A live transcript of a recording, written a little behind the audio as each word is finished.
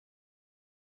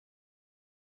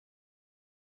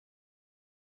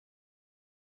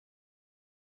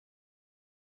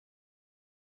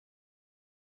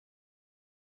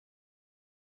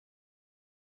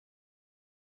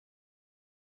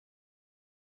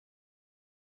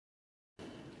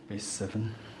Page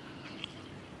 7.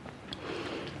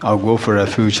 I'll go for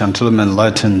refuge until I'm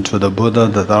enlightened to the Buddha,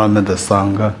 the Dharma, and the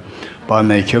Sangha. By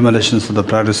my accumulations of the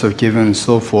practice of giving and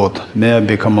so forth, may I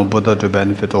become a Buddha to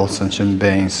benefit all sentient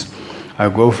beings. I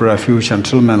go for refuge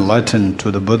until I'm enlightened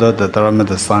to the Buddha, the Dharma, and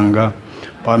the Sangha.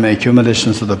 By my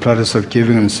accumulations of the practice of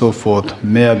giving and so forth,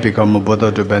 may I become a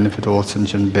Buddha to benefit all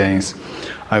sentient beings.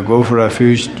 I go for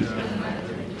refuge,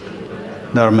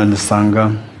 Dharma and the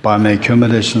Sangha. By my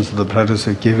accumulations of the practice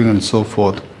of giving and so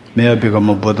forth, may I become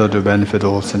a Buddha to benefit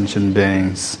all sentient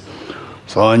beings.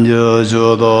 Sanje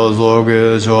joda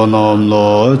zoge chonam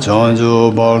lo,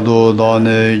 chanju bardo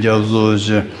dane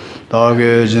gyabzuji,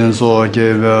 dage jinso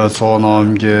kebe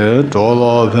sonam ge,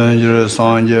 dola penjir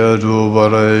sanje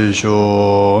rubare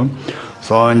sho.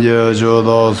 Sanje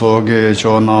joda zoge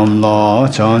chonam la,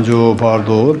 chanju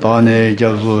bardo dane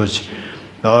gyabzuji,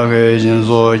 dage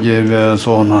jinso kebe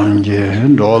sonam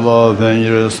ge, dola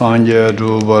penjir sanje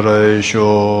rubare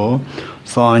sho.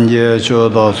 Sanje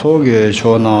choda soge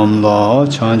chonam la,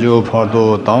 chanju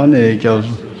pardo dane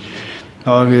gyabzu,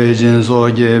 dage jinso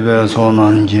gebe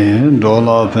sonam ge,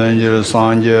 dola penjir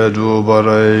sanje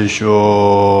rubare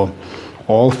sho.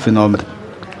 All phenomena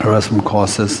arise from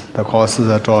causes. The causes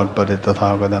are taught by the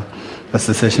Tathagata. The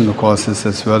cessation of causes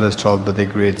as well as taught by the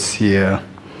greats here.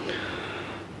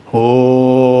 Om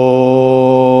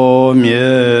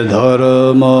ye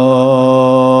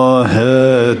dharma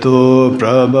hetu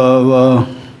prabhava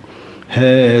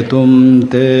hetum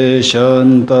te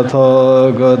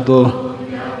shantathagato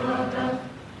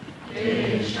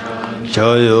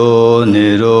chayo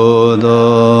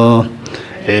nirodha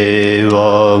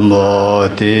evam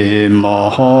bhati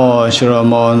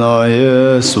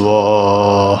mahashramanaya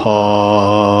swaha.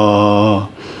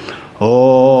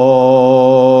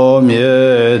 Om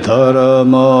ye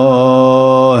dharma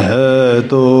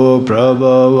hetu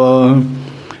prabhava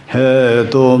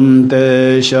hetum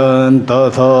te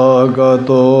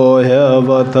shantathagato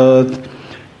havatat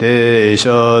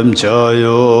tesham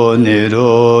chayo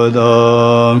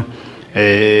nirodha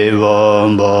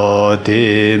evam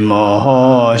bhati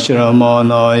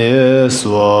mahashramanaya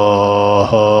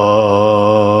swaha.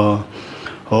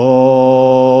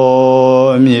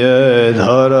 Om ye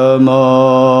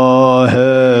dharma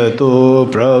hetu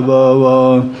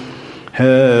prabhava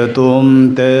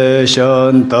hetum te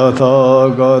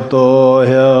shantathagato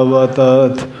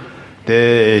havatat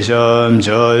tesham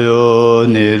chayo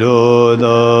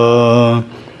nirodha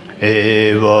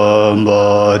evam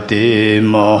bhati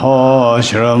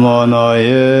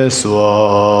mahashramanaya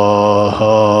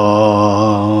swaha.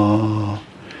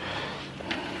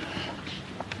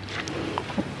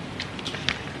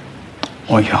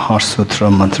 Heart Sutra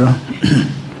mantra.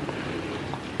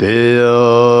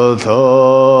 Teyatha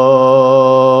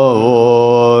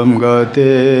om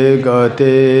gate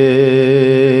gate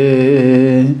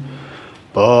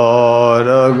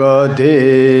paragate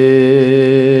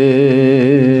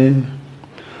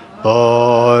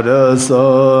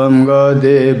parasam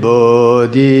gate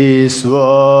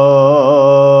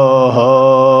bodhisvaha.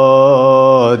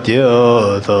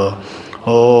 Teyatha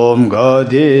om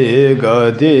gate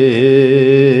gate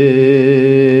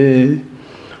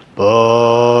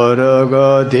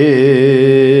paragate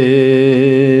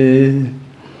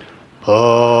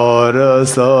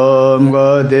parasam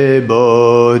gate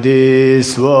bodhisvaha.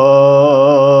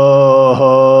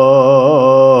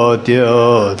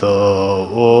 Teyatha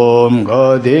om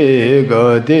gate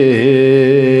gate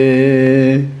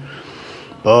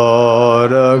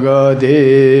paragate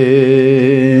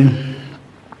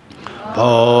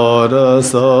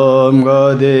parasam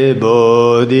gate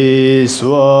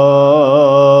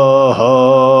bodhisvaha.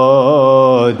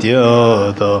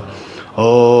 Teyatha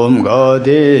om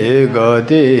gate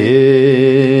gate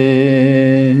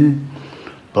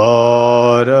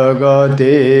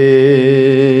paragate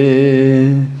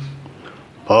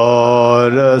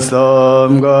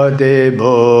parasam gate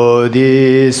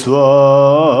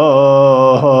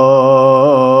bodhisvaha.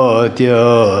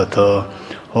 Teyatha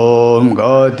om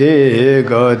gate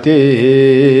gate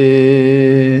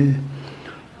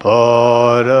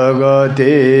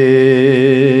paragate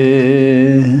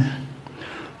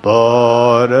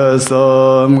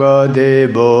parasam gate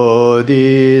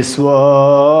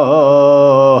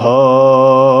bodhisvaha.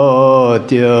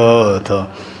 Teyatha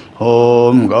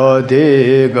om gate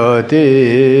gate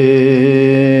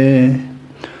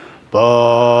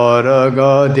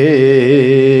paragate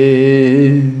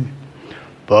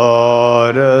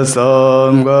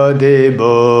parasam gate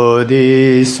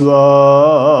bodhisvaha.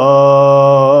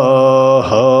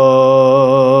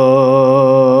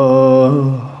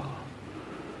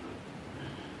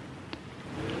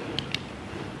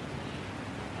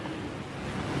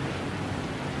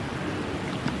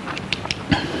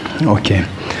 Okay.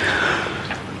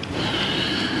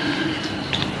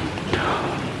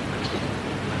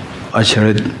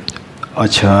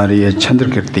 Acharya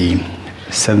Chandrakirti,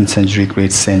 7th century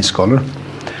great saint scholar,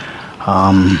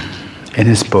 in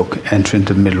his book Entry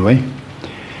into the Middle Way,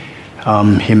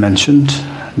 he mentioned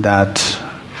that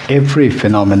every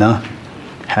phenomena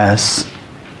has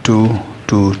two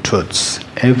truths.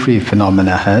 Every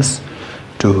phenomena has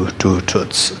two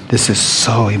truths. This is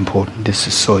so important. This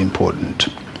is so important.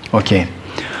 Okay,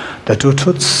 the two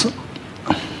truths.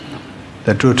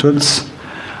 The two truths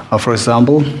are, for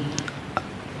example,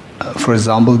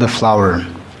 the flower.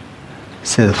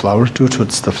 Say the flower. Two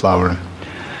truths. The flower,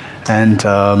 and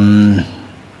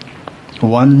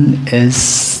one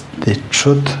is the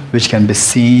truth which can be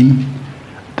seen.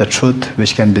 The truth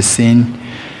which can be seen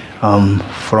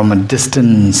from a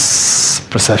distance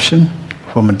perception.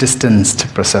 From a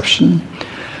distanced perception.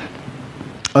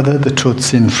 Other the truth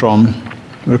seen from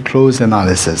a close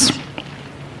analysis.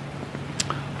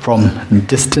 From the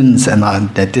distanced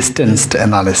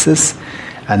analysis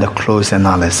and the close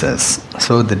analysis.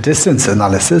 So the distance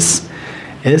analysis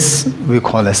is, we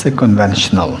call as a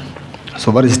conventional.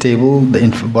 So what is table?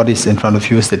 What is in front of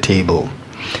you is the table.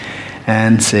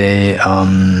 And say,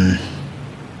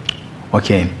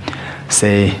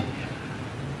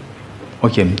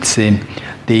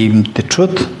 the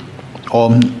truth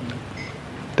or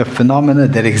the phenomena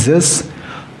that exists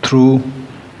through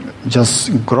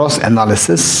just gross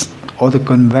analysis, or the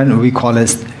we call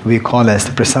it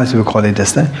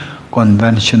as the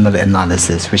conventional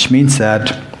analysis, which means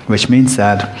that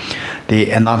the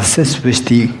analysis which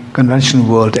the conventional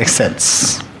world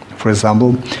accepts. For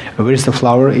example, where is the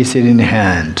flower? Is it in the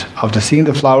hand? After seeing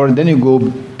the flower, then you go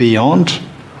beyond.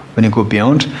 When you go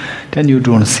beyond, then you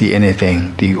don't see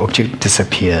anything. The object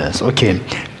disappears. Okay,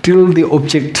 till the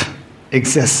object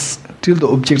exists, till the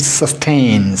object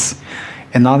sustains.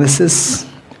 Analysis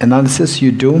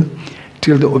you do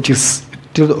till the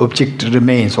object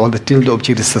remains, or till the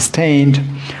object is sustained.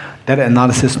 That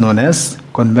analysis is known as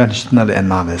conventional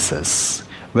analysis.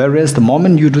 Whereas the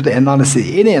moment you do the analysis,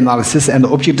 any analysis, and the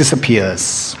object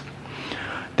disappears,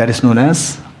 that is known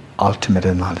as ultimate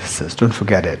analysis. Don't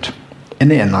forget it.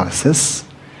 Any analysis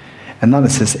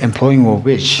employing of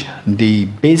which the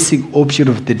basic object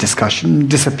of the discussion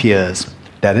disappears,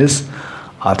 that is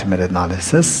ultimate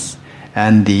analysis.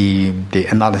 And the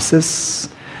analysis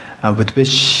with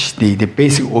which the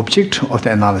basic object of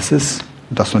the analysis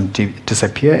does not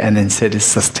disappear and instead is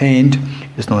sustained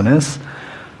is known as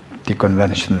the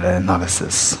conventional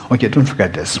analysis. Okay, don't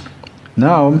forget this.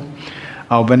 Now,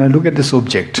 when I look at this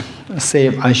object, say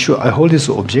I hold this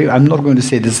object, I'm not going to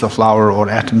say this is a flower or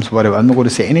atoms, whatever. I'm not going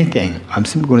to say anything. I'm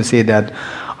simply going to say that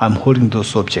I'm holding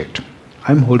this object.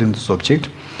 I'm holding this object,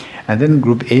 and then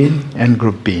group A and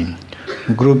group B.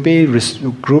 Group A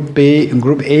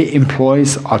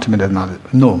employs ultimate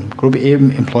analysis. No, Group A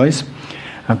employs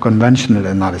a conventional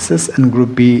analysis, and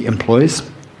Group B employs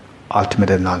ultimate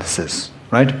analysis.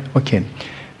 Right? Okay.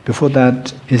 Before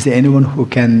that, is there anyone who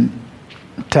can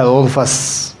tell all of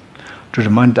us, to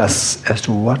remind us as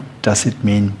to what does it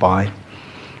mean by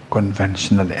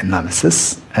conventional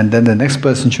analysis? And then the next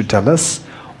person should tell us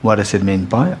what does it mean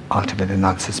by ultimate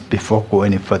analysis before go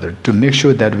any further, to make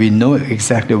sure that we know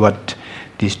exactly what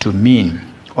these two mean.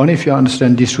 Only if you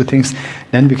understand these two things,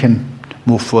 then we can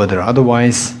move further.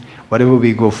 Otherwise, whatever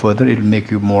we go further, it will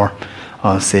make you more,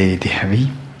 heavy,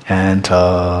 and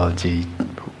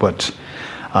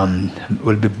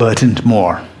will be burdened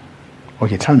more.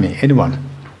 Okay, tell me, anyone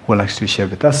who likes to share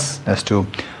with us as to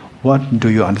what do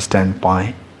you understand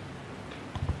by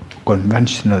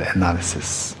conventional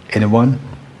analysis? Anyone?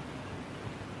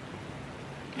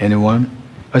 Anyone?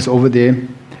 It's over there,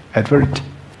 Edward.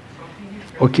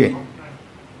 Okay.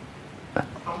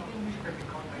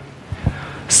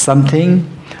 Something.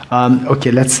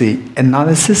 Okay, let's see.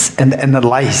 Analysis and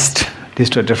analyzed. These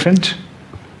two are different.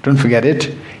 Don't forget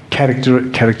it.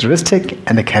 Characteristic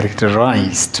and the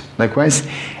characterized. Likewise,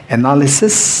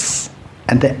 analysis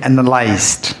and the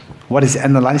analyzed. What is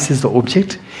analyzed is the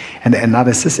object, and the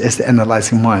analysis is the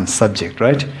analyzing mind, subject,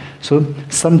 right? So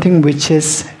something which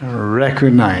is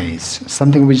recognized.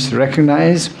 Something which is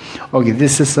recognized. Okay,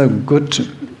 this is a good,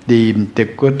 the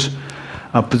good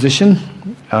position.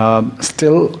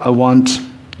 Still, I want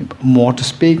more to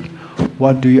speak.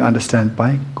 What do you understand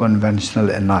by conventional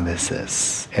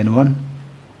analysis? Anyone?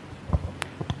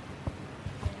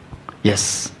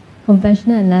 Yes.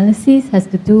 Conventional analysis has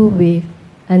to do with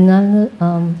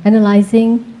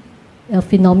analyzing a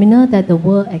phenomena that the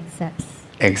world accepts.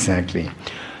 Exactly.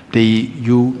 The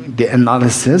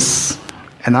analysis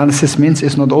means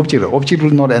it's not the object. The object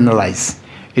will not analyze.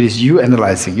 It is you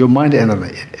analyzing, your mind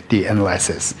the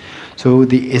analysis. So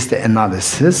is the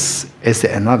analysis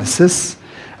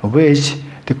which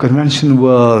the conventional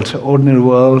world, ordinary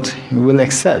world will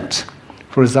accept.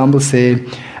 For example, say,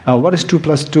 what is 2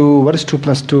 plus 2? What is 2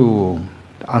 plus 2?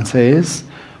 The answer is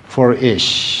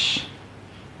 4-ish.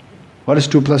 What is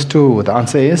 2 plus 2? The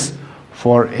answer is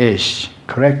 4-ish.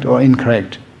 Correct or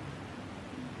incorrect?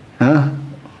 Huh?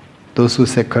 Those who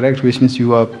say correct, which means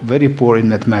you are very poor in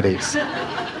mathematics.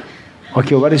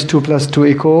 Okay, what is 2 plus 2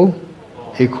 equal?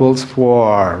 Equals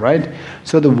 4, right?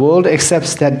 So the world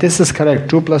accepts that this is correct.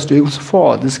 2 plus 2 equals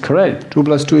 4. This is correct. 2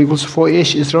 plus 2 equals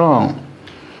 4-ish is wrong,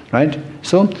 right?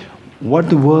 So what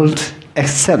the world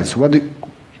accepts, what the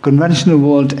conventional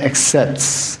world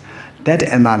accepts, that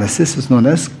analysis is known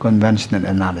as conventional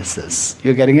analysis.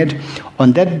 You're getting it?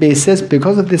 On that basis,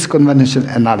 because of this conventional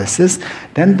analysis,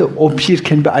 then the object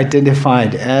can be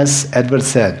identified, as Edward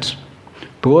said.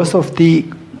 Because of the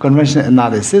conventional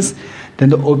analysis, then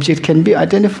the object can be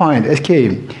identified.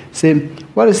 Okay, say,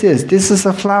 what is this? This is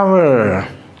a flower,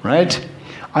 right?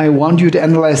 I want you to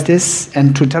analyze this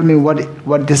and to tell me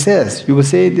what this is. You will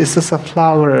say, this is a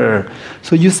flower.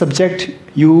 So you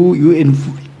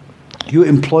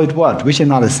employed what? Which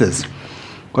analysis?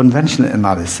 Conventional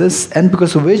analysis, and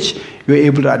because of which you're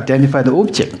able to identify the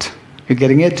object. You're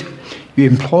getting it? You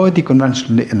employ the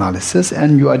conventional analysis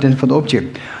and you identify the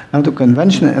object. Now the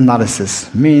conventional analysis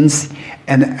means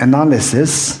an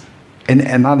analysis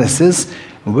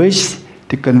which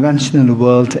the conventional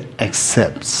world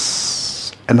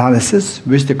accepts. Analysis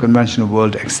which the conventional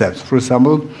world accepts. For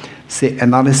example, say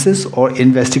analysis or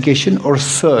investigation or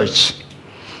search.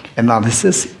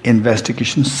 Analysis,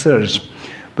 investigation, search.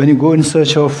 When you go in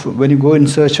search of, say, when you go in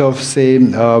search of, say,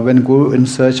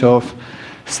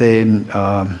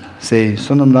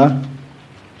 Sonamla,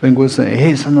 when you go say,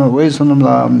 hey, Sonamla, where is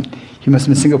Sonamla? He must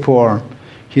be in Singapore.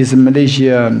 He's in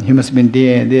Malaysia. He must be in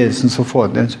there, this, and so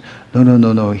forth. Then,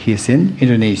 no. He's in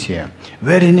Indonesia.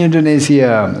 Where in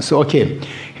Indonesia? So, okay,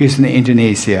 he's in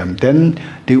Indonesia. Then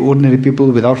the ordinary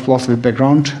people without philosophy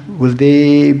background, will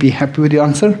they be happy with the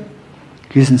answer?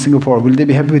 He's in Singapore. Will they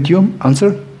be happy with your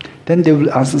answer? Then they will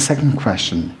ask the second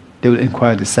question. They will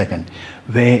inquire the second.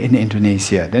 Where in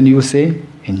Indonesia? Then you will say,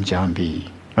 in Jambi.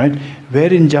 Right?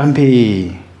 Where in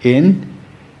Jambi? In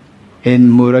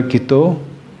Murakito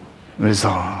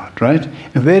Resort. Right?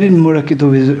 And where in Murakito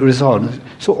Resort?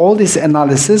 So all this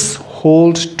analysis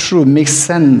holds true, makes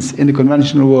sense in the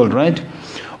conventional world, right?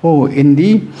 Oh, in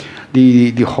the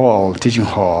hall, teaching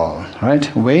hall, right?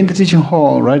 Where in the teaching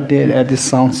hall? Right there at the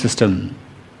sound system.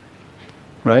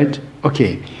 Right?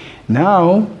 Okay.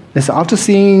 Now, after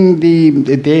seeing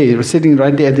they sitting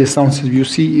right there at the sound system, you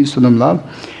see Sonamla,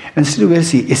 and still where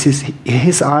is he? It's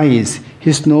his eyes,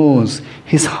 his nose,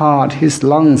 his heart, his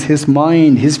lungs, his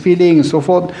mind, his feelings, so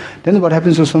forth. Then what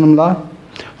happens to Sonamla?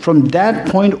 From that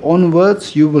point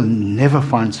onwards, you will never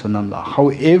find Sonamla.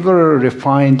 However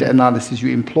refined analysis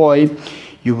you employ,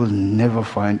 you will never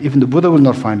find, even the Buddha will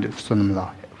not find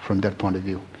Sonamla from that point of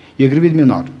view. You agree with me or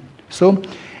not? So,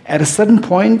 at a certain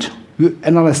point, you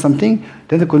analyze something,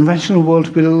 then the conventional world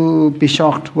will be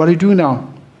shocked. What are you doing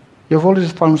now? You have already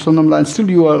found Sonamla and still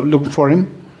you are looking for him.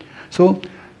 So,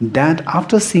 that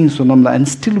after seeing Sonamla and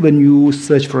still when you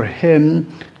search for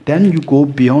him, then you go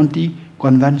beyond the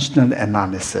conventional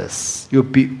analysis. You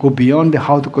go beyond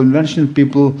how the conventional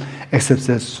people accept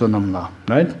as Sonamla,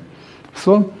 right?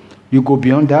 So, you go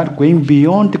beyond that. Going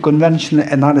beyond the conventional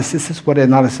analysis is what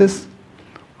analysis?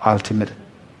 Ultimate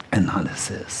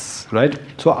analysis, right?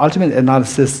 So ultimate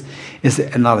analysis is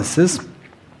the analysis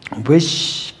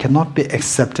which cannot be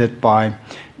accepted by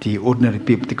the ordinary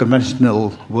people, the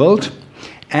conventional world,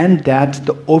 and that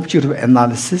the object of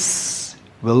analysis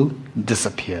will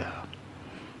disappear.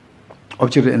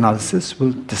 Object of analysis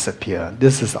will disappear.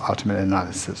 This is the ultimate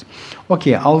analysis.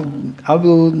 Okay, I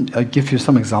will give you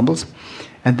some examples,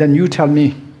 and then you tell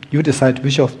me, you decide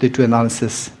which of the two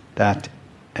analysis that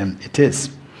it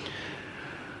is.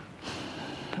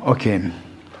 Okay,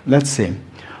 let's see.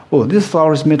 Oh, this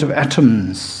flower is made of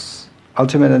atoms.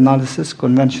 Ultimate analysis,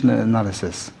 conventional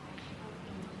analysis.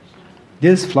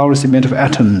 This flower is made of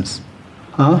atoms.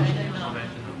 Huh?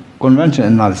 Conventional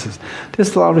analysis.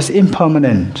 This flower is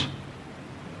impermanent.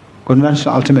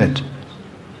 Conventional ultimate.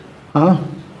 Huh?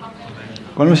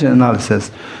 Conventional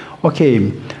analysis.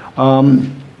 Okay,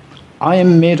 I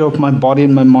am made of my body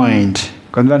and my mind.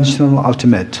 Conventional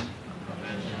ultimate.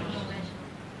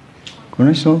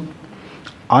 Conventional?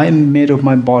 I am made of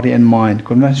my body and mind.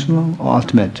 Conventional or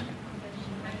ultimate?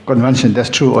 Conventional, that's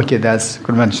true. Okay, that's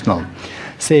conventional.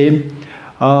 Say,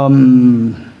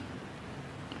 my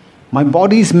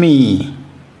body is me.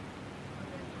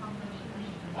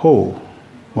 Oh,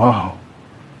 wow,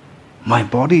 my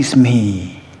body is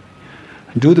me.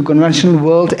 Do the conventional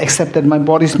world accept that my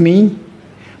body is me?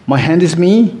 My hand is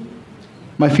me?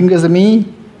 My fingers are me?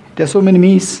 There are so many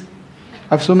me's.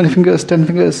 I have so many fingers, 10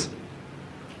 fingers.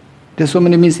 There are so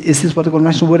many me's. Is this what the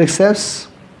conventional world accepts?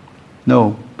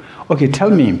 No. Okay, tell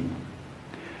me.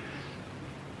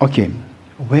 Okay,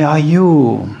 where are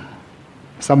you?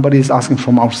 Somebody is asking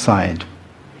from outside.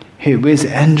 Hey, where's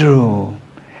Andrew?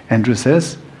 Andrew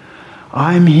says,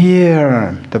 I'm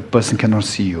here. The person cannot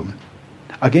see you.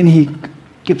 Again he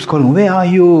keeps calling, where are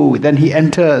you? Then he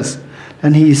enters.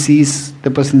 Then he sees,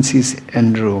 the person sees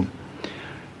Andrew.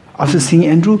 After seeing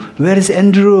Andrew, where is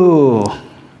Andrew?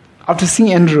 After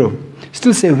seeing Andrew,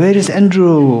 still say, where is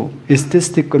Andrew? Is this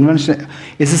the convention?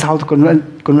 Is this how the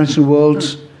conventional world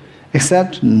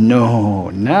accept?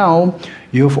 No. Now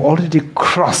you have already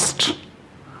crossed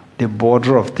the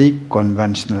border of the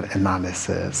conventional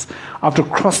analysis. After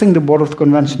crossing the border of the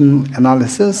conventional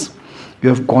analysis, you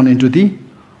have gone into the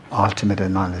ultimate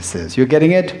analysis. You're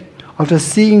getting it? After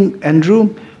seeing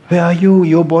Andrew, where are you?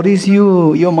 Your body is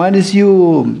you. Your mind is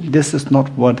you. This is not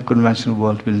what the conventional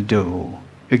world will do.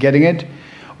 You're getting it?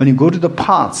 When you go to the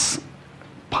parts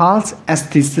as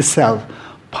the self,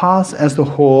 parts as the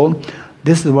whole,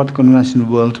 this is what the conventional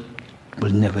world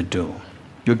will never do.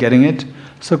 You're getting it?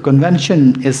 So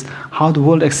convention is how the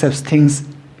world accepts things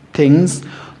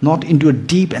not into a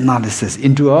deep analysis,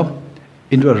 into a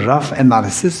rough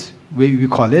analysis. We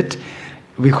call it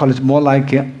more like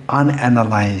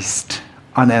unanalyzed.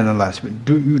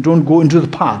 You don't go into the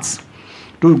parts.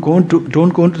 Don't go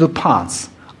into the parts.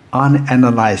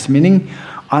 Unanalyzed, meaning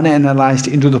unanalyzed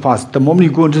into the parts. The moment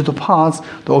you go into the parts,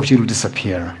 the object will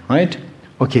disappear, right?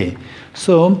 Okay,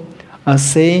 so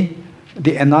say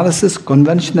the analysis,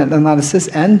 conventional analysis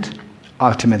and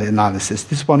ultimate analysis.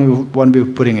 This is one way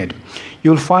of putting it.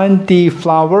 You'll find the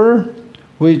flower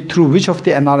through which of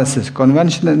the analysis?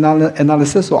 Conventional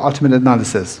analysis or ultimate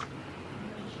analysis?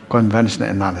 Conventional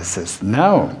analysis.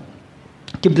 Now,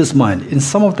 keep this in mind. In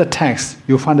some of the texts,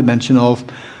 you'll find a mention of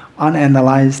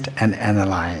unanalyzed and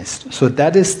analyzed. So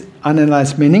that is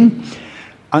unanalyzed, meaning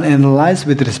unanalyzed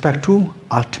with respect to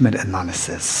ultimate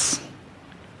analysis.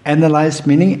 Analyzed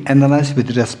meaning analyzed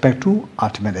with respect to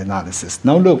ultimate analysis.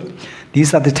 Now look,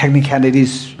 these are the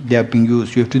technicalities they are being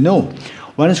used. You have to know.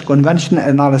 One is conventional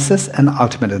analysis and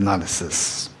ultimate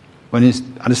analysis. When you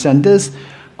understand this,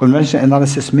 conventional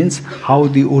analysis means how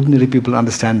the ordinary people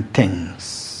understand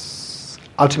things.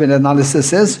 Ultimate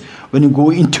analysis is when you go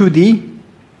beyond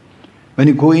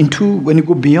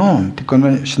the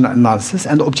conventional analysis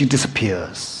and the object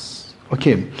disappears.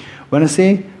 Okay, when I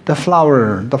say the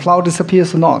flower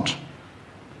disappears or not?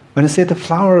 When I say the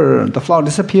flower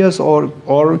disappears or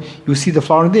you see the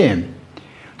flower there.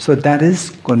 So that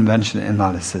is conventional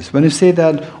analysis. When you say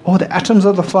that, oh, the atoms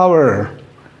of the flower.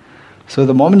 So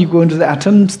the moment you go into the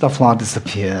atoms, the flower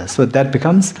disappears. So that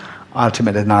becomes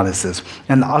ultimate analysis.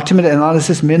 And ultimate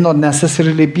analysis may not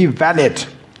necessarily be valid.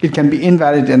 It can be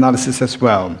invalid analysis as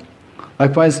well.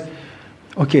 Likewise,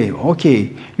 okay,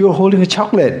 you're holding a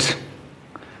chocolate.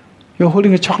 You're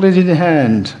holding a chocolate in your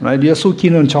hand, right? You're so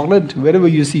keen on chocolate. Wherever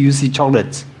you see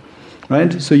chocolates,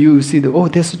 right? So you see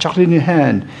there's a chocolate in your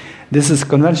hand. This is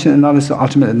conventional analysis,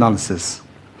 ultimate analysis.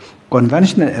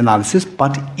 Conventional analysis,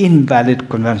 but invalid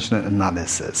conventional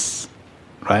analysis,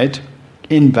 right?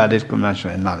 Invalid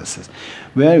conventional analysis.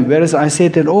 Whereas I say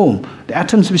that, the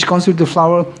atoms which constitute the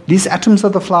flower, these atoms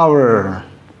are the flower.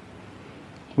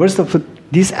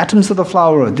 These atoms are the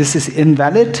flower. This is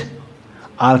invalid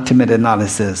ultimate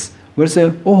analysis. Whereas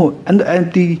when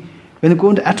you go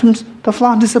into atoms, the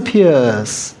flower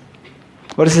disappears.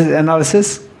 What is the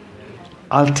analysis?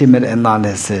 Ultimate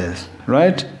analysis,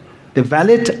 right? The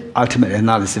valid ultimate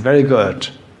analysis. Very good.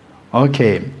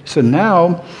 Okay, so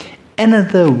now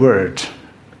another word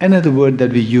that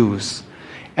we use,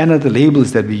 another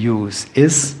labels that we use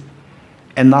is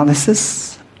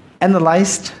analysis,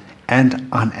 analyzed, and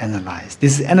unanalyzed.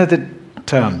 This is another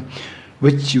term,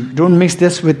 which you don't mix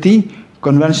this with the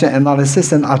conventional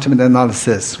analysis and ultimate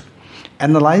analysis.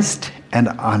 Analyzed and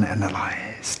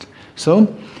unanalyzed.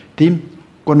 So the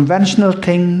conventional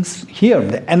things here,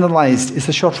 the analyzed is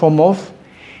a short form of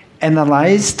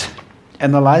analyzed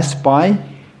by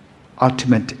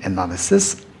ultimate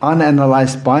analysis,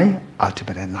 unanalyzed by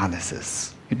ultimate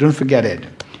analysis. You don't forget it.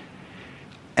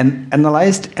 And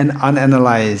analyzed and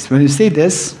unanalyzed. When you say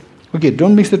this, okay,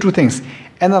 don't mix the two things.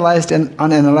 Analyzed and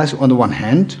unanalyzed on the one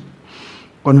hand,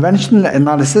 conventional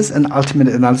analysis and ultimate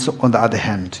analysis on the other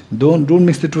hand. Don't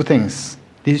mix the two things.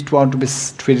 These two are to be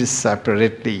treated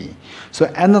separately. So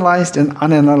analyzed and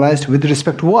unanalyzed with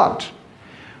respect to what?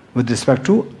 with respect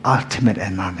to ultimate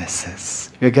analysis.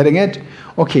 You're getting it?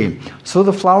 Okay, so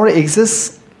the flower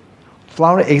exists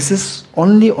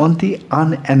only on the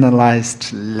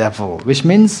unanalyzed level, which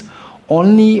means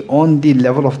only on the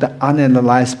level of the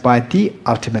unanalyzed by the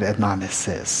ultimate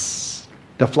analysis.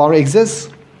 The flower exists,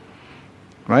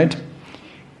 right?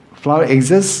 Flower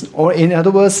exists, or in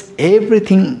other words,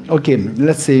 everything, okay,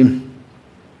 let's say,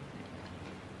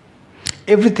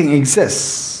 everything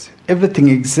exists on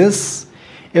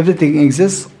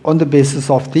the basis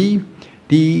of the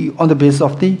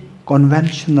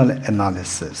conventional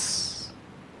analysis.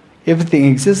 Everything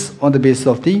exists on the basis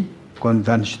of the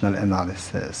conventional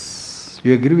analysis.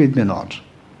 You agree with me or not?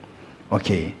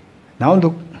 Okay. Now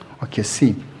look. Okay,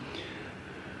 see.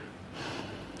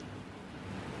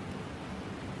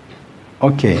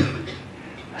 Okay.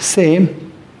 Say,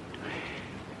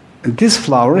 this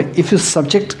flower, if you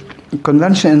subject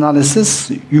conventional analysis,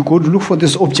 you go to look for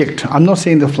this object. I'm not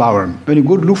saying the flower. When you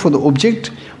go to look for the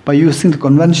object by using the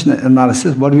conventional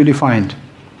analysis, what will you find?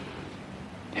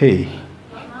 Hey.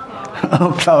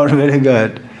 Flower, very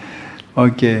good.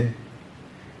 Okay.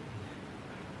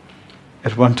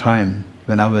 At one time,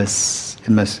 when I was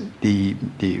in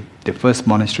the first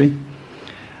monastery,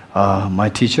 my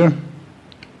teacher,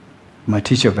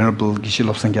 Venerable Geshe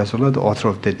Lobsang Gyatso, the author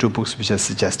of the two books which I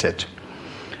suggested,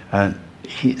 and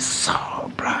he's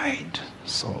so bright.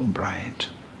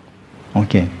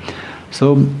 Okay,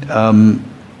 so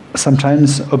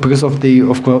sometimes, because of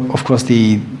course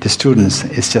the students,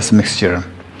 it's just a mixture.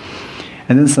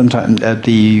 And then sometimes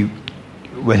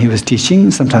when he was teaching,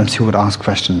 sometimes he would ask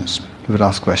questions.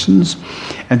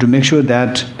 And to make sure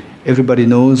that everybody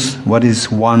knows what is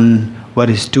one, what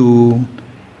is two,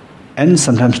 and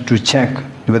sometimes to check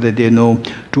whether they know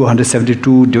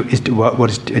 272 what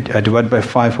is divided by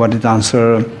 5, what is the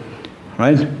answer,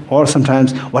 right? Or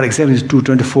sometimes what exactly is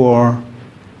 224.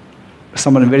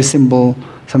 Sometimes very simple,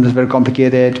 sometimes very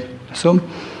complicated. So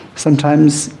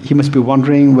sometimes he must be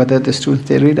wondering whether the students,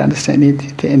 they really understand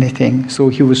anything. So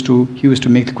he was to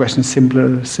make the question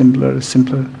simpler.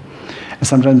 And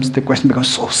sometimes the question becomes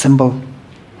so simple.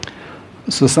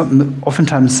 So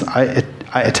oftentimes I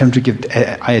attempted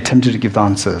to give the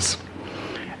answers.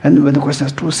 And when the question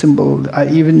is too simple, I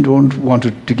even don't want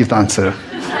to give the answer.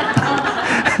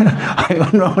 I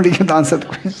don't want to give the answer. The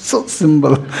question is so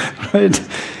simple, right?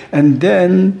 And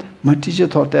then my teacher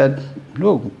thought that,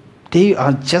 look, they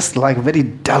are just like very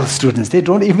dull students. They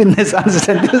don't even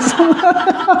understand this.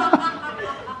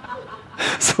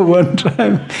 So one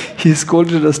time he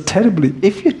scolded us terribly.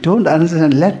 If you don't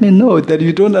understand, let me know that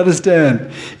you don't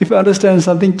understand. If you understand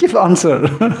something, give answer.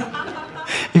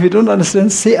 If you don't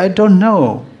understand, say I don't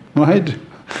know. Right?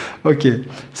 Okay.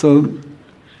 So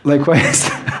likewise.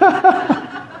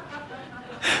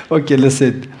 Okay, let's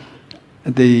say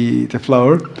the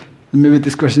flower. Maybe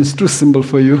this question is too simple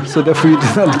for you, so therefore you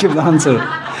do not give the answer.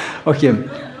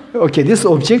 Okay, this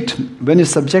object, when you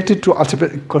subject it to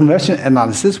ultimate conventional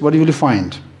analysis, what will you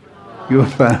find? You will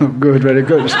find, good, very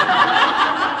good.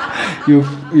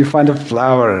 you find a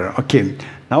flower. Okay,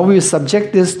 now we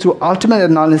subject this to ultimate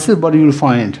analysis, what you will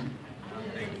find?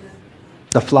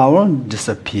 The flower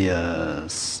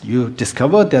disappears. You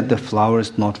discover that the flower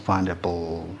is not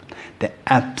findable. The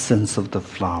absence of the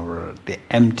flower, the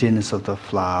emptiness of the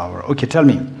flower. Okay, tell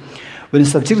me, when you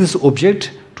subject this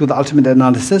object to the ultimate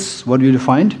analysis, what will you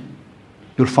find?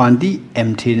 You'll find the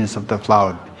emptiness of the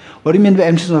flower. What do you mean by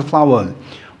emptiness of the flower?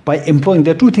 By employing,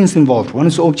 there are two things involved. One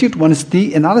is the object, one is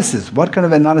the analysis. What kind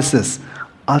of analysis?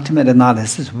 Ultimate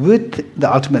analysis. With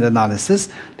the ultimate analysis,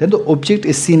 then the object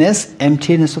is seen as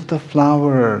emptiness of the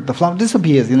flower. The flower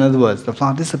disappears, in other words, the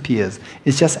flower disappears.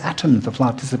 It's just atoms, the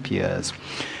flower disappears.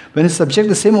 When you subject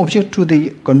the same object to the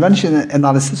conventional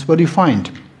analysis, what do you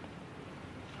find?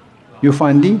 You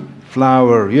find the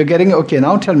flower. You're getting it? Okay,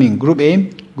 now tell me, group A,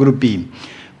 group B.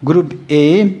 Group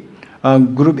A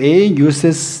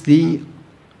uses the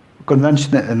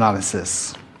conventional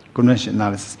analysis.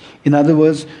 In other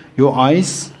words, your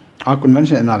eyes are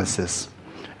conventional analysis.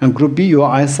 And group B, your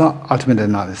eyes are ultimate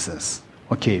analysis.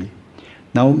 Okay.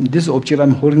 Now, this object,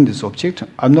 I'm holding this object.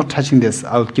 I'm not touching this.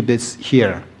 I'll keep this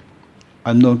here.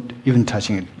 I'm not even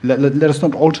touching it. Let us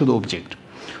not alter the object.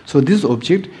 So this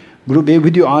object, group A,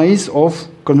 with your eyes of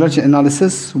conventional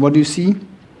analysis, what do you see?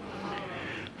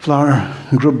 Flower.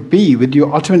 Group B, with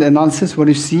your ultimate analysis, what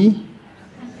do you see?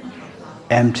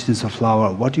 Emptiness of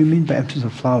flower. What do you mean by emptiness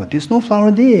of flower? There's no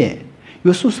flower there.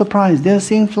 You're so surprised. They're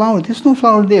saying flower. There's no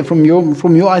flower there. From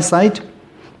your eyesight,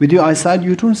 with your eyesight,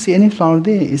 you don't see any flower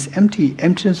there. It's empty.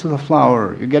 Emptiness of the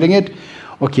flower. You're getting it?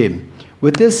 Okay.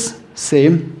 With this,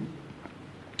 same.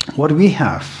 What do we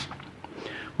have?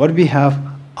 What do we have?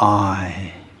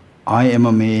 I. I am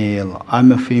a male,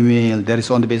 I'm a female. That is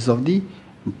on the basis of the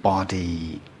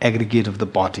body, aggregate of the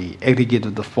body, aggregate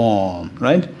of the form,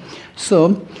 right?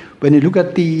 So, when you look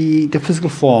at the physical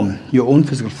form, your own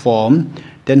physical form,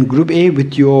 then group A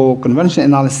with your conventional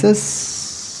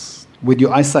analysis, with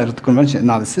your eyesight of the conventional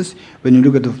analysis, when you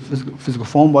look at the physical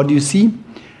form, what do you see?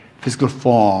 Physical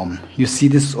form. You see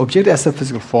this object as a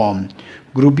physical form.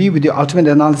 Group B with your ultimate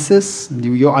analysis,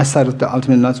 your eyesight of the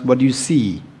ultimate analysis, what do you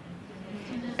see?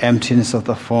 Emptiness of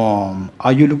the form.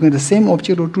 Are you looking at the same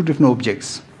object or two different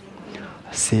objects?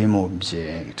 Same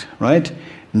object, right?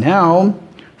 Now,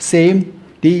 say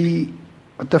the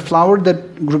flower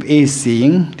that group A is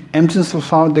seeing, the emptiness of the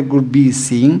flower that group B is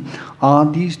seeing, are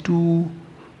these two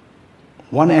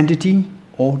one entity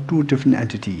or two different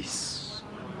entities?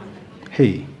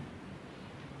 Hey,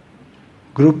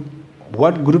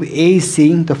 what group A is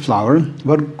seeing, the flower,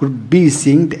 what group B is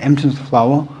seeing, the emptiness of the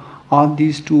flower, are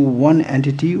these two one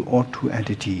entity or two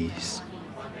entities?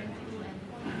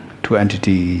 Two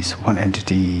entities, one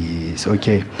entities.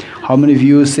 Okay. How many of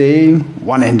you say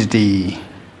one entity?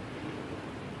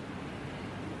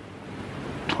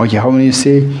 Okay, how many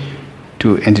say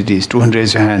two entities? 200,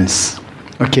 raise your hands.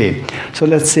 Okay. So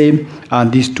let's say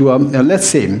these two are, let's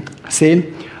say,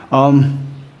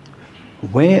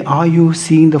 where are you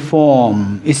seeing the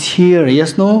form? It's here,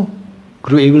 yes, no?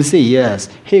 Group A will say yes.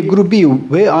 Hey, group B,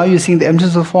 where are you seeing the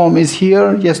emptiness of form? Is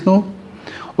here? Yes, no?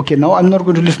 Okay, now I'm not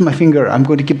going to lift my finger. I'm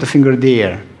going to keep the finger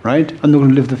there, right? I'm not going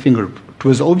to lift the finger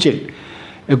towards the object.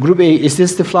 Group A, is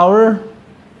this the flower?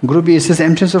 Group B, is this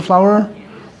emptiness of flower?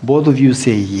 Both of you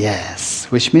say yes,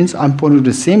 which means I'm pointing to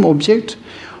the same object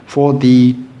for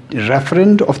the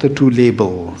referent of the two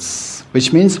labels.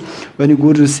 Which means when you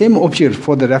go to the same object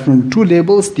for the referent of two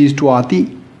labels, these two are the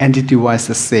entity-wise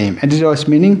the same. Entity-wise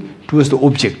meaning towards the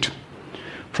object.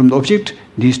 From the object,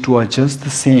 these two are just the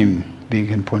same. We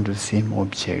can point to the same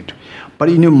object. But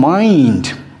in your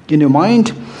mind,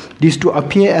 these two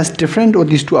appear as different or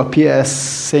these two appear as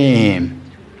same?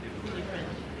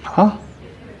 Huh?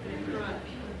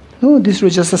 No, these two are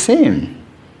just the same.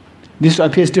 These two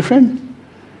appear as different?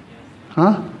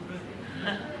 Huh?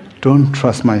 Don't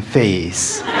trust my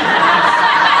face.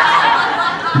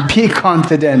 Be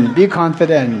confident, be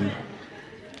confident.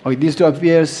 Okay, these two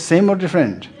appear same or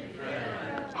different?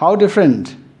 How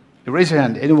different? Raise your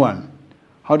hand, anyone.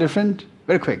 How different?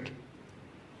 Very quick.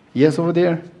 Yes, over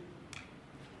there.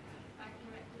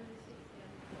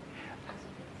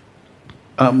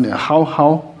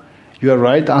 How? You are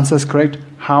right, the answer is correct.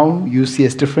 How you see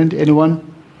as different,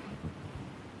 anyone?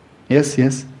 Yes.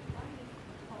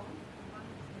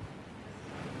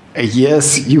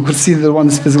 Yes, you could see the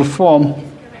one's physical form.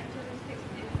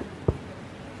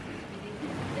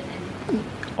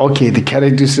 Okay, the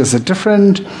characteristics are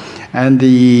different, and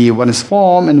the one is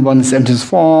form and one is emptiness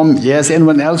form. Yes,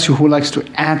 anyone else who likes to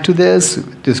add to this?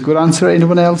 This good answer.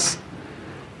 Anyone else?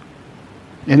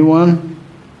 Anyone?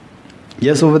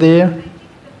 Yes, over there.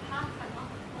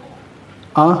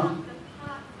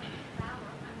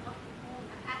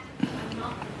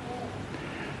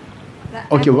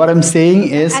 Okay, what I'm saying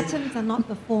is atoms are not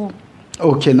the form.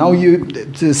 Okay, now you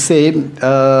say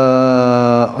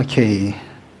okay.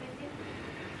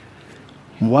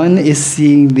 One is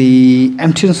seeing the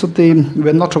emptiness of the,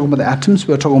 we're not talking about the atoms,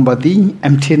 we're talking about the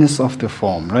emptiness of the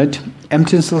form, right?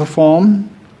 Emptiness of the form,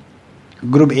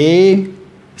 group A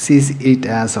sees it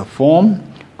as a form,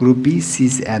 group B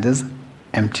sees it as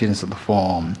emptiness of the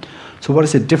form. So what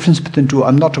is the difference between two?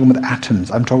 I'm not talking about the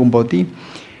atoms, I'm talking about the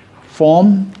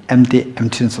form and the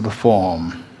emptiness of the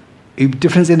form. A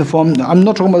difference in the form, I'm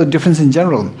not talking about the difference in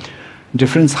general.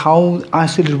 Difference how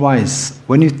isolated wise,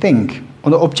 when you think, on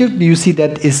the object, do you see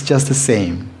that it's just the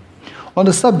same? On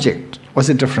the subject, what's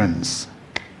the difference?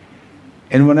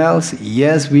 Anyone else?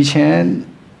 Yes, we can.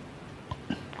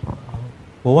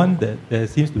 For one, there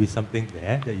seems to be something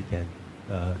there that you can.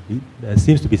 There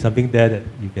seems to be something there that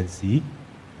you can see.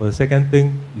 For the second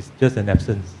thing, it's just an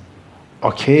absence.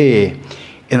 Okay.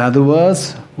 In other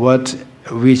words, what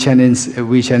Wei Chen is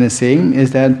saying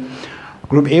is that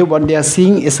group A, what they are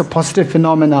seeing is a positive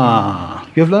phenomena.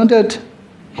 You have learned it?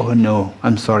 Oh no,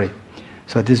 I'm sorry.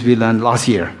 So this we learned last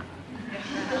year.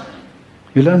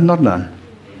 You learned, not learn?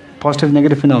 Positive,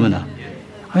 negative phenomena.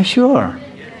 Are you sure?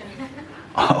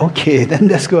 Okay, then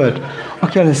that's good.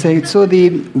 Okay, let's say, so the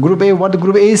group A, what the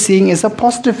group A is seeing is a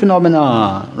positive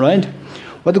phenomena, right?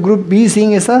 What the group B is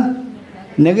seeing is a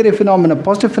negative phenomena.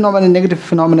 Positive phenomena and negative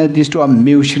phenomena, these two are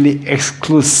mutually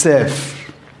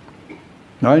exclusive,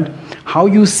 right? How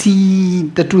you see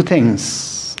the two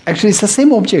things? Actually, it's the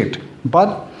same object,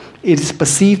 but it is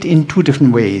perceived in two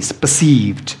different ways.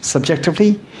 Perceived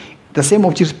subjectively The same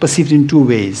object is perceived in two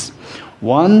ways.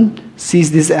 One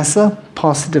sees this as a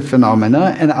positive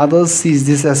phenomena, and others sees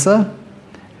this as a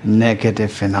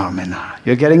negative phenomena.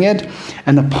 You're getting it?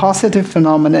 And the positive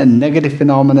phenomena and negative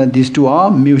phenomena, these two are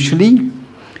mutually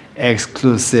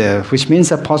exclusive, which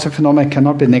means a positive phenomena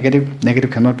cannot be negative,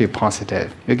 negative cannot be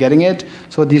positive. You're getting it?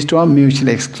 So these two are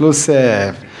mutually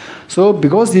exclusive. So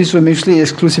because these two are mutually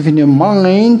exclusive in your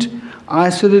mind,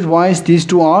 isolated-wise, these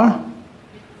two are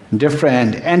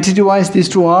different. Entity-wise, these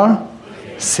two are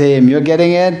same. You're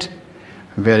getting it?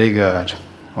 Very good.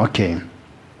 Okay.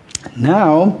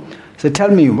 Now, so tell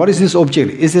me, what is this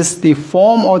object? Is this the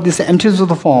form or this emptiness of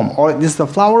the form? Or this the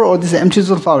flower or this emptiness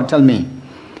of the flower? Tell me.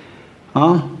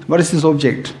 What is this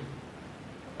object?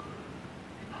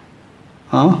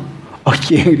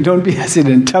 Okay, don't be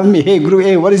hesitant. Tell me, hey, group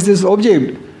A, what is this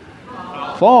object?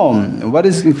 Form. What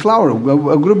is the flower?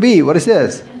 Group B, what is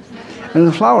this? And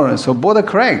the flower. So both are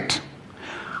correct.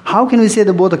 How can we say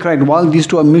that both are correct while these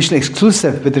two are mutually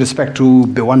exclusive with respect to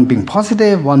one being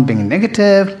positive, one being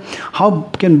negative? How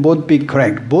can both be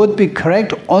correct? Both be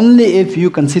correct only if you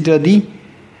consider the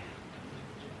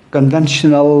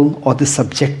conventional or the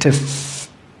subjective,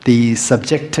 the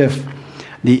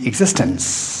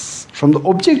existence. From the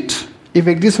object, if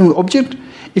it exists from the object,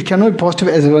 it cannot be positive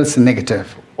as well as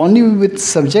negative. Only with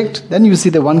subject, then you see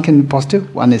that one can be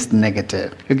positive, one is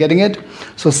negative. You're getting it?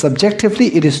 So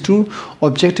subjectively it is true,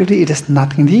 objectively it is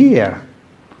nothing there.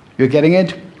 You're getting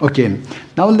it? Okay.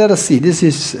 Now let us see.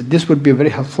 This would be a very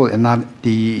helpful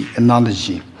the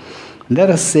analogy. Let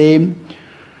us say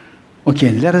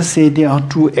there are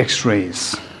two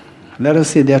X-rays. Let us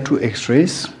say there are two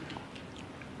X-rays.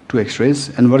 Two X-rays.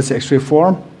 And what is the X-ray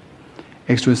for?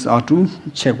 X-rays are to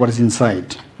check what is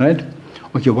inside, right?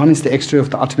 Okay, one is the X-ray of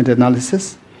the ultimate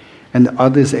analysis, and the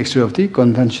other is the X-ray of the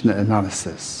conventional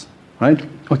analysis, right?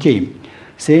 Okay,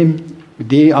 same,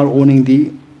 they are owning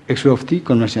the X-ray of the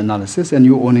conventional analysis, and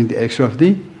you owning the X-ray of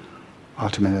the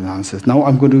ultimate analysis. Now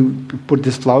I'm going to put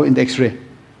this flower in the X-ray.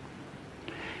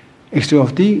 X-ray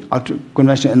of the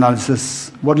conventional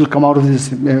analysis. What will come out of this?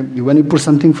 When you put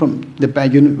something from the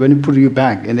bag, when you put your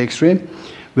bag in the X-ray,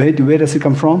 where does it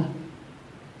come from?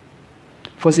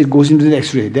 First it goes into the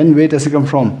X-ray, then where does it come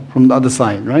from? From the other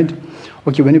side, right?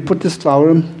 Okay, when you put this flower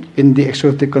in the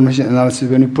X-ray of the conventional analysis,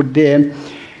 when you put there,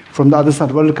 from the other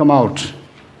side, what will come out?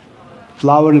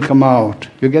 Flower will come out.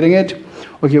 You're getting it?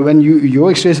 Okay, when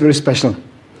your X-ray is very special.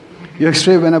 Your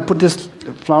X-ray, when I put this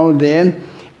flower there,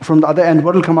 from the other end,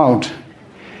 what will come out?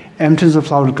 Emptiness of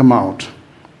flower will come out.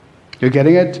 You're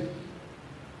getting it?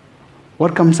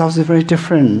 What comes out is very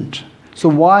different. So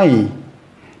why?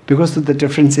 Because of the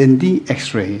difference in the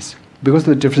X-rays, because of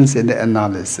the difference in the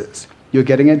analysis. You're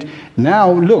getting it?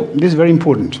 Now, look, this is very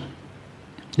important.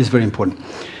 This is very important.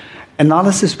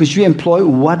 Analysis which you employ,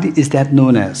 what is that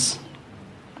known as?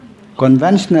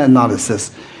 Conventional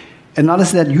analysis.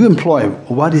 Analysis that you employ,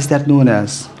 what is that known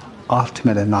as?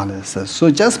 Ultimate analysis.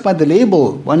 So just by the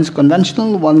label, one is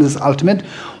conventional, one is ultimate,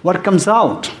 what comes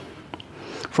out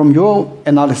from your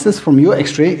analysis, from your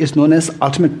X-ray, is known as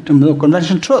ultimate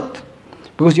conventional truth.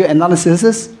 Because your analysis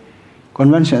is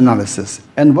conventional analysis.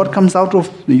 And what comes out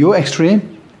of your X-ray,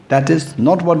 that is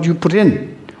not what you put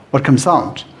in. What comes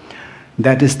out,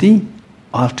 that is the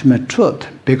ultimate truth.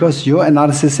 Because your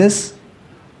analysis is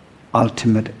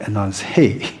ultimate analysis.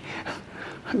 Hey,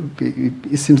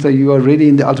 it seems like you are really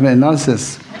in the ultimate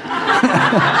analysis.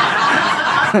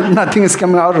 Nothing is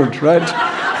coming out of it, right?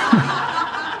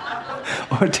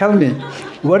 Or tell me,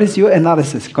 what is your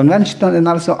analysis? Conventional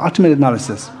analysis or ultimate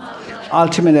analysis?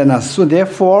 Ultimate analysis. So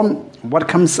therefore, what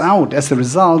comes out as a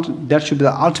result, that should be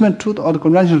the ultimate truth or the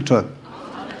conventional truth?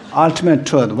 Ultimate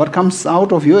truth. What comes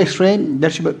out of your X-ray,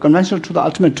 that should be conventional truth or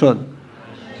ultimate truth?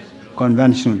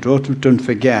 Conventional truth. Don't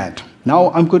forget.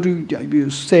 Now I'm going to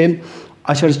say,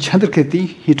 Acharya Chandrakirti,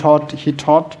 he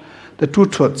taught the two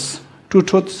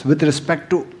truths with respect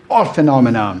to all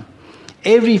phenomena.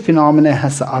 Every phenomena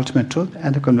has the ultimate truth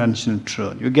and the conventional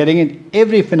truth. You're getting it?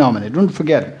 Every phenomena. Don't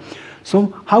forget.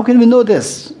 So how can we know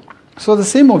this? So the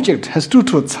same object has two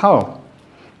truths. How?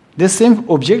 This same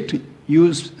object,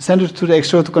 you send it to the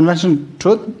X-ray of the conventional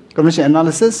truth, conventional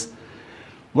analysis.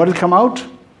 What will come out?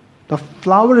 The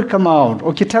flower will come out.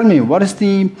 Okay, tell me, what is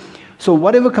the... So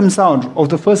whatever comes out of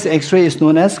the first X-ray is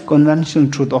known as conventional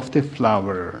truth of the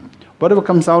flower. Whatever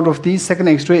comes out of the second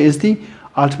X-ray is the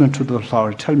ultimate truth of the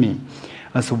flower. Tell me.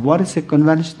 So what is the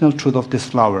conventional truth of this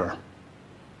flower?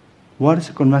 What is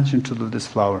the conventional truth of this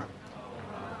flower?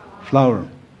 Flower.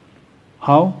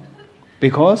 How?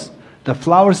 Because the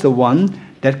flower is the one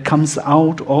that comes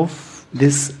out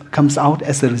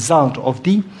as a result of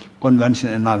the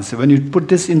conventional analysis. When you put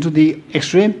this into the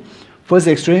X-ray, first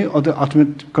X-ray of the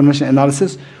ultimate conventional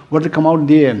analysis, what will come out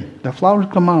there? The flower will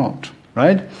come out,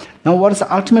 right? Now, what is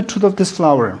the ultimate truth of this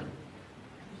flower?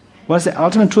 What is the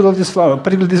ultimate truth of this flower?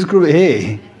 Particularly this group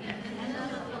A.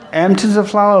 Emptiness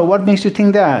of flower. What makes you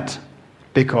think that?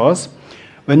 Because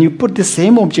when you put the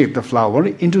same object, the flower,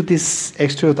 into this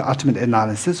X-ray of the ultimate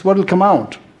analysis, what will come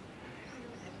out?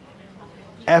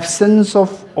 Absence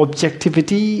of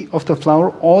objectivity of the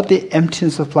flower, or the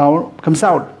emptiness of flower comes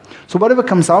out. So whatever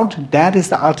comes out, that is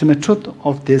the ultimate truth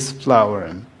of this flower.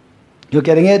 You're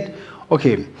getting it?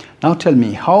 Okay. Now tell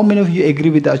me, how many of you agree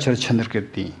with Acharya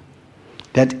Chandrakirti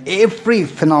that every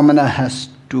phenomena has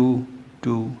two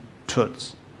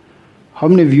truths? How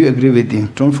many of you agree with him?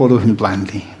 Don't follow him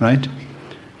blindly, right?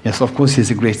 Yes, of course,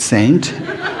 he's a great saint,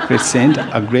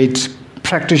 a great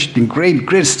practitioner,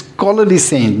 great scholarly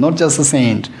saint, not just a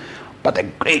saint, but a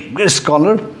great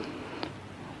scholar,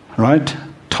 right?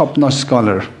 Top-notch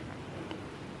scholar.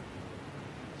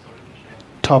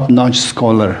 Top-notch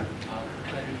scholar.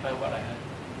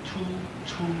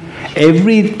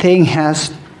 Everything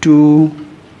has two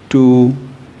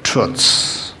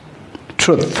truths.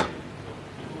 Truth.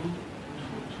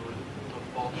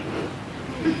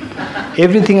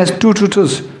 Everything has two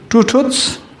truths.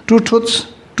 Two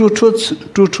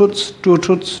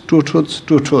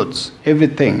truths.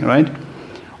 Everything, right?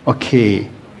 Okay.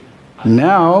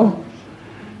 Now,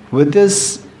 with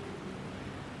this,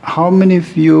 how many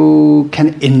of you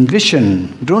can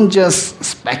envision? Don't just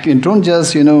speculate. Don't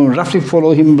just, roughly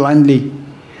follow him blindly.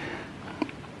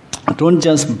 Don't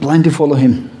just blindly follow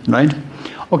him, right?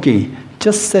 Okay.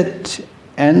 Just sit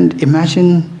and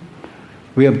imagine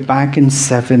we are back in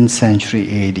 7th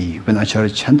century AD when Acharya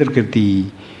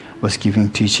Chandrakirti was giving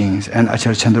teachings and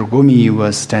Acharya Chandragomi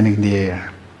was standing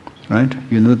there. Right?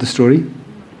 You know the story?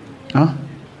 Huh?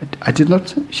 I did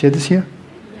not share this here?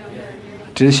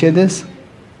 Did I share this?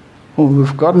 Oh,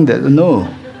 we've gotten that. No.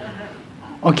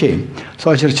 Okay.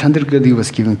 So Acharya Chandrakirti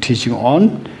was giving teaching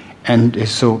on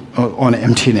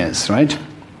emptiness, right?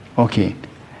 Okay.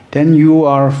 Then you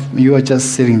are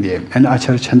just sitting there and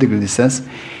Acharya Chandrakirti says,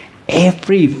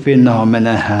 every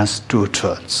phenomena has two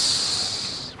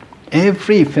truths.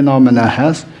 Every phenomena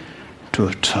has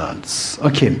two truths.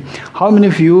 Okay, how many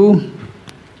of you,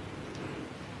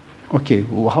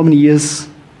 how many years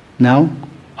now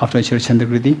after Acharya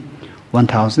Chandrakirti?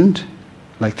 1,000,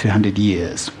 like 300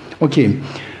 years. Okay,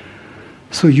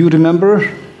 so you remember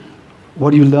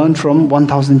what you learned from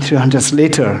 1,300 years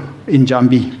later in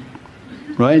Jambi,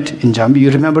 right? In Jambi,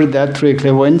 you remember that through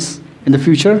clairvoyance in the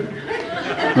future?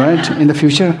 Right, in the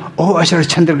future, Acharya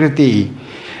Chandrakirti,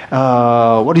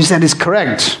 what you said is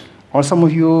correct. Or some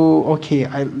of you,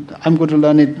 I'm going to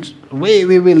learn it way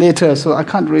later, so I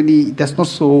can't really, that's not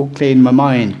so clear in my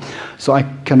mind. So I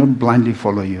cannot blindly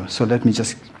follow you. So let me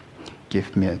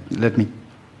give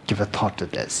a thought to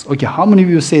this. Okay, how many of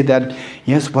you say that,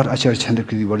 yes, what Acharya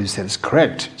Chandrakirti, what you said is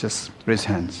correct? Just raise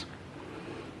hands.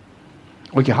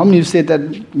 Okay, how many of you say that,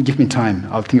 give me time,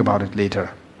 I'll think about it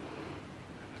later.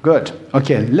 Good.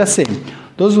 Okay, let's say,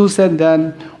 those who said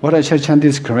that what Acharya Chandrakirti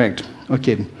is correct,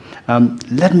 okay,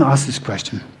 let me ask this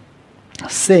question.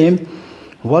 Say,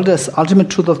 what is the ultimate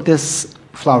truth of this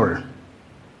flower?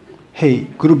 Hey,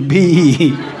 group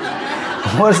B,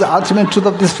 what is the ultimate truth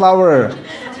of this flower?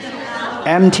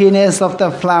 Emptiness of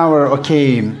the flower,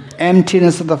 okay.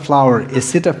 Emptiness of the flower,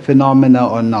 is it a phenomena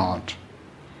or not?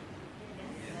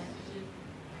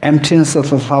 Emptiness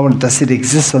of the flower, does it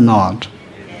exist or not?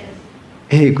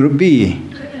 Hey, group B.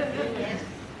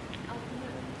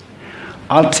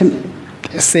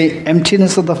 Say,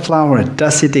 emptiness of the flower,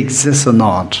 does it exist or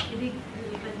not?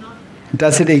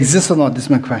 Does it exist or not? This is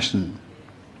my question.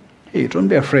 Hey, don't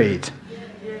be afraid.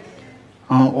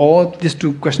 Or these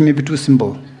two questions may be too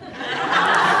simple.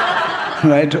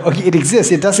 Right? Okay, it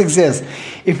exists. It does exist.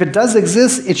 If it does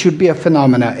exist, it should be a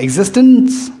phenomena.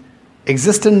 Existent,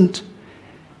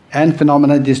 and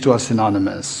phenomena, these two are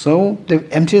synonymous. So the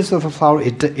emptiness of a flower,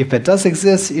 if it does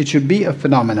exist, it should be a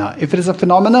phenomena. If it is a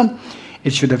phenomena,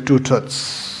 it should have two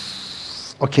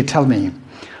truths. Okay, tell me,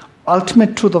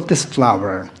 ultimate truth of this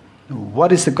flower,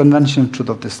 what is the conventional truth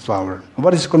of this flower?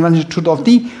 What is the conventional truth of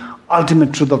the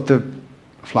ultimate truth of the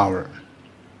flower?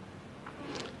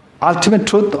 Ultimate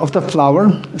truth of the flower,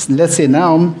 let's say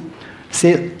now,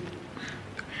 say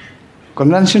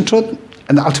conventional truth,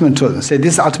 and the ultimate truth. Say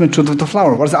this is the ultimate truth of the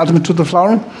flower. What is the ultimate truth of the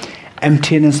flower?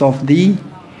 Emptiness of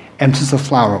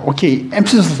flower. Okay,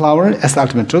 emptiness of the flower as the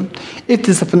ultimate truth. It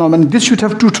is a phenomenon. This should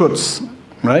have two truths,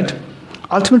 right?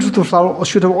 Ultimate truth of the flower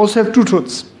should also have two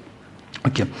truths.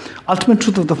 Okay, ultimate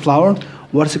truth of the flower.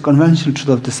 What is the conventional truth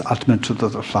of this ultimate truth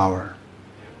of the flower?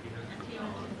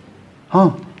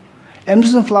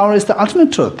 Emptiness of flower is the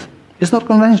ultimate truth. It's not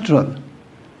conventional truth.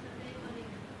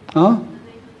 Huh?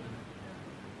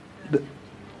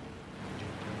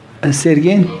 Say it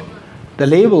again. The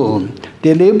label.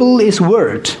 The label is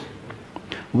word.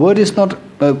 Word is not.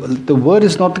 The word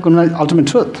is not the ultimate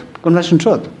truth. Conventional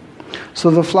truth.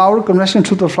 So the flower, conventional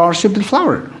truth of flower should be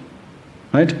flower,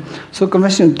 right? So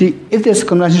if there's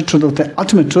conventional truth of the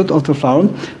ultimate truth of the flower,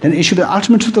 then it should be the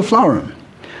ultimate truth of flower.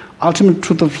 Ultimate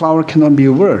truth of flower cannot be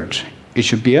a word. It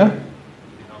should be a.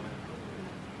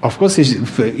 Of course,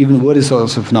 even word is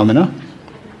also a phenomena.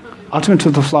 Ultimate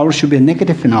truth of flower should be a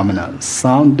negative phenomena.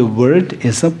 Sound, the word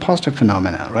is a positive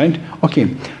phenomena, right?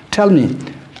 Okay, tell me,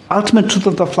 ultimate truth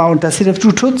of the flower, does it have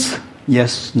two truths?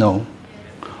 Yes, no.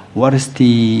 What is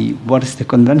the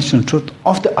conventional truth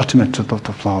of the ultimate truth of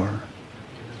the flower?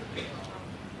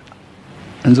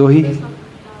 And Zohi?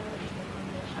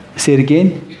 Say it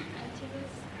again.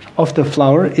 Of the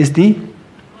flower is the?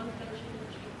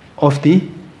 Of the?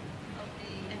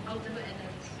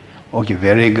 Okay,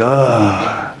 very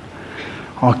good.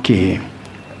 Okay,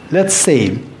 let's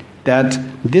say that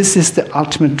this is the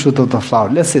ultimate truth of the flower.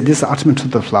 Let's say this is the ultimate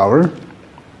truth of the flower,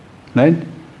 right?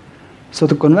 So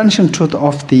the conventional truth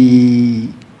of the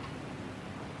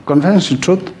ultimate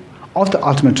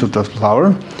truth of the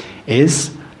flower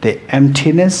is the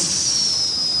emptiness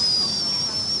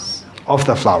of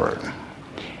the flower.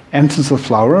 Emptiness of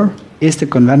flower is the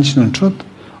conventional truth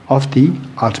of the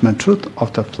ultimate truth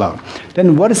of the flower.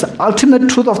 Then what is the ultimate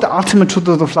truth of the ultimate truth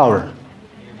of the flower?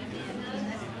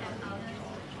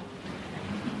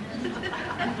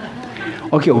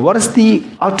 Okay, what is the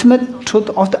ultimate truth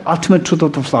of the ultimate truth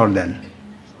of the flower then?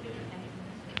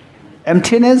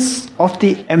 Emptiness of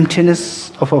the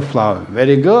emptiness of a flower.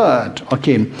 Very good.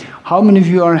 Okay, how many of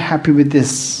you are happy with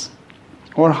this?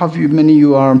 Or how many of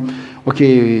you are,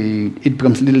 okay, it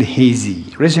becomes a little hazy?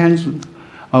 Raise your hands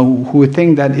who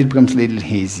think that it becomes a little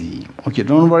hazy. Okay,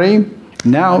 don't worry.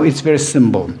 Now it's very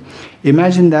simple.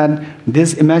 Imagine that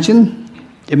this is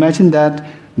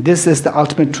the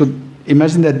ultimate truth.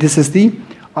 Imagine that this is the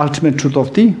ultimate truth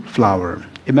of the flower.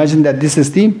 Imagine that this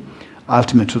is the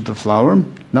ultimate truth of the flower.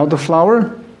 Now the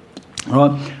flower,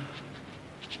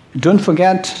 don't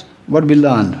forget what we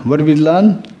learned. What did we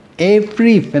learn?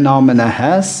 Every phenomena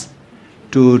has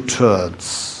two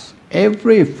truths.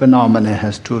 Every phenomena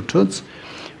has two truths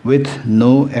with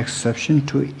no exception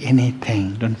to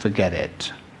anything. Don't forget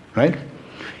it. Right?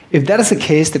 If that is the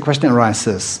case, the question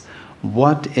arises,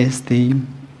 what is the,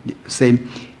 say,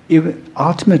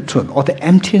 ultimate truth or the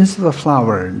emptiness of the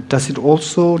flower, does it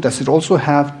also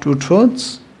have two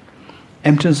truths?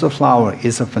 Emptiness of flower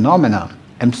is a phenomena.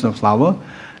 Emptiness of flower,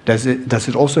 does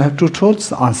it also have two truths?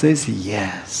 The answer is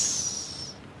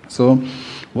yes. So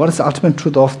what is the ultimate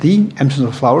truth of the emptiness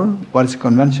of flower? What is the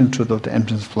conventional truth of the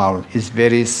emptiness of flower? It's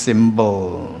very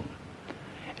simple.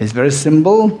 It's very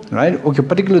simple, right? Okay,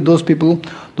 particularly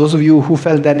those of you who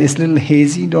felt that it's a little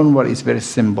hazy, don't worry, it's very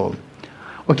simple.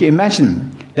 Okay,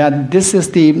 imagine that this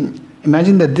is the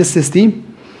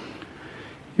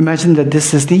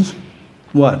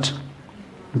what?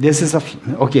 This is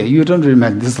okay, you don't really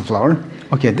imagine this is a flower.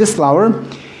 Okay, this flower,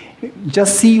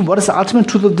 just see what is the ultimate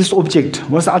truth of this object.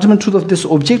 What is the ultimate truth of this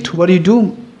object? What do you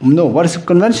do? No, what is the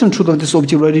conventional truth of this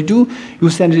object? What do you do? You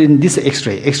send it in this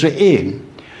X-ray, X-ray A.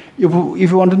 If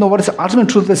you want to know what is the ultimate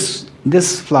truth of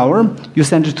this flower, you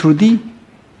send it through the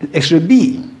X-ray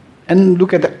B and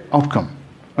look at the outcome.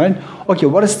 Right? Okay,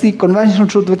 what is the conventional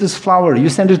truth with this flower? You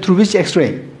send it through which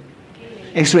X-ray?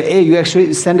 X-ray A. You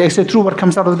actually send X-ray through. What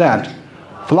comes out of that?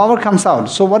 Flower comes out.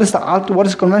 So what is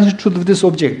the conventional truth of this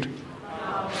object?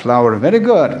 Flower. Very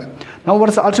good. Now what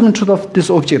is the ultimate truth of this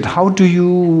object?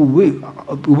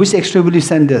 Which X-ray will you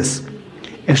send this?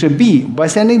 X-ray B. By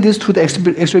sending this through the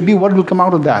X-ray B, what will come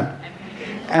out of that?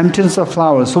 Emptiness of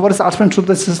flower. So what is the ultimate truth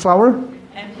of this flower?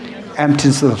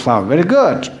 Emptiness of the flower. Very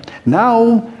good.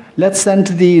 Now let's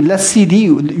see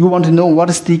you want to know what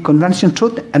is the conventional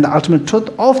truth and the ultimate truth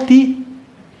of the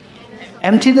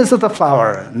emptiness of the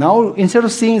flower. Now, instead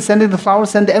of sending the flower,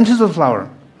 send the emptiness of the flower.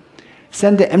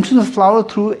 Send the emptiness of the flower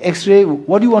through X-ray.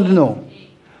 What do you want to know?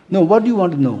 No, what do you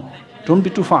want to know? Don't be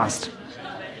too fast.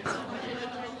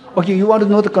 Okay, you want to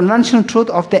know the conventional truth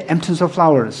of the emptiness of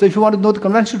flower. So if you want to know the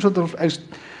conventional truth of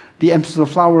the emptiness of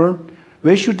flower,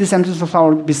 where should this emptiness of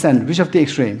flower be sent? Which of the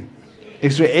X-ray?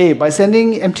 X-ray A. By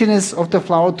sending emptiness of the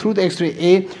flower through the X-ray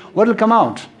A, what will come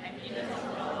out?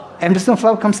 Emptiness of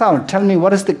flower comes out. Tell me,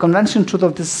 what is the conventional truth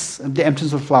of the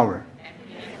emptiness of flower?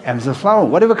 Emptiness of flower.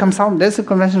 Whatever comes out, that's the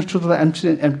conventional truth of the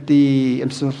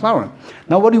emptiness of flower.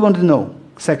 Now, what do you want to know?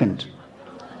 Second,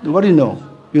 what do you know?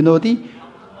 You know the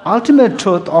ultimate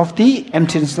truth of the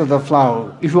emptiness of the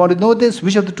flower. If you want to know this,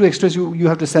 which of the two x-rays you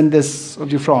have to send this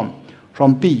from?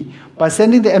 From P. By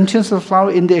sending the emptiness of the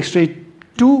flower in the x-ray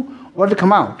 2, what will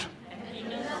come out?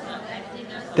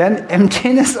 Then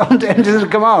emptiness of the emptiness will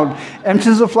come out.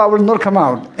 Emptiness of flower will not come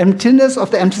out. Emptiness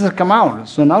of the emptiness will come out.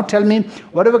 So now tell me,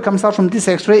 whatever comes out from this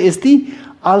x-ray is the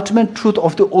ultimate truth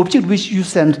of the object which you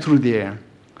sent through there.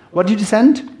 What did you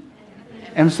send?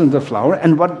 Emptiness of the flower.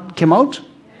 And what came out?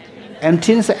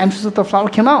 Emptiness of the flower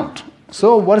came out.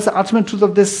 So what is the ultimate truth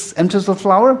of this emptiness of the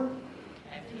flower?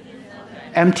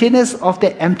 Emptiness of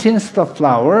the emptiness of the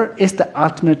flower is the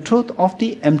ultimate truth of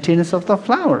the emptiness of the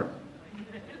flower.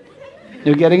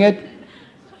 You getting it?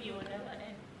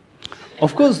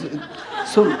 Of course.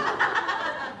 So,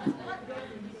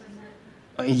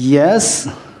 yes.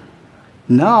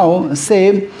 Now,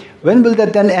 say, when will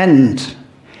that then end?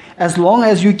 As long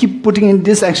as you keep putting in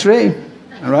this x-ray,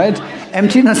 right?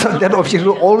 Emptiness of that object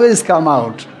will always come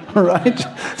out, right?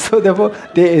 So therefore,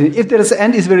 if there is an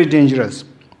end, it's very dangerous.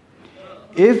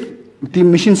 If the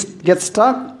machine gets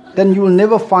stuck, then you will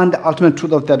never find the ultimate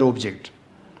truth of that object.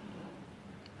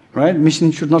 Right?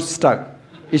 Machine should not stuck.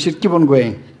 It should keep on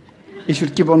going. It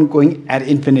should keep on going ad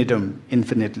infinitum,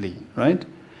 infinitely. Right?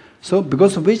 So,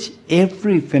 because of which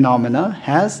every phenomena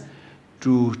has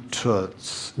two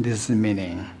truths. This is the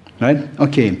meaning. Right?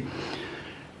 Okay.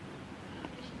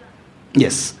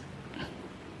 Yes.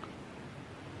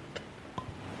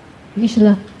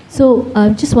 Ishla. So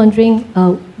I'm just wondering,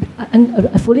 I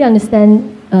fully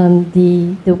understand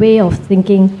the way of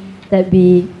thinking that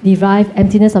we derive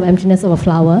emptiness of a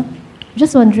flower. I'm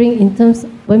just wondering, in terms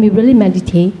when we really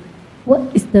meditate,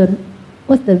 what's the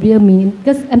real meaning?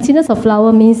 Because emptiness of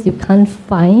flower means you can't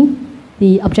find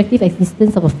the objective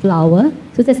existence of a flower.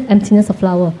 So that's emptiness of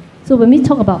flower. So when we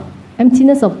talk about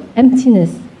emptiness of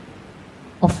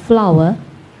flower,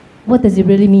 what does it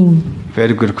really mean?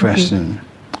 Very good question.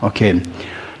 Okay.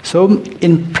 So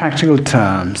in practical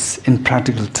terms, in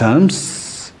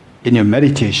your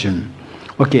meditation,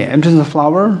 okay, emptiness of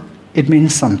flower, it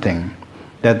means something,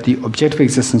 that the objective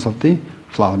existence of the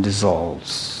flower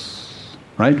dissolves,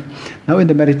 right? Now in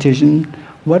the meditation,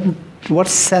 what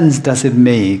sense does it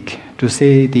make to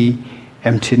say the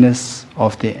emptiness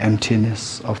of the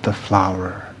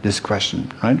flower? This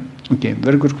question, right? Okay,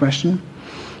 very good question.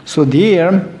 So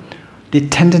there, the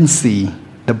tendency,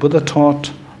 the Buddha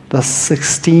taught the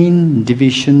 16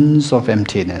 divisions of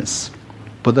emptiness.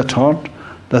 Buddha taught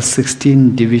the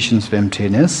 16 divisions of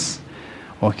emptiness.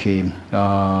 Okay,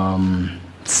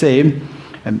 say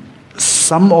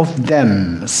some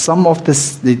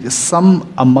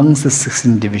amongst the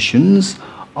 16 divisions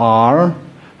are,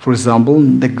 for example,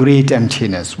 the great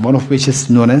emptiness, one of which is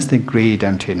known as the great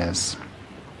emptiness.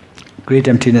 Great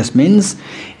emptiness means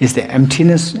is the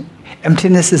emptiness.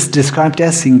 Emptiness is described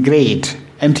as great.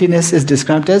 Emptiness is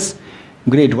described as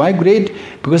great. Why great?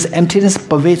 Because emptiness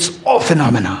pervades all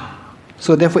phenomena.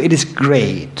 So therefore it is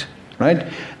great. Right?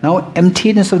 Now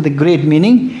emptiness of the great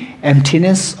meaning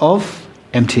emptiness of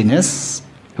emptiness,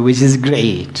 which is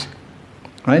great.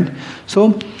 Right?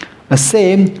 So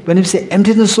when you say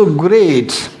emptiness so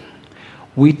great,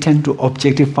 we tend to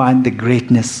objectify the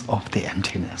greatness of the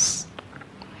emptiness.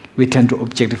 We tend to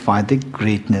objectify the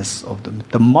greatness of them.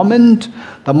 The moment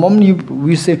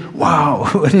we say, wow,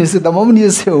 the moment you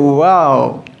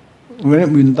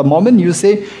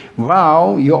say,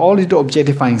 wow, you're already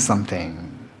objectifying something,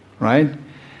 right?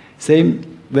 Say,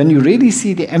 when you really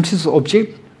see the emptiness of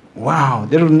object, wow,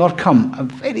 there will not come. A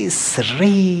very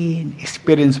serene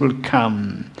experience will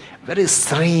come. Very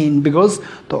serene, because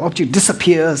the object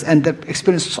disappears and that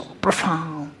experience is so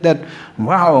profound that,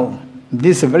 wow,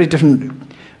 this is a very different.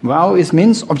 Wow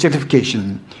means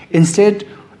objectification. Instead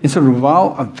of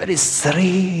wow, a very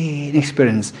serene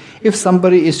experience. If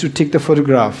somebody is to take the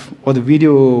photograph or the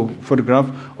video photograph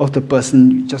of the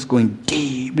person just going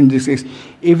deep into this case,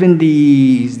 even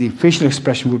the facial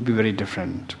expression would be very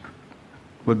different.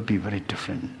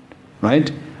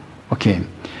 Right? Okay.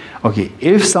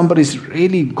 If somebody is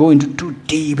really going too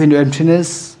deep into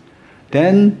emptiness,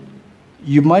 then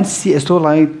you might see as though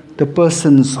like the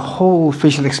person's whole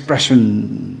facial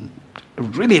expression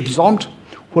really absorbed.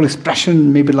 Whole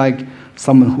expression may be like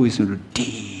someone who is in a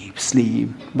deep sleep,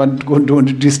 but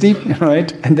don't do sleep,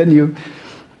 right? And then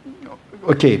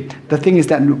the thing is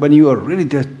that when you are really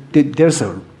there, there's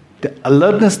the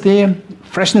alertness there,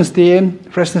 freshness there,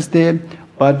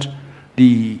 but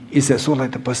it's as though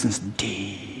like the person's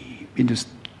deep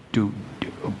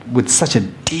with such a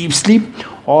deep sleep,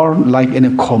 or like in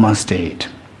a coma state.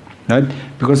 Right?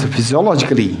 Because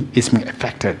physiologically it's being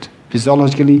affected.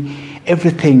 Physiologically,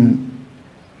 everything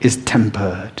is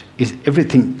tempered, is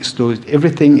everything slow.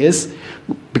 Everything is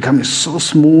becoming so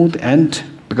smooth and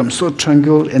becomes so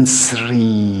tranquil and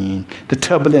serene. The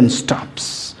turbulence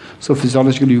stops. So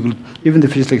physiologically, you will, even the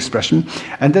physical expression.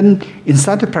 And then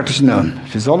inside the practitioner,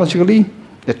 physiologically,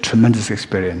 the tremendous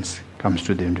experience comes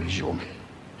to the individual.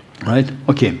 Right?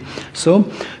 Okay. So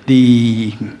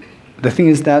the thing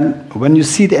is that when you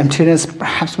see the emptiness,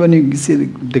 perhaps when you see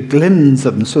the glimpse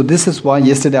of, so this is why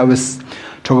yesterday I was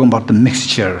talking about the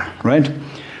mixture, right?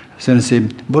 So you say,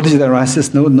 Bodhicitta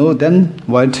arises, no, then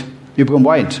white, you become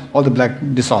white, all the black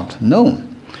dissolved. No.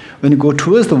 When you go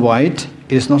towards the white,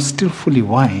 it is not still fully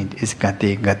white, it's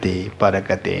gate,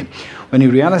 paragate. When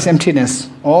you realize emptiness,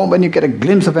 or when you get a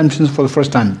glimpse of emptiness for the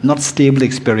first time, not stable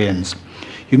experience.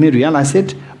 You may realize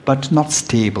it, but not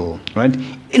stable, right?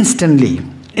 Instantly,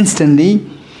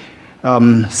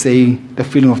 say the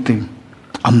feeling of the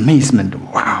amazement,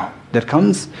 wow, that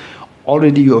comes,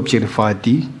 already you objectify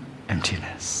the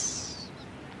emptiness.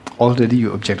 Already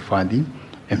you objectify the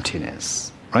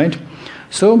emptiness, right?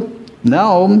 So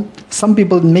now some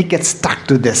people may get stuck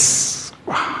to this.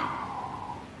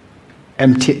 Wow.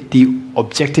 The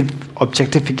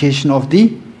objectification of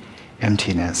the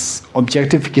emptiness,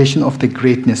 objectification of the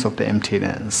greatness of the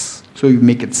emptiness. So you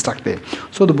make it stuck there.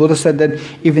 So the Buddha said that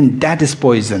even that is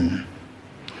poison.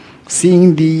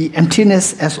 Seeing the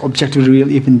emptiness as objectively real,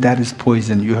 even that is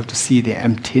poison. You have to see the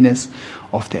emptiness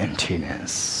of the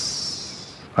emptiness.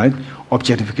 Right?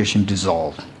 Objectification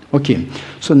dissolved. Okay,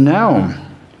 so now,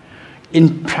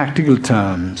 in practical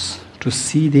terms, to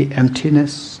see the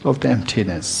emptiness of the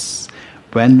emptiness,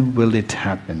 when will it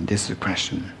happen? This is the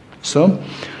question. So,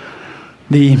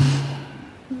 the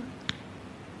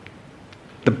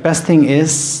best thing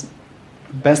is,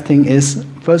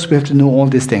 first we have to know all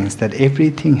these things, that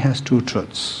everything has two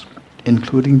truths,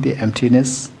 including the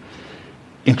emptiness,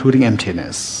 including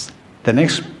emptiness. The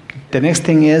next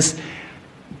thing is,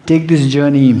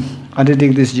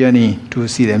 undertake this journey to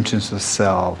see the emptiness of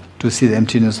self, to see the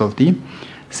emptiness of the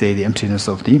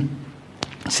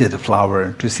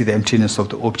flower, to see the emptiness of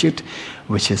the object,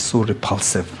 which is so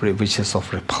repulsive, which is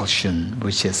of repulsion,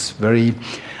 which is very,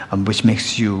 which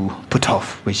makes you put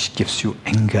off, which gives you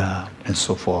anger, and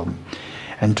so forth.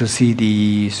 And to see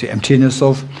the emptiness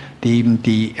of the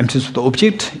emptiness of the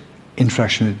object,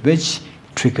 interaction with which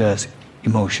triggers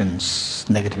emotions,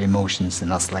 negative emotions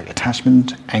in us, like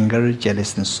attachment, anger,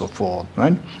 jealousy, and so forth,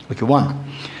 right? Okay, one.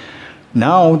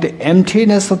 Now, the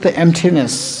emptiness of the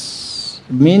emptiness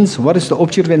means, what is the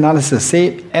object of analysis?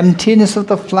 Say, emptiness of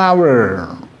the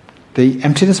flower. The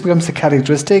emptiness becomes the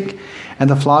characteristic, and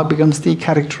the flower becomes the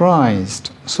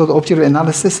characterized. So the object of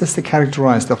analysis is the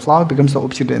characterized. The flower becomes the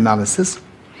object of analysis.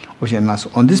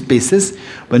 On this basis,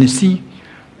 when you see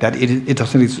that it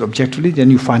doesn't exist objectively, then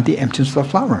you find the emptiness of the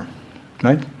flower.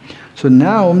 Right? So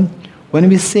now, when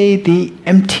we say the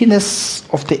emptiness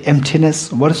of the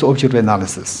emptiness, what is the object of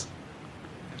analysis?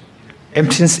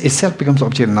 Emptiness itself becomes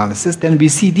object of analysis. Then we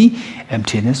see the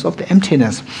emptiness of the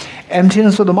emptiness.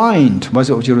 Emptiness of the mind. What is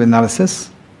the object of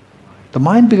analysis? The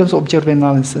mind becomes object of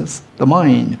analysis. The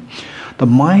mind. The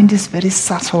mind is very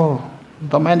subtle.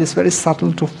 The mind is very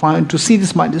subtle to see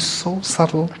this mind is so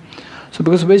subtle. So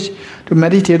because of which, to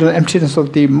meditate on emptiness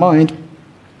of the mind,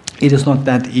 it is not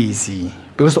that easy.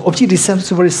 Because the object itself is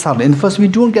very subtle. And first we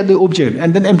don't get the object,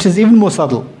 and then emptiness is even more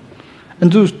subtle.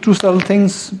 And those two subtle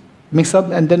things mix up,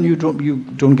 and then you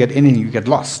don't get anything, you get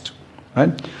lost.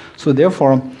 Right? So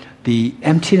therefore, the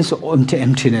emptiness of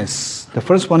emptiness. The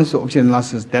first one is the object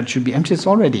analysis, that should be emptiness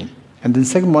already. And the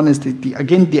second one is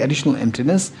again the additional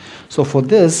emptiness. So for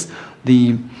this,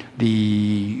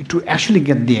 to actually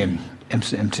get the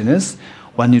emptiness,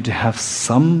 one need to have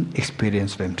some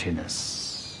experience of emptiness.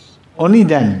 Only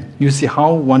then you see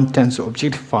how one tends to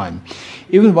objectify.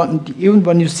 Even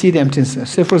when you see the emptiness,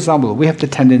 say for example, we have the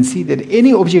tendency that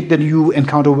any object that you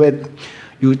encounter with,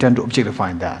 you tend to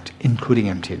objectify that, including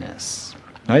emptiness.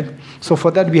 Right? So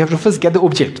for that we have to first get the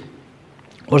object.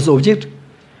 What's the object?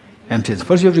 Emptiness.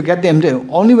 First you have to get the emptiness.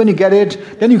 Only when you get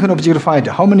it, then you can objectify it.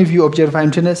 How many of you objectify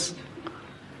emptiness?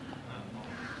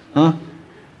 Huh?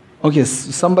 Okay,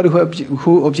 somebody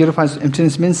who objectifies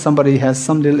emptiness means somebody has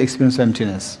some little experience of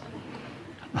emptiness.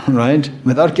 Right?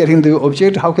 Without getting the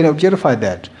object, how can you objectify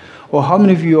that? Or how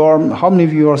many of you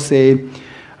are say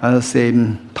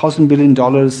 $1,000 billion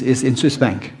is in Swiss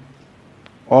bank,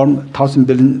 or $1,000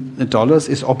 billion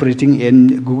is operating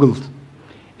in Google,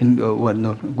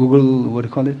 Google, what do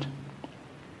you call it?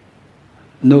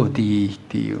 No, the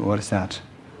what is that?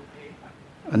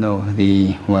 No,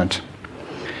 the what?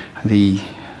 The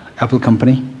Apple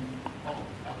company.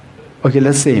 Okay,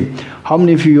 let's say, how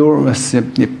many of you are,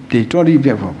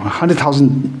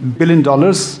 $100,000 billion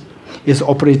is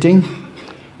operating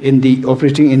in the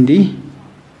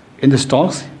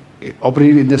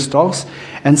stocks,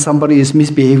 and somebody is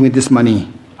misbehaving with this money.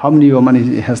 How many of your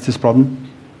money has this problem?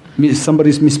 Somebody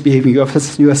is misbehaving. You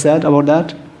are sad about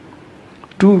that?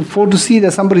 To see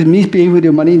that somebody is misbehaving with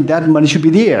your money, that money should be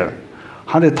there.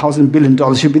 $100,000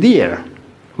 billion should be there.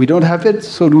 We don't have it,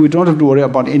 so we don't have to worry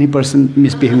about any person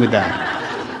misbehaving with that.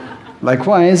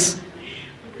 Likewise,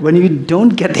 when you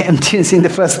don't get the emptiness in the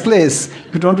first place,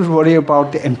 you don't have to worry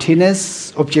about the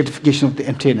emptiness, objectification of the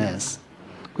emptiness.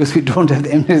 Because we don't have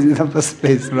the emptiness in the first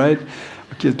place, right?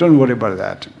 Okay, don't worry about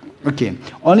that. Okay,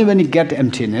 only when you get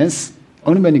emptiness,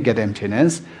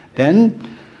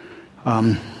 then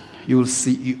you will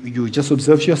see, you just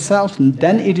observe yourself, and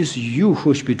then it is you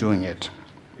who should be doing it.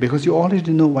 Because you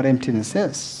already know what emptiness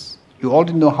is. You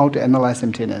already know how to analyze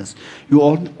emptiness. You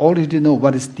already know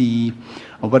what is the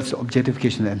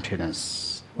objectification of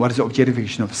emptiness. What is the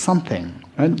objectification of something.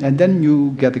 Right? And then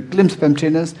you get a glimpse of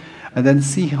emptiness, and then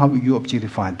see how you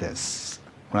objectify this.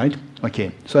 Right?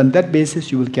 Okay. So on that basis,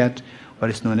 you will get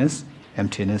what is known as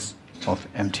emptiness of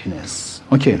emptiness.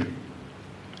 Okay.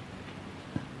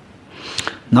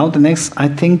 Now the next, I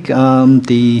think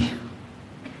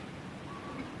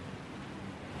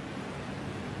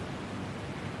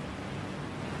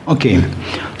okay,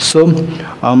 so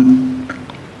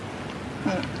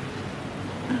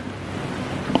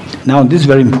now this is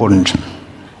very important.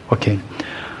 Okay,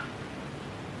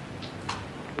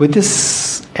 with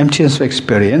this emptiness of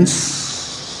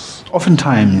experience,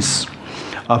 oftentimes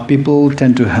people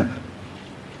tend to have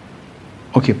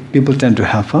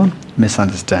a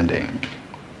misunderstanding,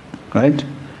 right?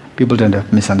 People tend to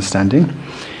have misunderstanding,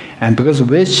 and because of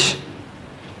which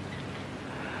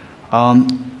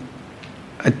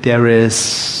there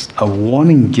is a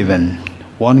warning given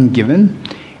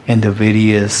in the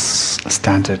various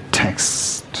standard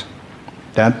texts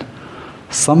that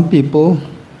some people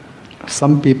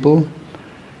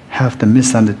have the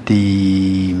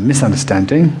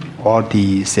misunderstanding or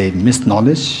the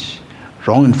misknowledge,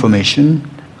 wrong information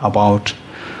about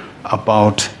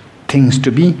things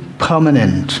to be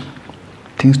permanent,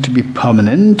 things to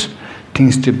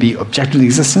be objectively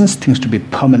existence, things to be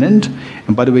permanent.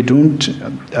 And by the way, don't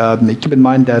keep in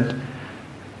mind that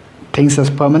things as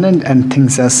permanent and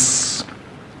things as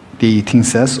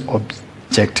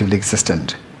objectively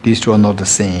existent. These two are not the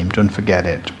same. Don't forget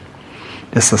it.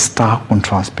 There's a stark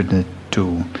contrast between the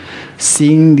two.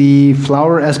 Seeing the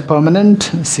flower as permanent,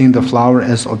 seeing the flower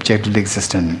as objectively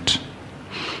existent.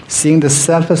 Seeing the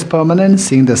self as permanent,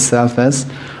 seeing the self as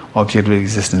objectively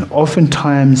existent.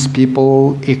 Oftentimes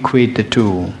people equate the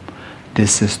two.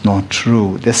 This is not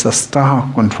true. There's a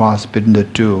stark contrast between the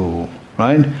two,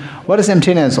 right? What is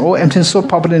emptiness? Oh, emptiness is so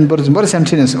popular in Buddhism. What is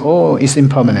emptiness? Oh, it's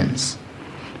impermanence.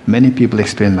 Many people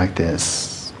explain like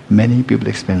this.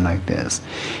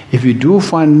 If you do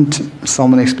find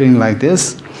someone explaining like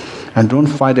this, and don't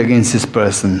fight against this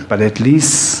person, but at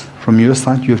least from your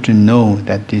side you have to know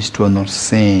that these two are not the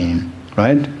same,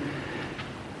 right?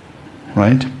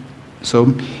 Right?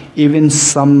 So even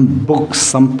some books,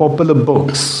 some popular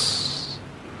books.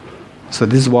 So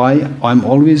this is why I'm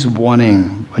always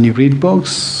warning when you read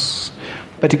books,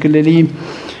 particularly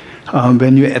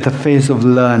when you're at the phase of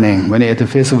learning. When you're at the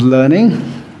phase of learning,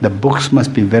 the books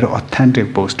must be very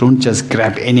authentic books. Don't just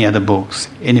grab any other books,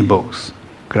 any books.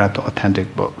 Grab the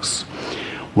authentic books.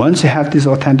 Once you have these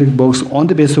authentic books on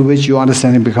the basis of which your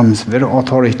understanding becomes very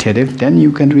authoritative, then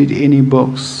you can read any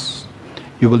books.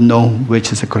 You will know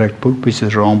which is the correct book, which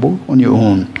is the wrong book on your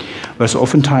own. Whereas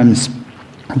oftentimes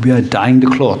we are dyeing the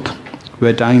cloth. We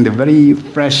are dyeing the very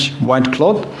fresh white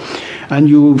cloth, and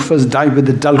you first dye with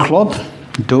the dull cloth,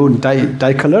 don't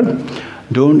dye color.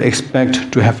 Don't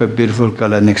expect to have a beautiful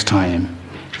color next time.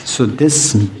 So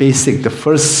this basic, the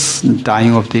first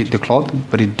dyeing of the cloth,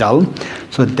 very dull,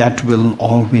 so that will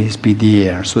always be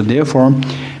there. So therefore,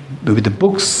 with the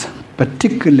books,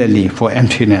 particularly for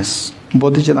emptiness,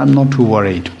 Bodhicitta, I'm not too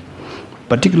worried.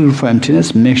 Particularly for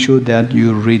emptiness, make sure that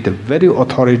you read the very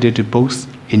authoritative books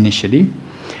initially,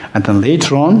 and then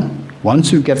later on,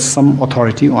 once you get some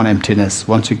authority on emptiness,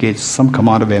 once you get some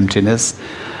command of emptiness,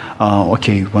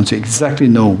 once you exactly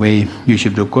know where you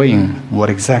should be going,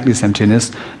 what exactly is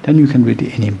emptiness, then you can read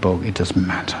any book, it doesn't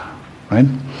matter, right?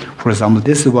 For example,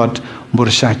 this is what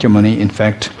Bodhicitta Muni, in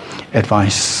fact,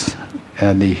 advised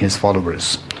his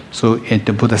followers. So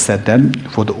the Buddha said that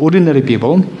for the ordinary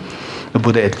people, the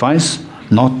Buddha advised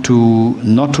not to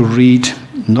read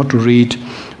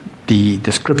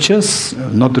the scriptures,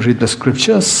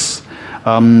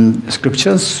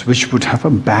 scriptures which would have a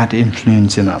bad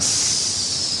influence in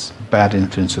us.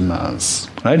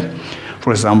 Right?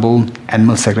 For example,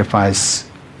 animal sacrifice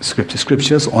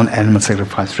scriptures on animal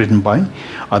sacrifice written by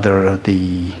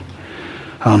the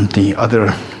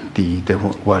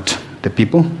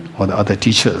people or the other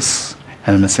teachers,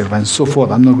 animal sacrifice and so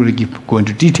forth. I'm not going to go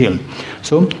into detail.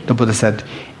 So the Buddha said,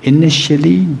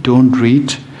 initially don't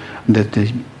read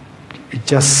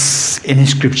just any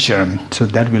scripture, so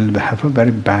that will have a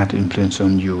very bad influence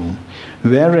on you.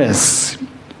 Whereas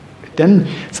then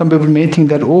some people may think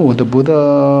that, oh, the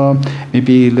Buddha may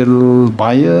be a little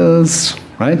biased,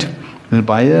 right? A little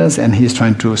biased, and he's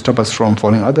trying to stop us from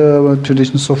following other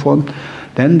traditions and so forth.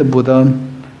 Then the Buddha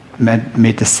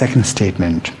made the second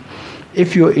statement.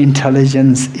 If your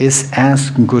intelligence is as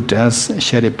good as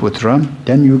Shariputra,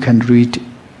 then you can read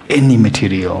any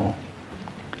material.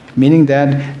 Meaning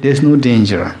that there's no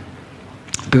danger.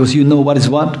 Because you know what is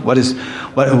what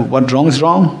wrong is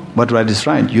wrong, what right is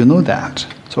right. You know that.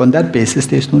 So on that basis,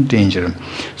 there's no danger.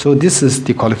 So this is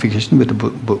the qualification which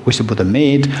the Buddha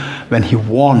made when he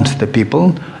warned the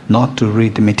people not to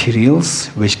read the materials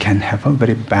which can have a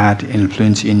very bad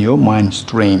influence in your mind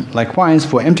stream. Likewise,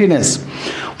 for emptiness,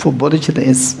 for bodhicitta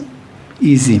is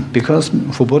easy, because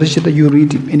for bodhicitta you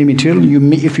read any material,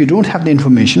 if you don't have the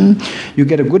information, you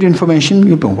get a good information,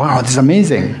 you go, wow, this is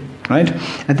amazing. Right?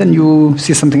 And then you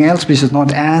see something else which is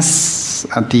not as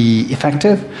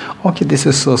effective. Okay, this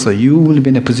is so. You will be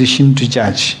in a position to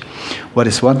judge what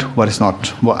is not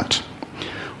what.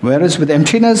 Whereas with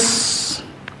emptiness,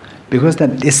 because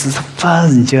this is the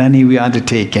first journey we are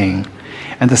undertaking,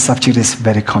 and the subject is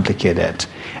very complicated.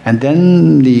 And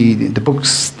then the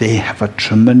books, they have a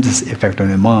tremendous effect on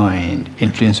your mind,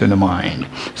 influence on the mind.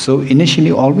 So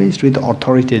initially, always read the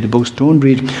authoritative books. Don't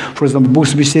read, for example,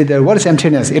 books which say that what is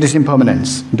emptiness? It is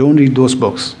impermanence. Don't read those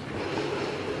books.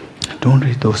 Don't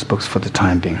read those books for the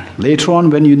time being. Later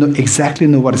on, when you exactly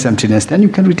know what is emptiness, then you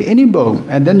can read any book,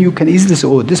 and then you can easily say,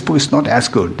 oh, this book is not as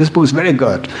good. This book is very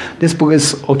good. This book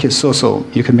is okay, so.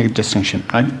 You can make a distinction.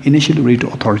 Right? Initially, read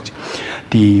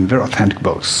the very authentic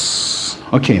books.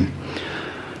 Okay.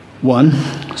 One.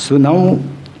 So now,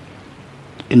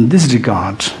 in this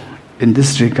regard, say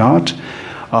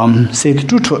the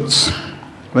two truths.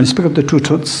 When you speak of the two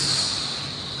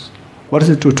truths, what is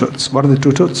the two truths? What are the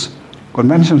two truths?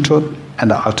 Conventional truth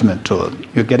and the ultimate truth.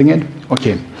 You're getting it?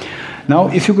 Okay. Now,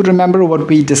 if you could remember what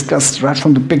we discussed right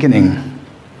from the beginning,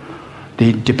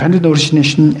 the dependent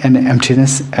origination and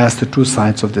emptiness as the two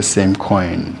sides of the same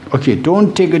coin. Okay,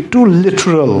 don't take it too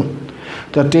literal.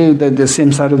 That the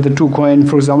same side of the two coin,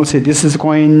 for example, say this is a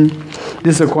coin,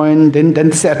 then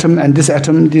this atom and this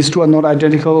atom, these two are not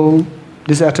identical,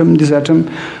 this atom.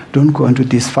 Don't go into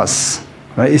this fuss.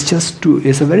 Right?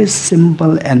 It's a very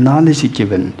simple analogy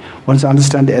given. Once you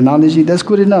understand the analogy, that's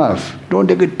good enough. Don't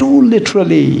take it too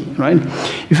literally, right?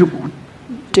 If you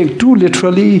take too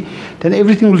literally, then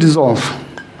everything will dissolve.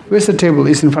 Where's the table?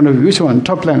 It's in front of you. Which one?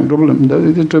 Top plank, problem.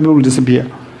 The table will disappear.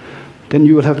 Then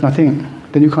you will have nothing.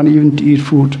 Then you can't even eat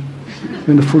food.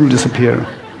 Then the food will disappear,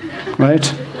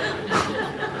 right?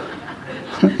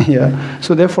 Yeah.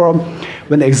 So therefore,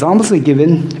 when the examples are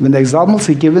given,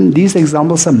 these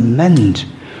examples are meant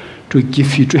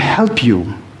to help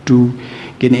you to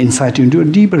get insight into a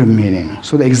deeper meaning.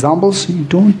 So the examples, you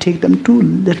don't take them too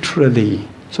literally.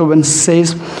 So when it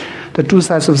says the two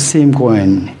sides of the same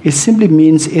coin, it simply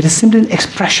means it is simply an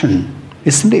expression.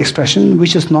 It's simply an expression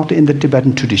which is not in the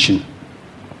Tibetan tradition,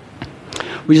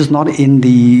 which is not in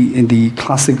the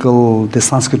classical, the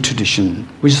Sanskrit tradition,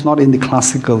 which is not in the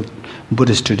classical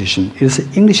Buddhist tradition. It is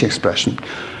an English expression.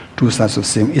 Two sides of the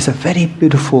same. It's a very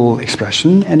beautiful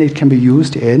expression, and it can be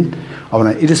used in.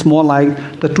 It is more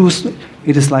like the two.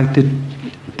 It is like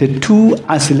the two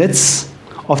isolates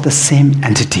of the same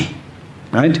entity,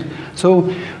 right? So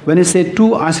when you say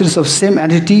two isolates of same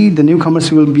entity, the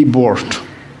newcomers will be bored.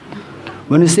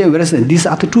 When you say, these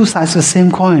are the two sides of the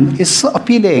same coin, it's so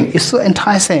appealing, it's so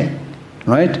enticing,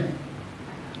 right?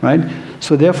 Right?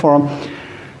 So therefore,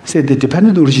 say the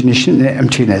dependent origination and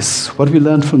emptiness, what we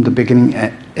learned from the beginning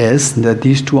is that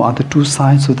these two are the two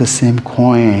sides of the same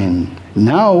coin.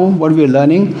 Now, what we're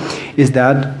learning is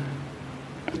that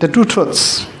the two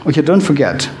truths, okay, don't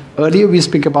forget, earlier we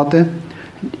speak about the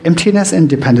emptiness and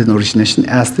dependent origination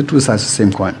as the two sides of the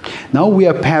same coin. Now we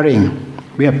are pairing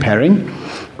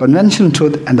conventional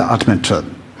truth and the ultimate truth,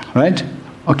 right?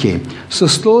 Okay, so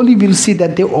slowly we'll see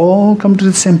that they all come to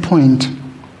the same point.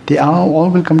 They all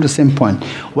will come to the same point.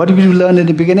 What did we learn in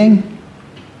the beginning?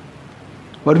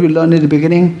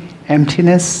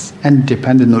 Emptiness and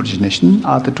dependent origination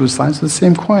are the two sides of the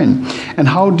same coin. And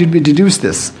how did we deduce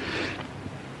this?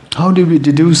 How did we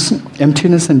deduce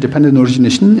emptiness and dependent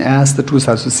origination as the two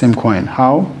sides of the same coin?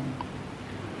 How?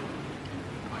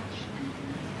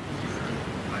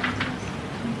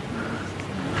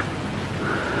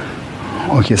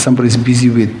 Okay, somebody's busy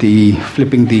with the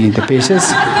flipping the pages.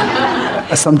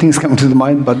 Something's coming to the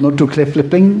mind, but not too clear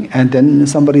flipping. And then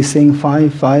somebody's saying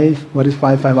 5, 5. What is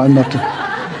 5, 5? I'm not.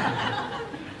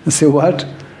 Say what?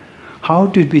 How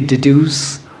did we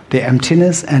deduce the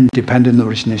emptiness and dependent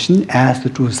origination as the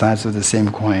two sides of the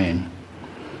same coin?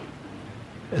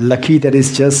 Lucky that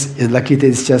it's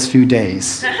just few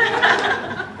days.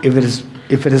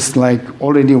 If it is like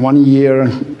already 1 year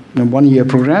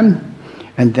program,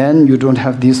 and then you don't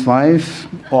have these 5,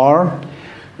 or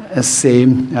say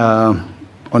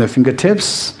on your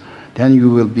fingertips, then you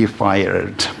will be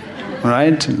fired.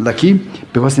 Right? Lucky,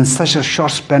 because in such a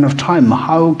short span of time,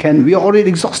 how can we are already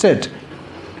exhausted?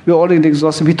 We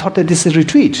thought that this is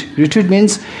retreat. Retreat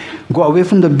means go away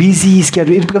from the busy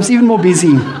schedule. It becomes even more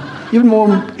busy, even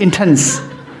more intense,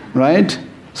 right?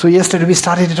 So yesterday we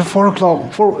started at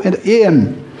 4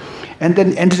 a.m. and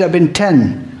then ended up in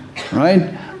 10,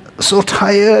 right? So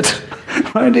tired,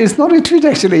 right? It's not retreat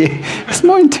actually. It's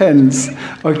more intense.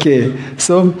 Okay,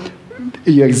 so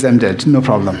you're exempted, no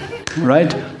problem,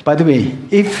 right? By the way,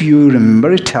 if you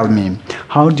remember, tell me,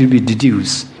 how did we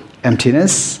deduce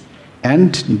emptiness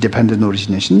and dependent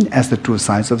origination as the two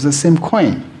sides of the same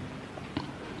coin?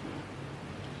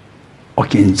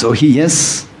 Okay, Zohi,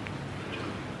 yes?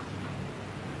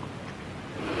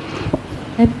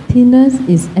 Emptiness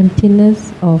is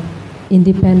emptiness of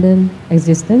independent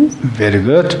existence. Very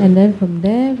good. And then from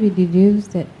there we deduce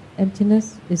that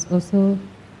emptiness is also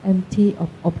empty of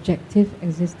objective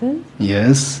existence.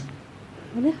 Yes.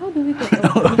 And then how do we get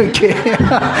Okay.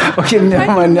 Okay,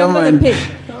 never mind.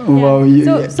 Wow,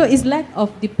 so it's lack of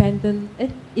dependent.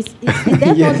 It's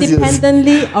therefore Yes,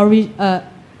 dependently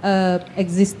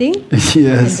existing.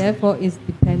 Yes. And therefore it's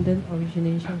dependent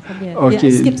origination.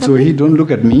 Okay, so he don't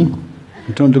look at me.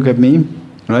 Don't look at me,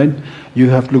 right? You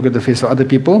have to look at the face of other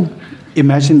people.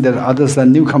 Imagine that others are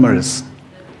newcomers.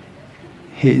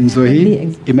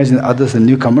 Imagine others are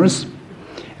newcomers,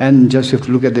 and just you have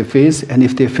to look at their face, and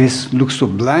if their face looks so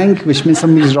blank, which means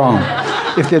something is wrong.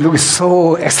 If they look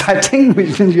so exciting,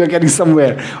 which means you are getting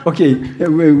somewhere. Okay,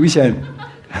 which end?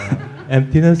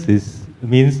 Emptiness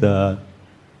means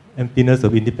emptiness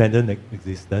of independent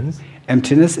existence.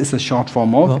 Emptiness is a short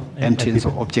form of emptiness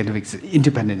of objective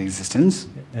independent existence.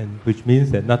 And which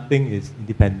means that nothing is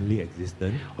independently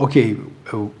existent. Okay,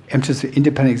 emptiness of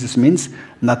independent existence means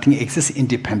nothing exists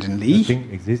independently. Nothing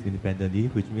exists independently,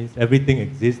 which means everything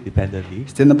exists dependently.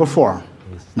 Still number 4.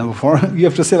 Yes. Number 4, you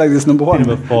have to say like this, number 1.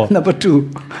 Number 4. Number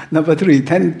 2. Number 3,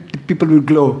 then people will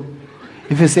glow.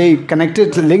 If you say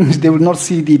connected links, they will not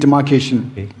see the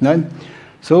demarcation. Okay. Right?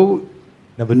 So,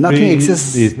 number nothing 3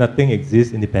 exists. is nothing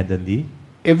exists independently.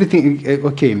 Everything,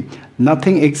 okay.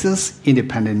 Nothing exists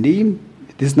independently.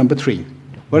 This is number 3.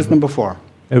 What is number 4?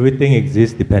 Everything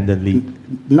exists dependently.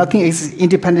 Nothing exists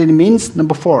independently means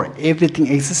number 4. Everything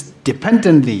exists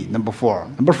dependently, number 4.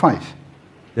 Number 5.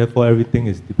 Therefore, everything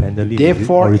is dependently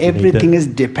Therefore, everything is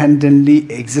dependently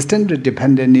existent or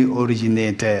dependently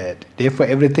originated. Therefore,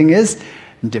 everything is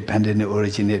dependently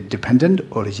originated. Dependent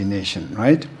origination,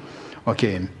 right?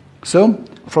 Okay. So,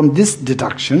 from this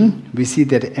deduction, we see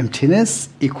that emptiness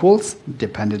equals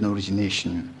dependent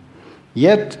origination.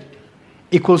 Yet,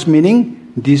 equals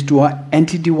meaning these two are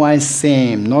entity-wise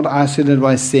same, not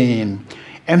isolated-wise same.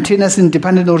 Emptiness and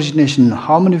dependent origination,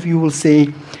 how many of you will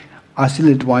say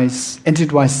isolated-wise,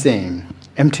 entity-wise same?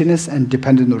 Emptiness and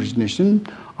dependent origination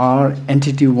are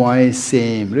entity-wise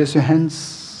same. Raise your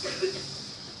hands.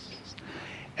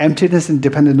 Emptiness and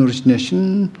dependent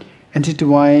origination,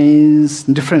 entity-wise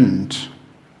different.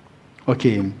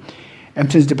 Okay.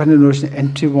 Emptiness, dependent origination,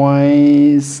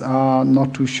 entity-wise,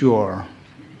 not too sure.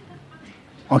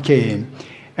 Okay.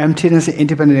 Emptiness and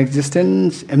independent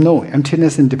existence,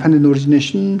 emptiness and dependent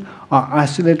origination are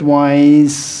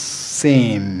isolate-wise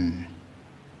same.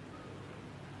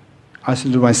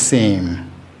 Isolate-wise same.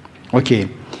 Okay.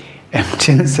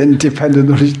 Emptiness and dependent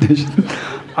origination,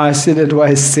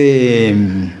 isolate-wise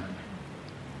same.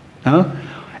 Huh?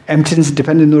 Emptiness,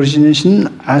 dependent origination,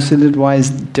 isolate-wise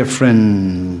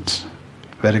different.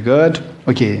 Very good.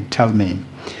 Okay, tell me,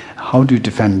 how do you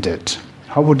defend it?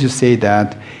 How would you say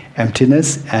that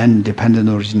emptiness and dependent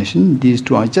origination, these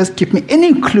two are, just give me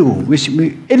any clue,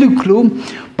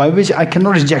 by which I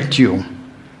cannot reject you,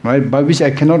 right? By which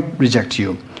I cannot reject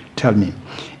you. Tell me,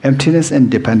 emptiness and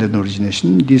dependent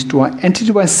origination, these two are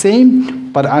entity-wise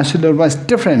same, but isolated-wise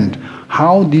different.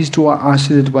 How these two are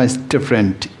isolated-wise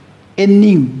different?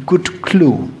 Any good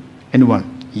clue? Anyone?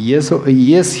 Yes or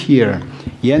yes here.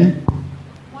 Yen?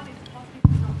 One is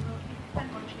positive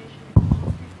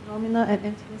phenomena and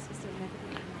emptiness is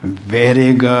negative.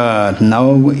 Very good.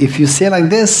 Now, if you say like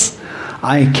this,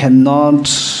 I cannot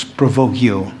provoke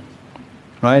you.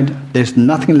 Right? There's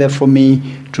nothing left for me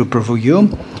to provoke you.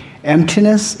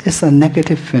 Emptiness is a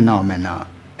negative phenomena,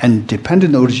 and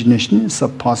dependent origination is a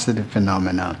positive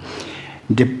phenomena.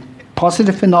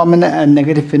 Positive phenomena and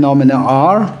negative phenomena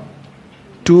are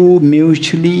two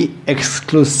mutually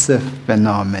exclusive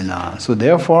phenomena. So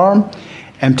therefore,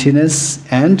 emptiness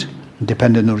and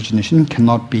dependent origination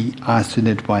cannot be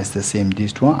isolated-wise the same.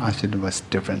 These two are isolated-wise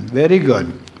different. Very good.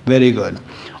 Very good.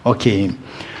 Okay.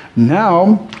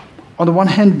 Now, on the one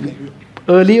hand,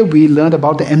 earlier we learned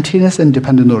about the emptiness and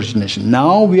dependent origination.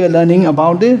 Now we are learning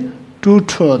about the two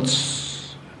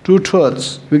truths. Two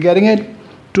truths. We're getting it?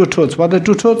 Two truths. What are the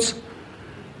two truths?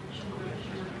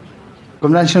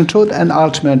 Conventional truth and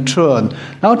ultimate truth.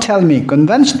 Now tell me,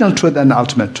 conventional truth and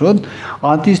ultimate truth,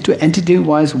 are these two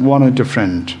entity-wise one or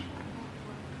different?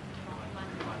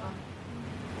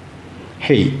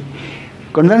 Hey,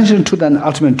 conventional truth and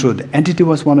ultimate truth,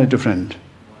 entity-wise one or different?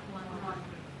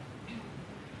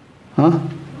 Huh?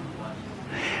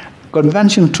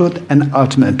 Conventional truth and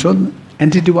ultimate truth,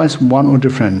 entity-wise one or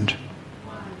different?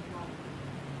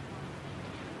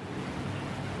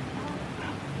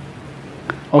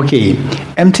 Okay,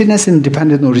 emptiness and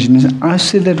dependent origination,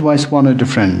 isolated-wise one or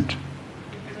different?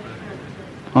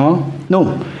 Huh?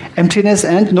 No, emptiness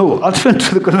and, no, ultimate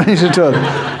truth, conventional truth.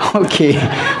 Okay.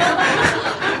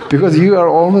 Because you are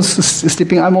almost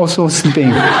sleeping, I'm also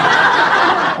sleeping.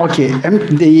 Okay,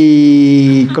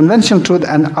 the conventional truth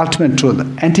and ultimate truth,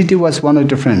 entity-wise one or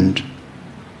different?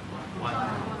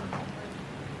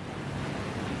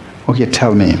 Okay,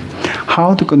 tell me.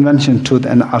 How the conventional truth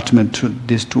and ultimate truth,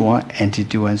 these two are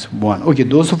entity-wise one. Okay,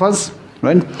 those of us,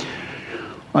 right?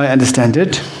 I understand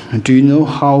it. Do you know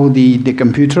how the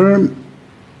computer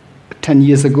 10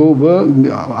 years ago worked?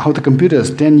 How the computers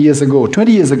 10 years ago,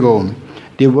 20 years ago,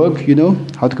 they work, you know,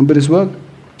 how the computers work?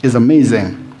 It's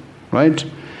amazing, right?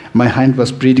 My hand was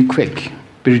pretty quick,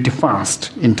 pretty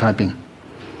fast in typing.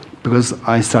 Because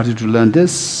I started to learn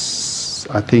this,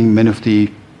 I think many of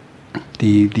the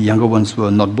younger ones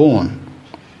were not born,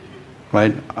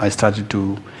 right? I started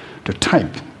to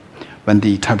type when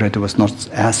the typewriter was not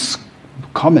as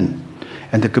common,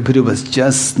 and the computer was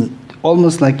just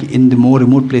almost like in the more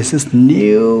remote places,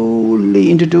 newly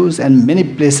introduced, and many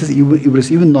places it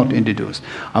was even not introduced.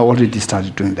 I already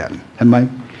started doing that, and my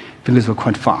fingers were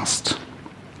quite fast.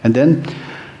 And then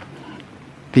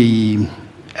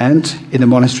in the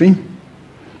monastery,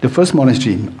 the first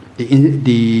monastery,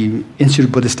 the Institute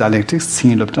of Buddhist Dialectics,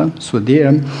 Singapore. So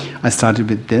there, I started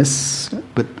with this,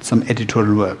 with some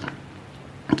editorial work.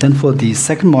 Then for the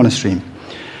second monastery,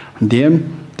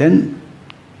 then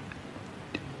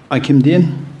I came there.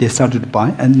 They started to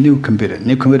buy a new computer.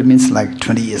 New computer means like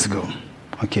 20 years ago.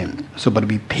 Okay, so but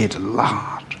we paid a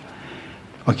lot.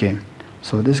 Okay,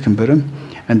 so this computer,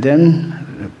 and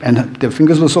the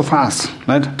fingers were so fast,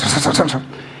 right?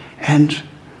 And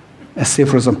I say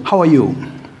for example, how are you?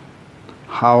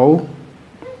 How,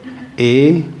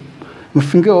 my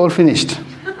finger all finished.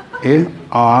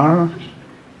 A-R,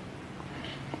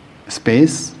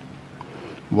 space,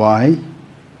 Y.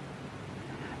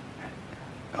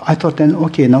 I thought then,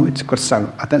 okay, now it's got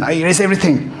stuck. Then I erase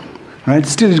everything, right?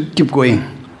 Still keep going.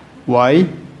 Y,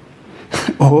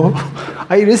 O,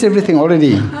 I erase everything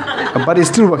already, but it's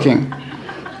still working.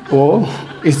 O,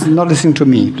 it's not listening to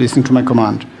me, listening to my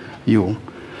command. U.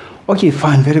 Okay,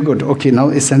 fine, very good. Okay, now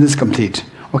it's sentence complete.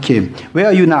 Okay, where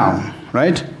are you now,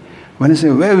 right? When I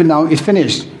say, where are you now, it's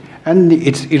finished. And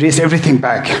it erased everything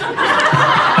back.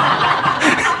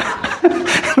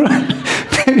 Right?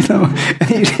 You know,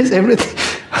 and it erased everything.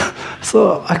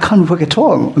 So I can't work at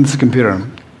all on this computer.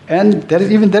 And that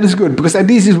is good, because at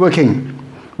least it's working.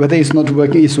 Whether it's not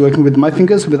working, it's working with my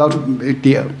fingers, without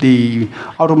the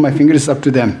out of my fingers, it's up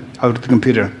to them, out of the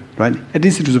computer. Right? At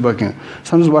least it was working.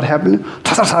 Sometimes what happened,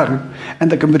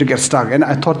 and the computer gets stuck. And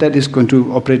I thought that is going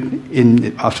to operate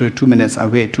after 2 minutes. I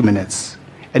wait 2 minutes,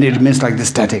 and it remains like this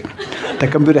static. The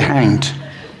computer hanged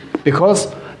because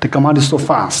the command is so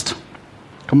fast.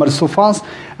 Command is so fast,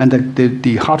 and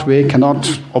the hardware cannot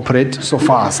operate so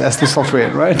fast as the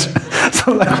software, right?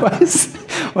 So likewise,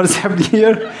 what is happening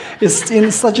here is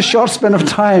in such a short span of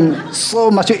time,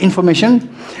 so much information,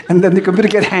 and then the computer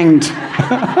gets hanged.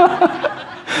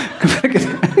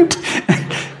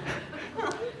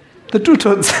 The two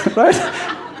truths, right?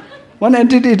 One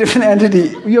entity, different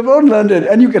entity. You have all learned it,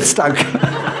 and you get stuck.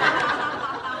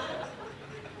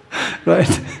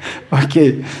 Right?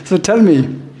 Okay. So tell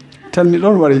me.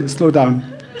 Don't worry. Slow down.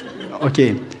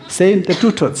 Okay. Say the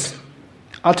two truths: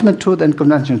 ultimate truth and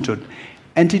conventional truth.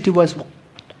 Entity-wise,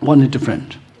 one is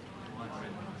different.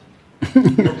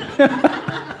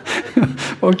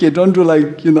 Okay, don't do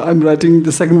like, I'm writing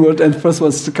the second word and first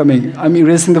one's still coming. I'm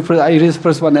erasing the first, I erase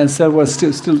first one and third one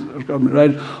still coming,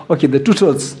 right? Okay, the two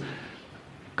truths.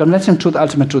 Conventional truth,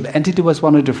 ultimate truth. Entity was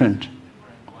one or different?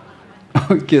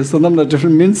 Okay, so number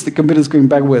different means the computer is going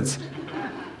backwards.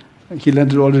 He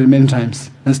learned it already many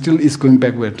times and still is going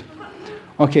backward.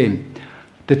 Okay,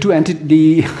 the two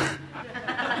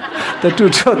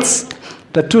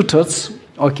truths,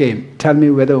 okay, tell me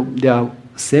whether they are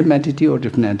same entity or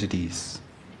different entities.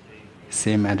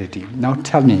 Same entity. Now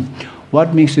tell me,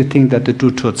 what makes you think that the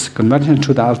two truths, conventional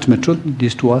truth and ultimate truth,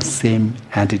 these two are same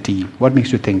entity? What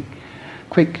makes you think?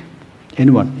 Quick.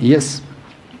 Anyone? Yes?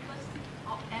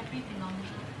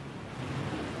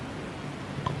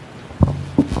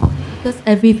 Because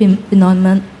every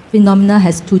phenomena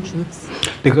has two truths.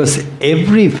 Because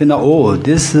every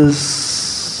this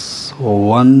is a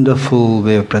wonderful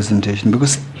way of presentation.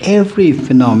 Because every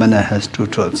phenomena has two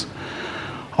truths.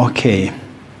 Okay.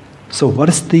 So what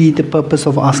is the purpose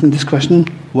of asking this question?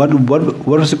 What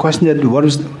was the question what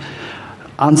was the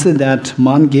answer that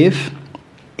Man gave?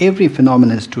 Every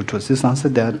phenomenon has two truths. This answer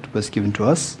that was given to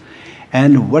us.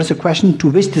 And what is the question to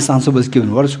which this answer was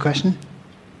given? What is the question?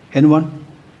 Anyone?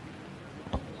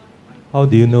 How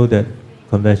do you know that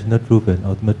conventional truth and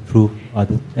ultimate truth are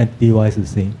entity-wise the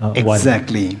same?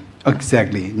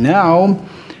 Exactly. Now,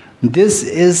 this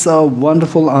is a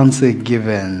wonderful answer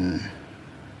given.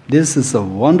 This is a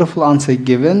wonderful answer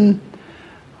given,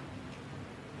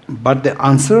 but the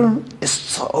answer is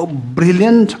so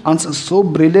brilliant.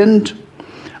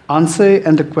 Answer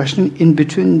and the question in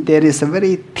between, there is a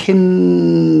very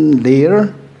thin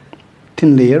layer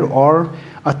or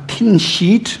a thin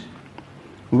sheet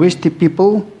which the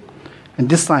people on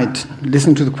this side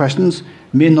listening to the questions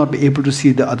may not be able to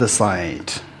see the other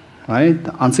side. Right?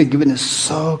 The answer given is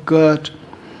so good,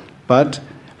 but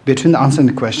between the answer and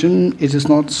the question, it is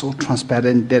not so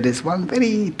transparent. There is one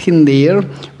very thin layer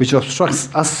which obstructs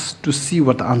us to see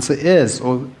what the answer is,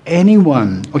 or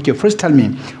anyone. Okay, first tell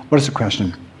me, what is the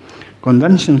question?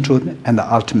 Conventional truth and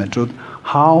the ultimate truth,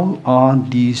 how are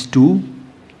these two,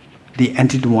 the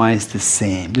entity-wise, the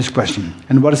same? This question.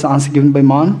 And what is the answer given by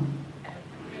Man?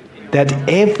 That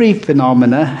every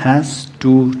phenomena has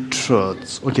two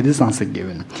truths. Okay, this answer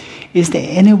given. Is there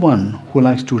anyone who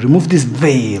likes to remove this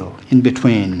veil in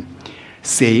between,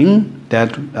 saying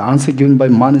that the answer given by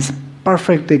Man is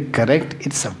perfectly correct?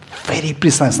 It's a very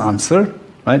precise answer,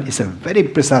 right? It's a very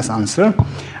precise answer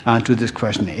to this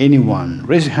question. Anyone?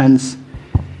 Raise your hands.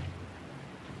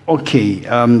 Okay,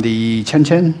 the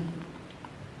Chen.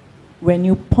 When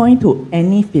you point to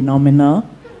any phenomena,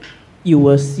 you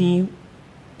will see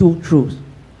two truths.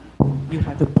 You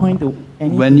have to point to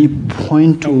any. When you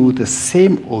point to the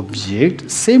same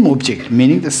object,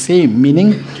 meaning the same,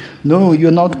 meaning, no,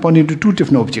 you're not pointing to two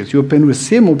different objects. You're pointing to the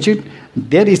same object.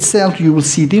 There itself, you will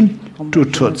see the two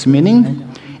truths. Meaning,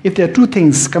 if there are two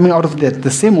things coming out of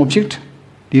the same object,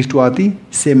 these two are the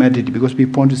same entity because we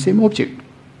point to the same object.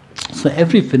 So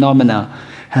every phenomena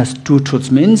has two truths,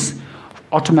 means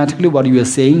automatically what you are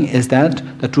saying is that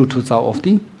the two truths are of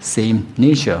the same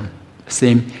nature.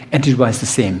 Same, entity-wise the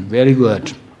same. Very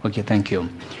good. Okay, thank you.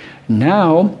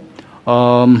 Now,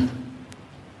 tell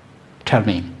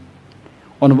me.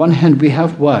 On one hand, we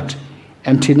have what?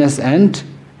 Emptiness and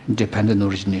dependent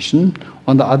origination.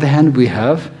 On the other hand, we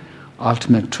have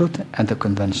ultimate truth and the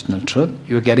conventional truth.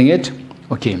 You're getting it?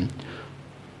 Okay.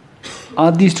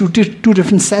 Are these two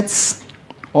different sets?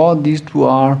 Or these two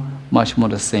are much more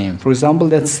the same? For example,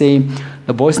 let's say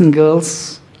the boys and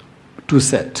girls, a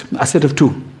set of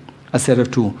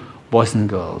two, boys and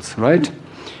girls, right?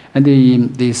 And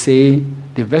they say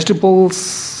the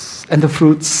vegetables and the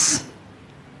fruits,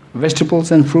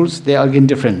 they are again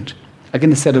different.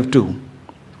 Again, a set of two,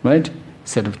 right?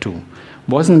 Set of two.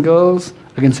 Boys and girls,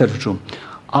 again, set of two.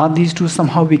 Are these two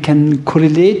somehow we can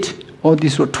correlate, or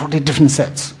these are totally different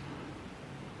sets?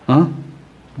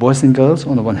 Boys and girls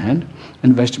on the one hand,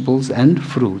 and vegetables and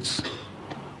fruits.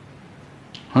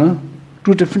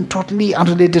 Two different, totally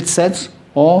unrelated sets,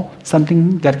 or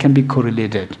something that can be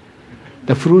correlated.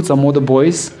 The fruits are more the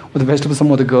boys, or the vegetables are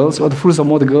more the girls, or the fruits are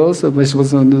more the girls, or the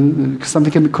vegetables are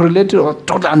something can be correlated or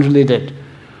totally unrelated.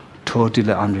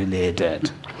 Totally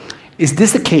unrelated. Is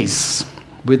this the case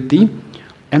with the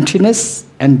emptiness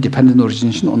and dependent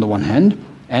origination on the one hand,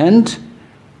 and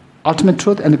ultimate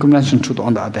truth and the conventional truth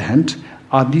on the other hand?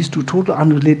 Are these two total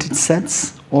unrelated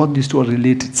sets, or these two are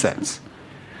related sets?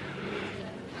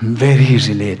 Very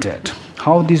related.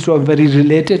 How these two are very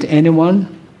related? Anyone?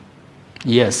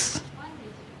 Yes.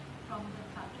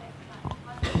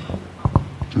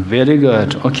 Very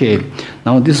good. Okay.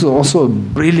 Now this is also a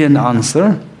brilliant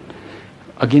answer.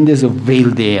 Again, there's a veil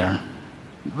there.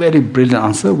 Very brilliant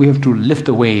answer. We have to lift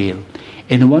the veil.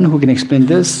 Anyone who can explain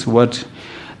this, what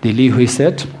the Li Hui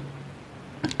said,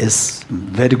 is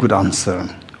very good answer.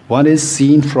 One is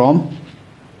seen from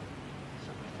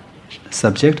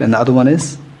subject, and the other one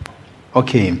is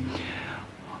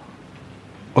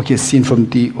seen from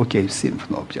the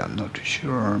object. I'm not too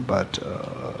sure, but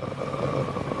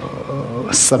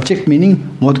subject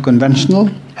meaning more conventional,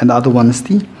 and the other one is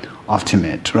the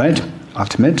ultimate, right?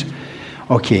 Ultimate.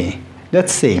 Okay,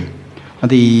 let's say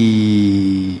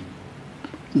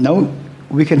now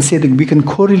we can say that we can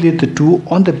correlate the two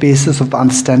on the basis of the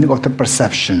understanding of the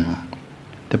perception.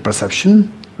 The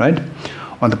perception, right?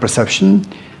 On the perception,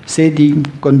 say the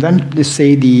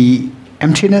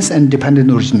emptiness and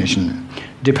dependent origination.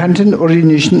 Dependent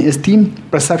origination is the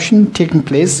perception taking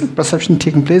place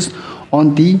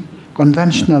on the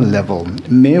conventional level,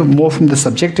 more from the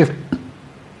subjective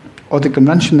or the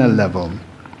conventional level,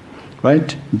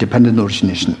 right? Dependent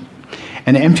origination.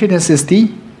 And emptiness is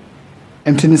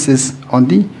on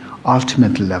the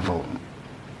ultimate level.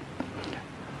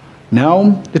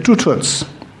 Now, the two truths.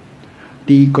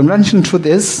 The conventional truth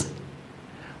is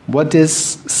what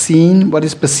is seen, what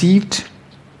is perceived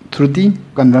through the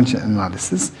conventional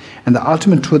analysis, and the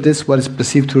ultimate truth is what is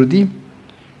perceived through the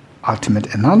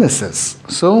ultimate analysis.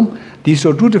 So, these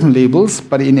are two different labels,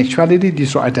 but in actuality,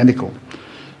 these are identical.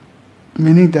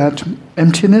 Meaning that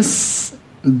emptiness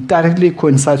directly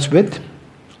coincides with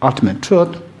ultimate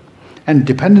truth, and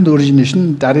dependent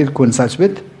origination directly coincides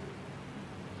with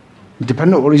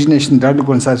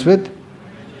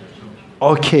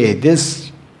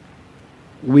this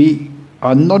we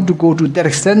are not to go to that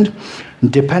extent.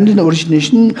 Dependent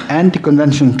origination and the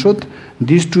conventional truth,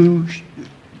 these two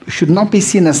should not be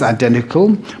seen as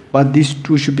identical, but these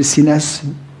two should be seen as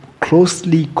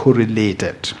closely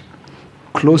correlated,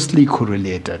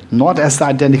 not as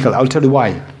identical. I'll tell you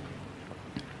why,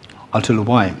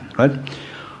 right?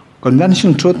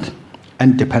 Conventional truth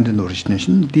and dependent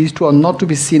origination, these two are not to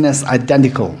be seen as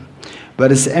identical,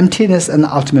 whereas emptiness and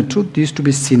ultimate truth, these to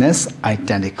be seen as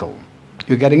identical.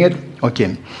 You getting it?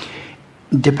 Okay.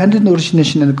 Dependent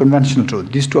origination and conventional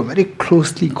truth, these two are very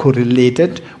closely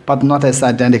correlated, but not as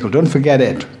identical. Don't forget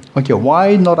it. Okay,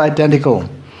 why not identical?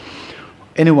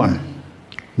 Anyone?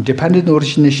 Dependent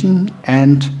origination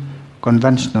and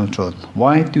conventional truth,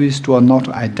 why these two are not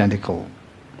identical?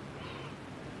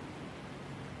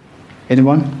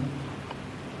 Anyone?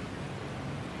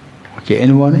 Okay,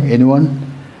 anyone?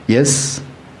 Yes?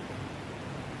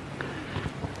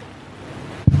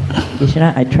 Should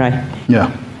I try? Yeah.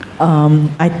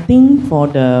 I think for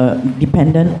the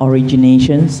dependent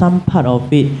origination, some part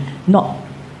of it not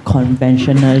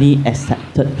conventionally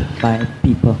accepted by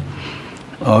people.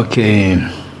 Okay,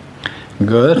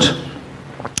 good.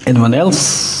 Anyone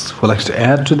else who likes to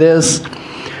add to this?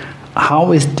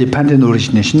 How is dependent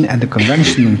origination and the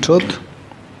conventional truth?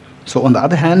 So on the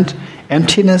other hand,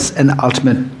 emptiness and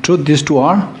ultimate truth, these two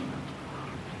are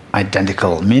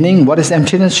identical. Meaning, what is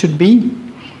emptiness should be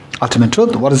ultimate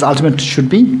truth. What is ultimate should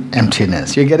be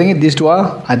emptiness. You're getting it? These two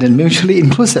are mutually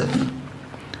inclusive.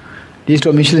 These two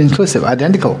are mutually inclusive,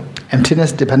 identical.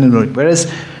 Emptiness, dependent origination. Whereas,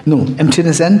 no,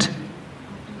 emptiness and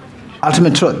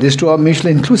ultimate truth, these two are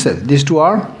mutually inclusive. These two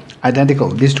are identical.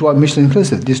 These two are mutually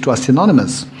inclusive. These two are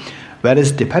synonymous.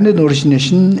 Whereas dependent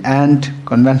origination and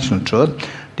conventional truth,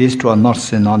 these two are not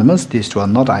synonymous. These two are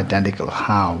not identical.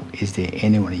 How? Is there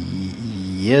anyone?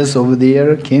 Yes, over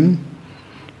there, Kim?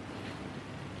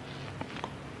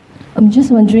 I'm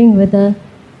just wondering whether,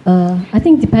 I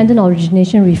think dependent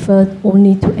origination refers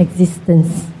only to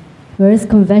existence, whereas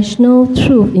conventional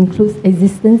truth includes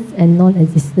existence and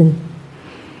non-existence.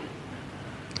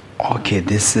 Okay,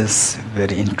 this is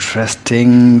very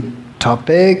interesting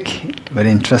topic,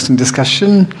 very interesting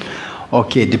discussion.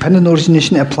 Okay, dependent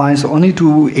origination applies only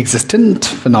to existent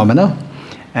phenomena,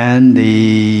 and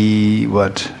the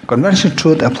conventional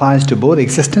truth applies to both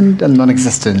existent and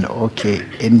non-existent. Okay,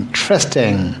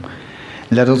 interesting.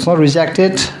 Let us not reject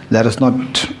it. Let us not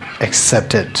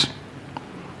accept it.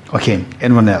 Okay,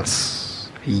 anyone else?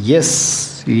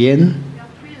 Yes, Yen?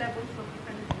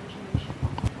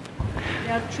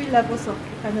 There are 3 levels of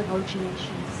dependent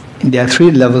originations. There are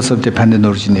 3 levels of dependent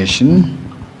origination.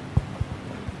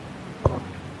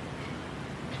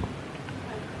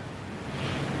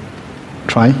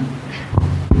 Try.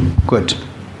 Good. So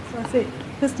I say,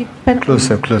 because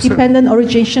Closer. dependent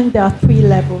origination, there are 3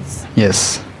 levels.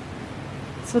 Yes.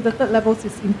 So the third level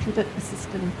is imputed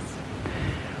existence.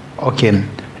 Okay.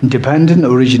 Dependent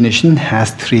origination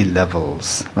has 3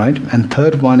 levels, right? And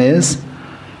third one is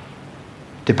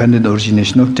dependent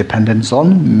origination of dependence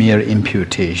on mere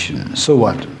imputation. So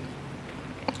what?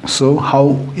 So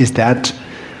how is that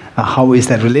How is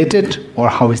that related, or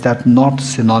how is that not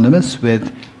synonymous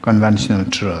with conventional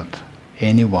truth?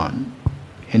 Anyone?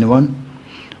 Anyone?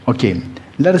 Okay,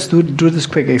 let us do this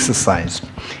quick exercise.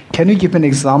 Can you give an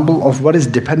example of what is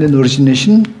dependent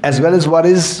origination as well as what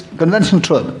is conventional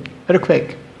truth? Very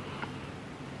quick.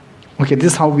 Okay,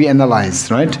 this is how we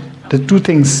analyze, right? The two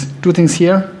things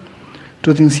here.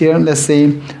 Let's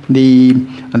say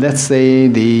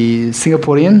the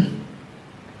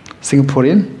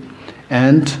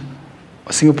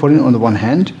Singaporean on the one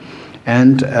hand,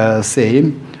 and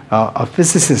say a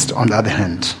physicist on the other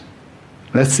hand.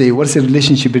 Let's say, what's the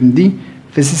relationship between the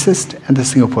physicist and the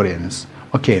Singaporeans?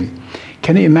 Okay,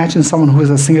 can you imagine someone who is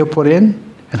a Singaporean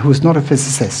and who is not a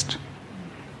physicist?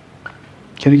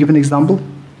 Can you give an example?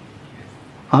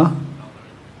 Huh?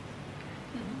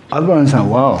 Albert Einstein,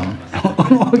 wow.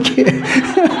 Okay.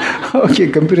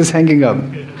 Okay, computer's hanging up.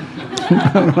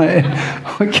 Right.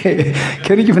 Okay,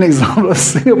 can you give an example of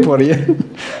Singaporean?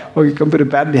 Okay, computer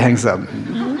badly hangs up.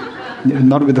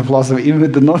 Not with the philosophy, even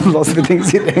with the non-philosophy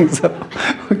things, it hangs up.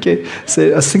 Okay,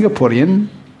 so a Singaporean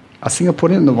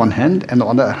on the one hand, and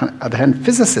on the other hand,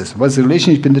 physicist. What's the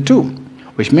relationship between the two?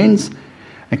 Which means,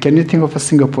 can you think of a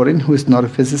Singaporean who is not a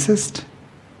physicist?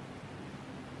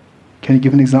 Can you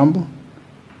give an example?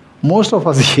 Most of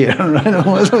us here, right?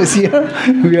 Most of us here,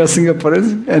 we are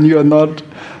Singaporeans, and you are not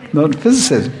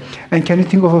physicists. And can you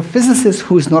think of a physicist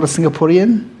who is not a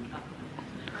Singaporean?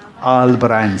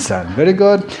 Albert Einstein. Very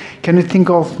good. Can you think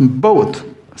of both?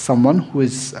 Someone who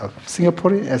is a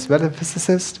Singaporean as well as a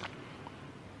physicist?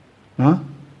 Huh?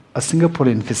 A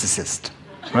Singaporean physicist.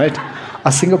 Right?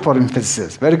 A Singaporean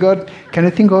physicist. Very good. Can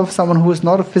you think of someone who is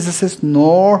not a physicist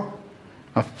nor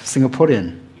a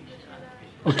Singaporean?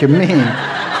 Okay, me.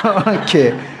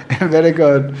 Okay. Very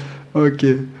good.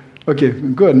 Okay. Okay,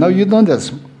 good. Now you know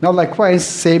this. Now likewise,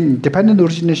 same dependent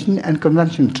origination and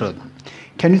conventional truth.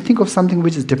 Can you think of something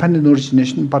which is dependent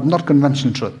origination but not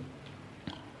conventional truth?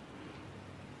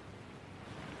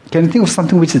 Can you think of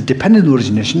something which is dependent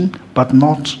origination but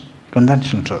not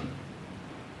conventional truth?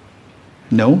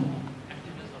 No?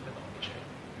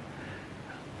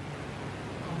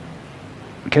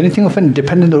 Can you think of a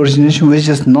dependent origination which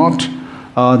is not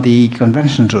the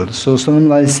conventional truth? So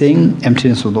someone is saying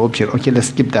emptiness of the object. Okay,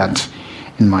 let's keep that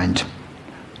in mind.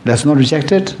 That's not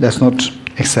rejected, that's not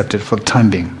accepted for the time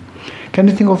being. Can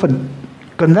you think of a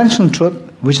conventional truth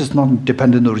which is not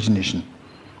dependent origination?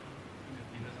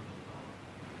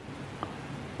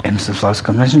 Emptiness of flower is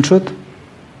conventional truth.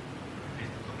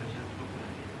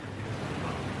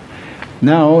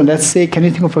 Now, let's say, can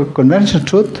you think of a conventional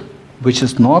truth which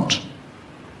is not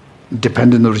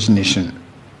dependent origination?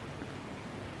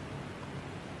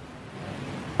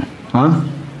 Huh?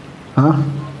 Huh?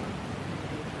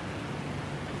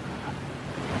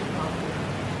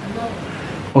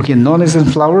 Okay,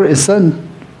 non-existent flower is a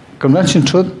conventional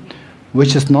truth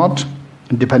which is not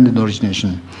dependent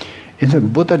origination. In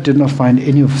fact, Buddha did not find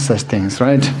any of such things,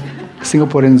 right?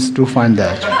 Singaporeans do find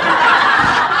that.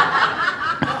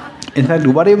 In fact,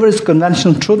 whatever is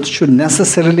conventional truth should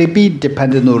necessarily be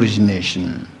dependent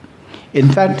origination.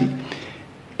 In fact,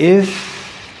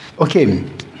 if, okay,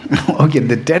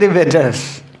 the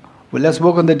derivative, well, let's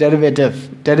work on the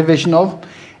derivation of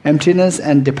emptiness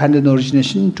and dependent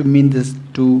origination to mean this,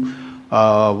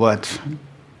 what?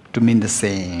 To mean the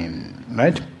same,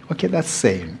 right? Okay, that's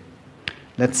same.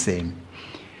 Let's say,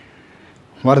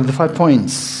 what are the 5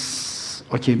 points?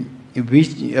 Okay,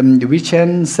 we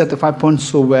can set the 5 points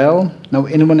so well. Now,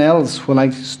 anyone else who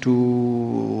likes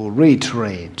to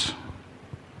reiterate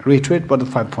what the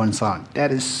 5 points are?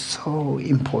 That is so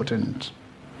important.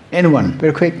 Anyone,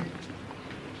 very quick.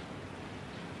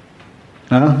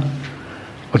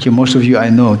 Okay, most of you I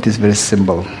know this very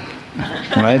simple,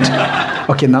 right?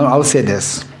 Okay, now I'll say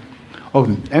this. Oh,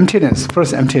 emptiness.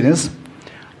 First, emptiness.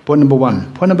 Point number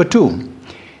 1. Point number 2.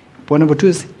 Point number 2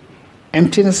 is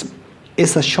emptiness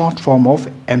is a short form of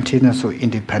emptiness of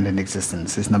independent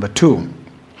existence. Is number 2.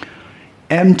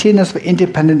 Emptiness of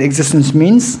independent existence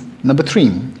means number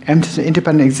 3. Emptiness of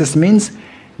independent existence means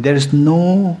there is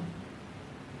no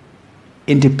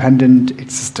independent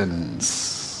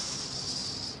existence.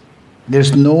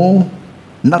 There's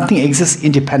nothing exists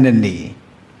independently.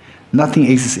 Nothing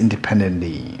exists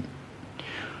independently.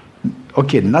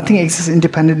 Okay, nothing exists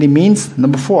independently means,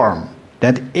 number 4,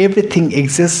 that everything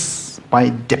exists by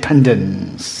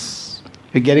dependence.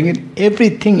 You're getting it?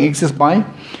 Everything exists by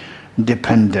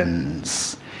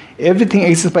dependence. Everything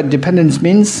exists by dependence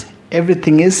means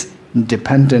everything is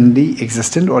dependently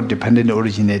existent or dependent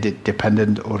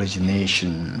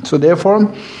origination. So therefore,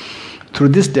 through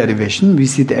this derivation, we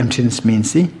see the emptiness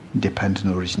means the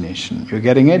dependent origination. You're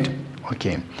getting it?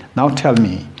 Okay. Now tell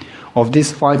me, Of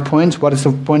these 5 points, what is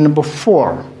the point number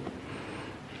 4?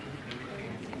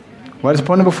 What is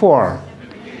point number 4?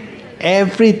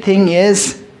 Everything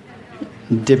is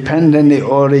dependently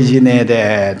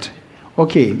originated.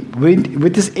 Okay,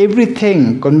 with this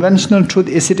everything, conventional truth,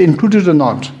 is it included or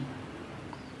not?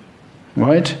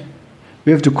 Right?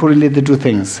 We have to correlate the two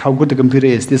things. How good the computer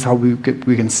is, this is how we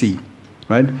can see.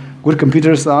 Right? Good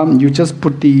computers are, you just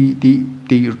put the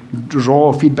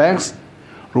raw feedbacks,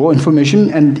 raw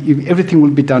information, and everything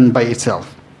will be done by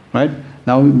itself. Right?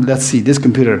 Now let's see this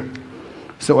computer.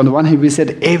 So on the one hand we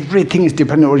said everything is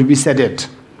dependent origin, we said it.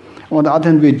 On the other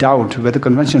hand we doubt whether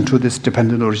conventional truth is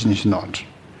dependent origination or not.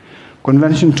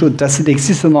 Conventional truth, does it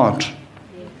exist or not?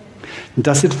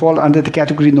 Does it fall under the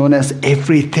category known as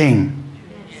everything?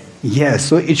 Yes.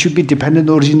 So it should be dependent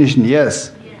origination.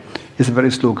 Yes. It's a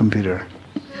very slow computer.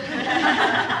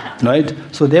 Right?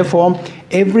 So therefore,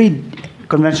 every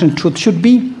conventional truth should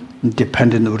be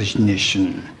dependent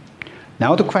origination.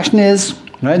 Now the question is,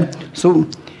 right? So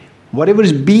whatever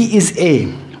is B is A.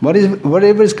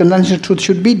 Whatever is conventional truth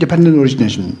should be dependent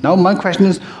origination. Now my question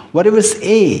is, whatever is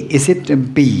A, is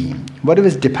it B? Whatever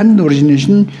is dependent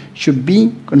origination should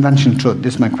be conventional truth.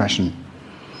 This is my question.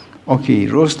 Okay,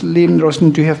 Rosalind,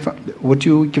 do you have, would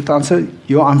you give the answer?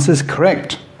 Your answer is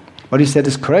correct. What you said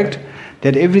is correct,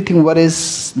 that everything what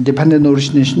is dependent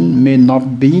origination may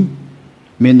not be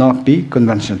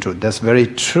conventional truth. That's very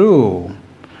true.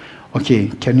 Okay,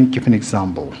 can you give an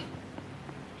example?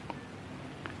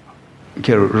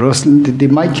 Okay, Rosalind, the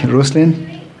mic, Rosalind.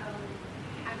 I'm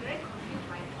very confused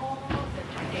by all the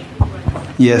projective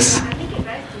words. Yes. I make it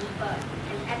very simple.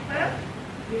 An apple,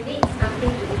 you need something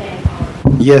to stand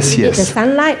on. Yes, You need the yes.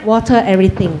 sunlight, water,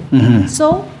 everything. Mhm.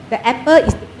 So the apple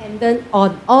is dependent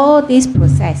on all this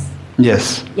process.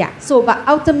 Yes. Yeah. So, but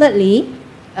ultimately,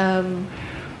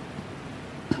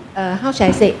 how should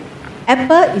I say?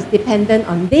 Apple is dependent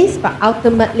on this, but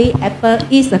ultimately, apple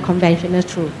is a conventional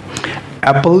truth.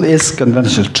 Apple is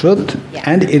conventional truth, Yeah.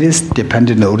 and it is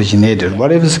dependent originated.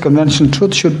 Whatever is conventional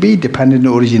truth should be dependent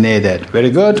originated.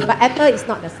 Very good. But apple is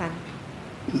not the sun.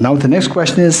 Now the next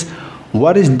question is,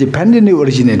 what is dependently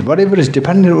originated? Whatever is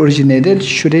dependently originated,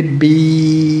 should it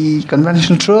be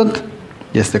conventional truth?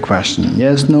 Yes, the question.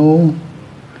 Yes, no?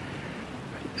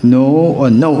 No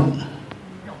or no?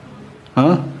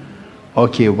 Huh?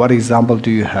 Okay, what example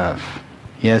do you have?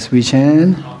 Yes,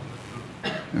 Vichan?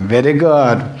 Very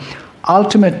good.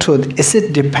 Ultimate truth, is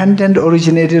it dependent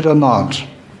originated or not?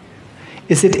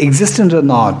 Is it existent or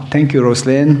not? Thank you,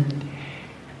 Rosalind.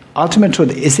 Ultimate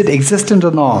truth, is it existent or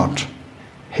not?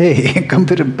 Hey,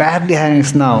 computer badly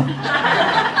hangs now.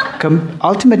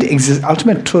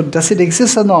 Ultimate truth, does it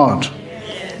exist or not?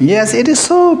 Yes, it is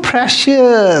so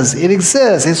precious. It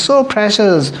exists. It's so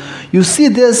precious. You see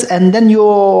this, and then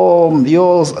your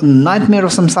nightmare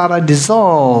of samsara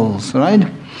dissolves, right?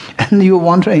 And you're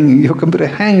wondering, your computer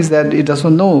hangs that it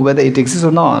doesn't know whether it exists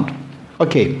or not.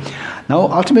 Okay,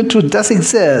 now ultimate truth does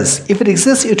exist. If it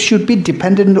exists, it should be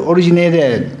dependent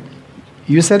originated.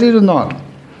 You said it or not?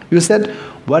 You said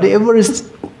whatever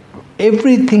is,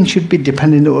 everything should be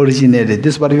dependent originated.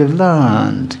 This is what you've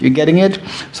learned. You getting it?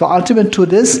 So ultimate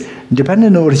truth is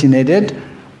dependent originated,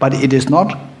 but it is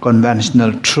not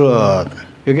conventional truth.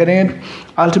 You getting it?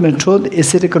 Ultimate truth,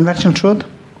 is it a conventional truth?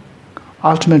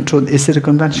 Ultimate truth, is it a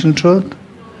conventional truth?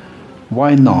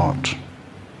 Why not?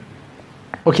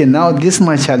 Okay, now this is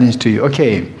my challenge to you.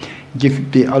 Okay,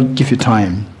 I'll give you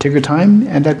time. Take your time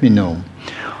and let me know.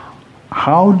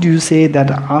 How do you say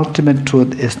that ultimate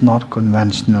truth is not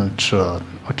conventional truth?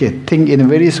 Okay, think in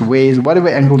various ways, whatever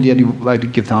angle you would like to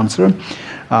give the answer.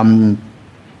 Think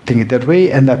it that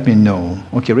way and let me know.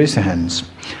 Okay, raise your hands.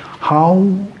 How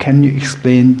can you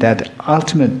explain that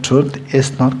ultimate truth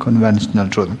is not conventional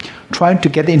truth? Try to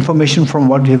get the information from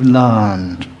what we have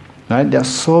learned. Right? There are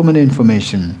so many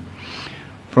information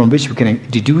from which we can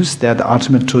deduce that the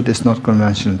ultimate truth is not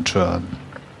conventional truth.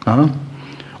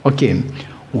 Okay,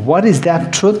 what is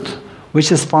that truth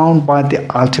which is found by the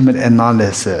ultimate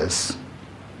analysis?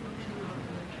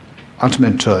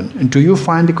 Ultimate truth. Do you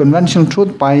find the conventional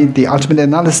truth by the ultimate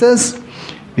analysis?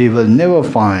 We will never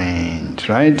find,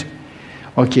 right?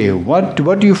 Okay, what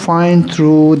do you find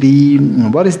through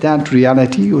what is that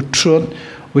reality or truth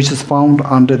which is found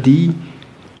under the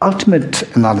ultimate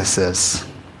analysis?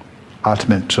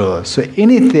 Ultimate truth. So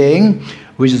anything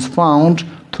which is found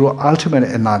through ultimate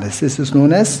analysis is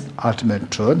known as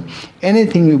ultimate truth.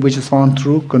 Anything which is found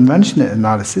through conventional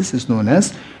analysis is known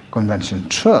as conventional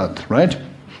truth, right?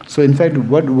 So in fact,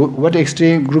 what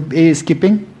X-ray group A is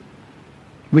keeping?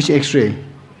 Which X-ray?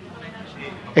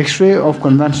 X-ray of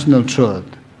conventional truth.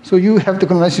 So you have the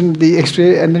convention, the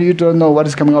X-ray, and then you don't know what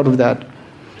is coming out of that.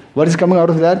 What is coming out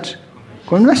of that?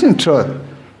 Conventional truth,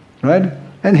 right?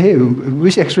 And hey,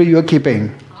 which X-ray you are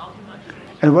keeping?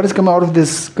 And what is coming out of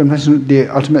this conventional, the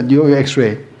ultimate, your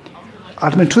X-ray?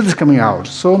 Ultimate truth is coming out.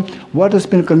 So what has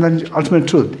been conventional ultimate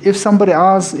truth? If somebody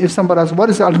asks, what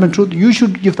is the ultimate truth? You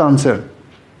should give the answer,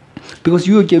 because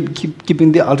you keep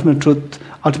keeping the ultimate truth,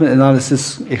 ultimate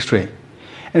analysis X-ray.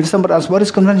 And if somebody asks, what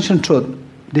is conventional truth?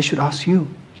 They should ask you.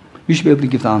 You should be able to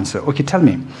give the answer. Okay, tell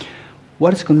me,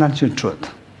 what is conventional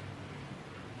truth?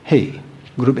 Hey,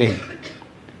 group A.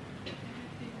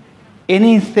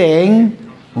 Anything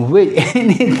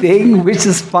which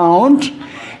is found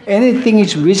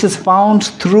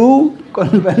through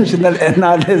conventional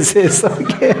analysis.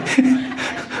 Okay.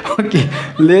 Okay.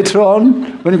 Later on,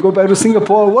 when you go back to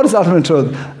Singapore, what is ultimate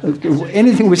truth?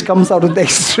 Anything which comes out of the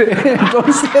X-ray.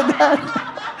 Don't say that.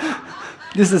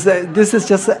 This is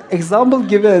just an example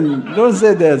given. Don't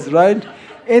say this, right?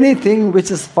 Anything which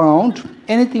is found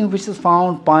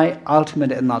by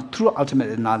through ultimate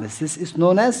analysis is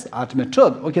known as ultimate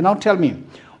truth. Okay, now tell me,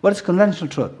 what is conventional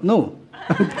truth? No.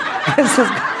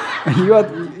 you are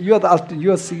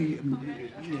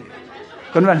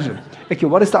conventional. Okay,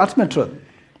 what is the ultimate truth?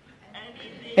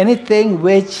 Anything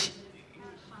which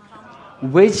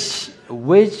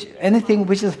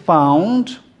is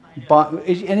found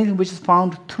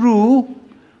through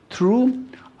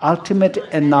ultimate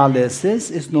analysis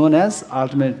is known as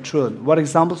ultimate truth. What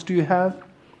examples do you have?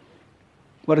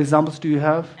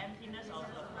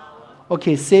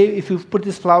 Okay, say if you put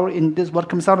this flower in this, what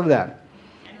comes out of that?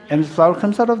 And the flower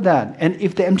comes out of that. And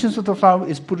if the emptiness of the flower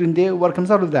is put in there, what comes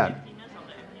out of that?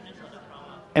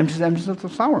 Emptiness of the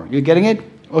flower. You're getting it?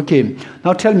 Okay.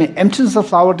 Now tell me, emptiness of the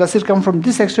flower, does it come from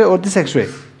this X-ray or this X-ray?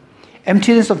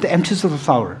 Emptiness of the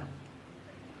flower.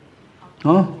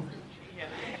 Huh?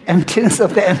 Emptiness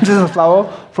of the flower,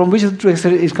 from which of the two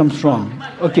X-rays it comes from?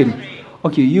 Okay.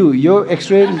 Okay, your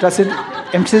X-ray, does it,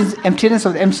 emptiness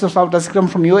of the flower, does it come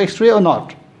from your X-ray or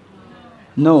not?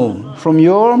 No. From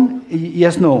your,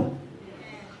 yes, no.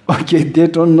 Okay, they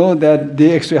don't know that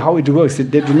the X-ray, how it works. They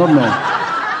do not know.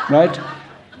 Right?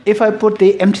 If I put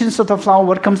the emptiness of the flower,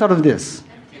 what comes out of this?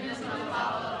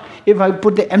 If I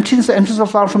put the emptiness of the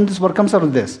flower from this, what comes out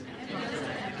of this?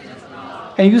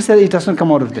 And you said it doesn't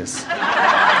come out of this.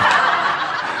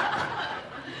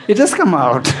 It does come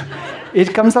out.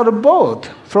 It comes out of both,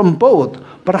 from both.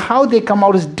 But how they come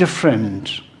out is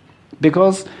different.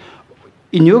 Because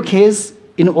in your case,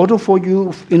 in order for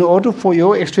your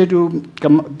X-ray to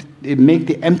come, make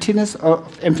the emptiness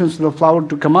of the flower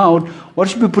to come out, what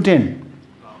should be put in?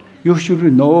 You should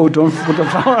no, don't put the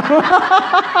flower.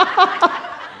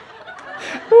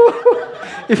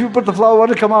 If you put the flower, what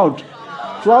will come out?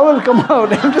 Flower will come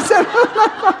out. I'm just saying.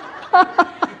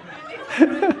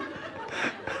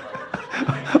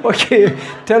 Okay,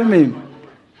 tell me.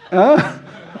 Huh?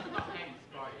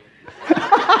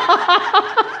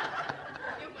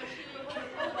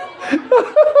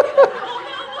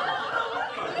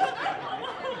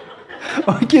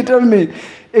 Okay, tell me.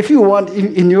 If you want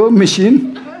in your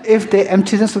machine, if the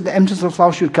emptiness of the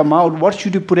flower should come out, what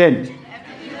should you put in?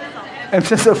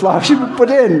 Emptiness of flower should be put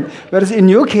in. Whereas in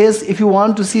your case, if you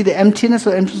want to see the emptiness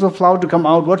of flower to come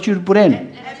out, what should you put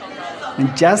in?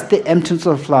 And just the emptiness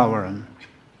of flower.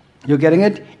 You're getting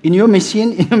it? In your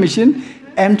machine,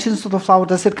 emptiness of the flower,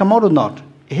 does it come out or not?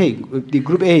 Hey, the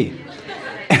group A.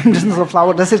 Emptiness of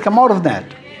flower, does it come out of that?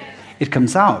 It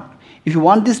comes out. If you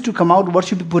want this to come out, what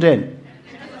should be put in?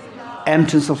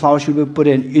 Emptiness of flower should be put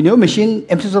in. In your machine,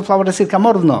 emptiness of flower, does it come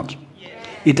out or not?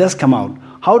 It does come out.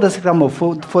 How does it come out?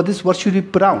 For this, what should we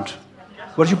put out?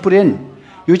 What should you put in?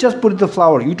 You just put in the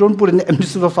flower. You don't put in the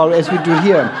emptiness of the flower as we do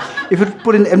here. If you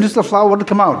put in the emptiness of the flower, what will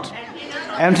come out?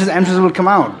 Emptiness will come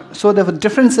out. So the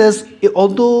difference is,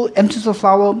 although emptiness of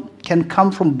flower can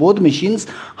come from both machines,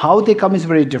 how they come is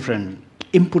very different.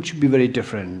 Input should be very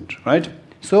different, right?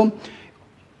 So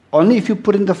only if you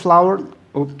put in the flower,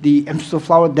 or the emptiness of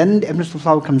flower, then the emptiness of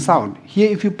flower comes out.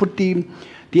 Here, if you put the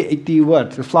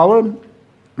flower,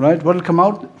 right? What will come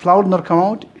out? Flower will not come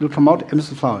out. It will come out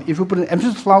emptiness of flower. If you put in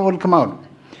emptiness of flower, what will come out?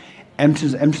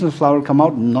 Emptiness of flower will come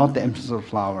out, not the emptiness of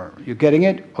flower. You getting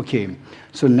it? Okay.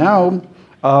 So now,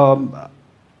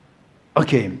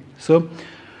 okay. So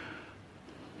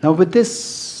now with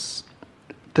this,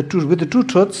 with the two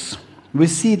truths, we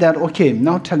see that. Okay.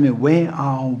 Now tell me, where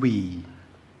are we?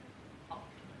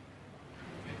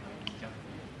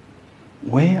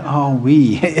 Where are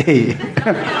we? Hey.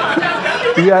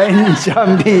 We are in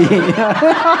Jambi.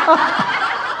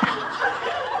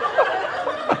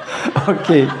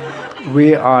 Okay,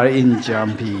 we are in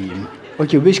Jambi.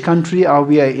 Okay, which country are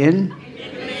we in?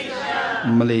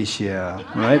 Malaysia,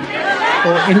 right?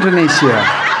 Or Indonesia.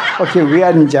 Okay, we are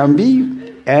in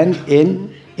Jambi and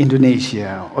in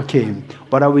Indonesia. Okay,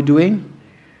 what are we doing?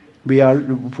 We are,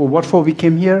 for we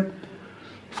came here?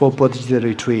 For Bodhicitta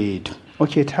retreat.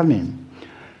 Okay, tell me.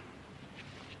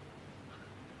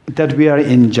 That we are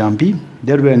in Jambi,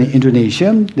 that we are in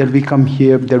Indonesia, that we come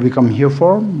here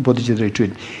for Bodhicitta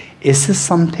retreat. Is this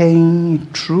something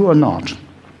true or not?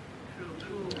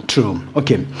 True.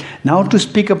 Okay. Now to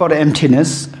speak about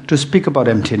emptiness,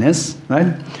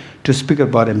 right? To speak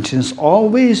about emptiness,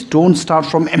 always don't start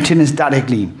from emptiness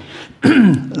directly.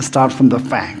 Start from the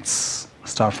facts.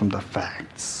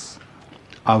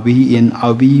 Are we in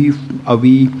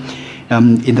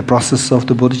the process of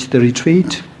the Bodhicitta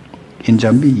retreat in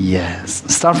Jambi? Yes.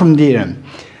 Start from there.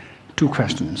 Two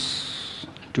questions.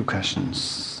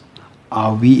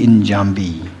 Are we in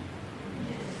Jambi?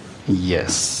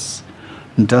 Yes.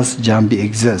 Does Jambi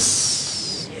exist?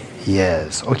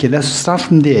 Yes. Okay, let's start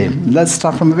from there. Let's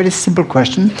start from a very simple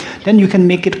question. Then you can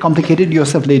make it complicated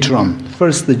yourself later on.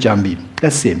 First, the Jambi.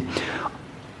 Let's see.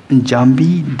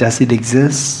 Jambi, does it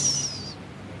exist?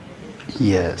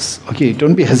 Yes. Okay,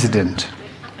 don't be hesitant.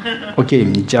 Okay,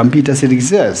 Jambi, does it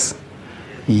exist?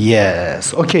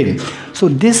 Yes. Okay. So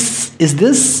is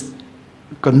this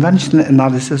conventional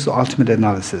analysis or ultimate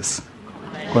analysis?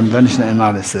 Conventional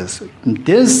analysis.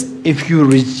 This, if you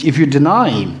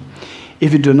deny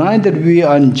that we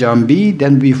are in Jambi,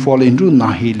 then we fall into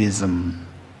nihilism,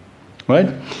 right?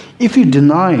 If you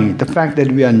deny the fact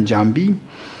that we are in Jambi,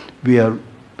 we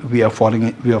are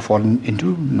falling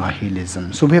into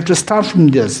nihilism. So we have to start from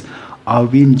this. Are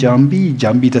we in Jambi?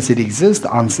 Jambi, does it exist?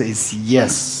 The answer is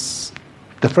yes.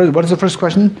 What is the first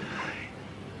question?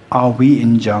 Are we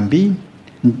in Jambi?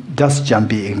 Does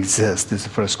Jambi exist? This is the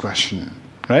first question.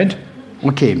 Right?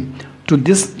 Okay. To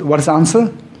this, what is the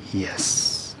answer?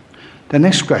 Yes. The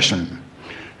next question.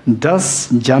 Does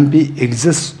Jambi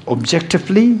exist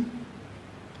objectively?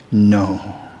 No.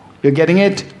 You're getting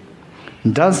it?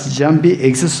 Does Jambi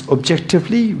exist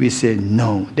objectively? We say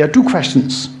no. There are two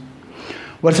questions.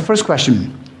 What's the first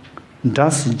question?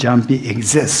 Does Jambi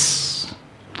exist?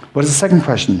 What is the second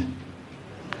question?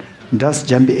 Does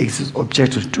Jambi exist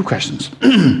objectively? Two questions.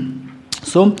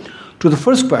 So, with the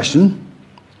first question,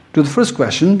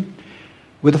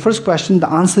 the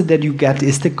answer that you get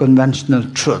is the conventional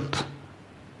truth.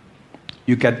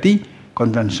 You get the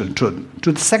conventional truth.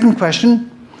 To the second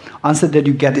question, answer that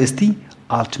you get is the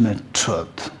ultimate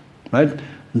truth. Right?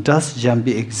 Does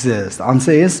Jambi exist? The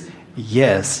answer is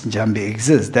yes, Jambi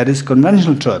exists. That is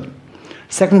conventional truth.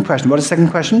 Second question. What is the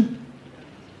second question?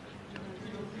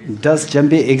 Does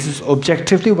Jambi exist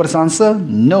objectively? What is the answer?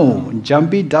 No,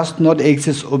 Jambi does not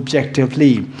exist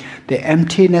objectively. The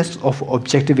emptiness of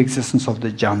objective existence of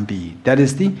the Jambi, that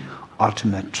is the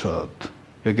ultimate truth.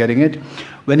 You're getting it?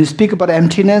 When you speak about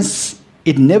emptiness,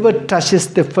 it never touches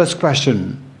the first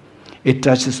question. It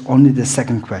touches only the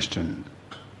second question.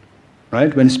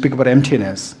 Right? When you speak about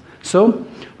emptiness. So,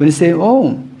 when you say,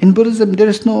 oh, in Buddhism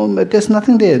there's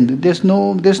nothing there. There's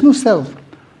no self.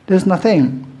 There's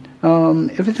nothing.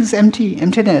 Everything's empty,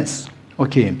 emptiness.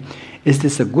 Okay, is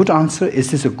this a good answer? Is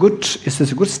this a good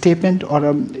statement,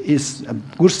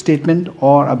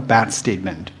 or a bad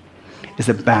statement? It's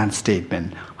a bad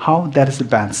statement. How that is a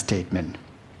bad statement?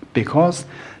 Because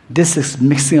this is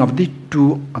mixing up the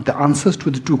answers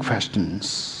to the two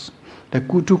questions. The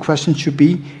two questions should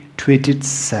be treated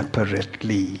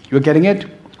separately. You're getting it?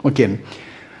 Okay.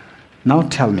 Now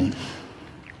tell me.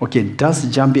 Okay, does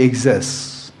Jambi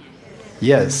exist?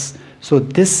 Yes. So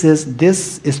this is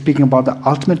speaking about the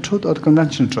ultimate truth or the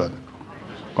conventional truth?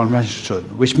 Conventional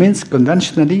truth, which means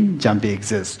conventionally Jambi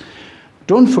exists.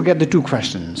 Don't forget the two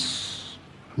questions.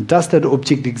 Does that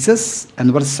object exist?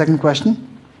 And what is the second question?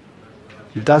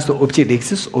 Does the object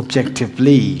exist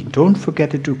objectively? Don't forget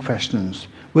the two questions.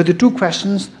 With the two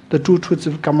questions, the two truths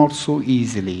will come out so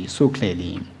easily, so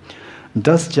clearly.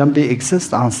 Does Jambi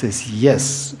exist? The answer is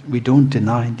yes. We don't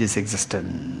deny this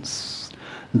existence.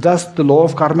 Does the law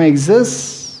of karma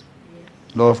exist?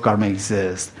 Law of karma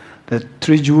exists. The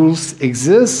three jewels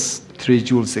exist? Three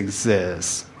jewels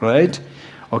exist. Right?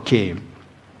 Okay.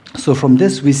 So from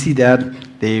this we see that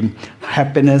the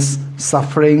happiness,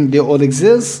 suffering, they all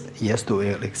exist? Yes,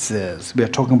 they all exist. We are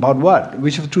talking about what?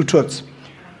 Which of the two truths?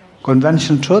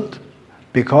 Conventional truth,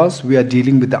 because we are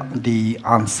dealing with the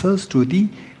answers to the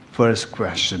first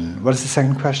question. What is the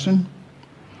second question?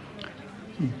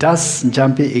 Does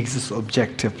Jambi exist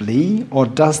objectively, or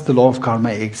does the law of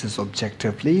karma exist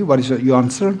objectively? What is your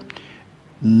answer?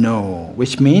 No,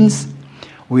 which means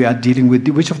we are dealing with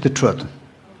which of the truth?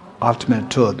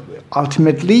 Ultimate truth.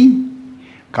 Ultimately,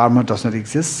 karma does not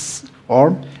exist,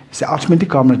 or So ultimately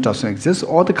karma doesn't exist,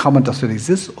 or the karma doesn't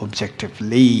exist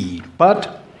objectively.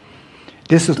 But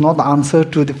this is not the answer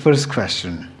to the first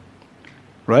question,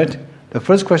 right? The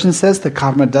first question says the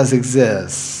karma does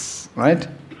exist, right?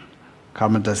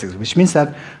 Karma does exist, which means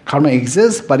that karma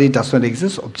exists, but it does not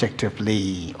exist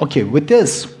objectively. Okay, with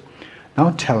this,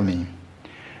 now tell me,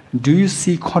 do you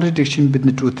see contradiction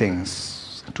between the two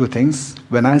things? Two things.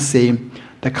 When I say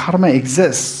the karma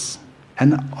exists,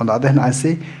 and on the other hand I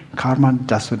say karma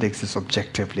does not exist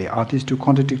objectively, are these two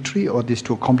contradictory or these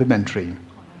two complementary?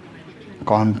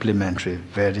 Complementary.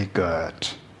 Very good.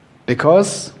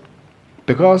 Because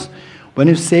when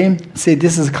you say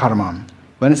this is karma,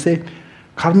 when I say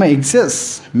karma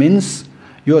exists, means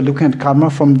you are looking at karma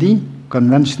from the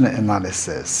conventional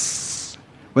analysis.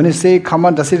 When you say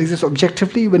karma does it exist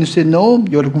objectively, when you say no,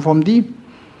 you are looking from the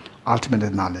ultimate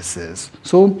analysis.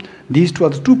 So these two are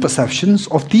the two perceptions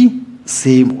of the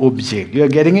same object. You are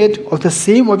getting it? Of the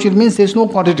same object means there is no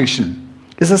contradiction.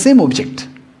 It's the same object.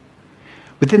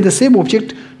 Within the same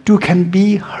object, two can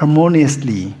be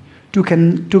harmoniously. Two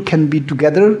can be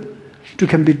together. Two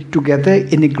can be together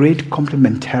in a great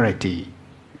complementarity,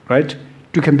 right?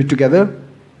 Two can be together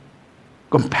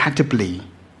compatibly,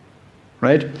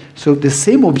 right? So the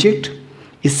same object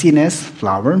is seen as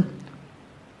flower.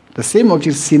 The same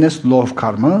object is seen as law of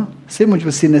karma. Same object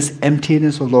is seen as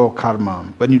emptiness of law of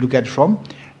karma. When you look at it from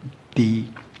the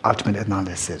ultimate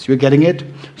analysis, you're getting it.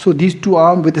 So these two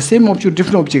are with the same object,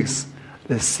 different objects,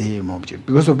 the same object.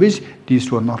 Because of which these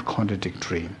two are not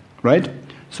contradictory, right?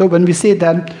 So when we say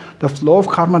that the law of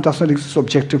karma does not exist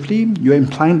objectively, you are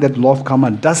implying that law of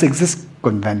karma does exist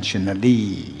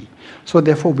conventionally. So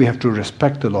therefore we have to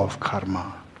respect the law of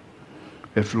karma.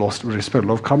 We have to respect the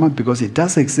law of karma because it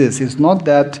does exist. It's not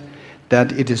that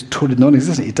it is totally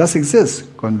non-existent. It does exist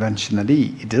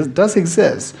conventionally. It does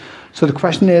exist. So the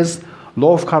question is,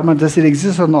 law of karma, does it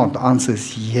exist or not? The answer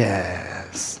is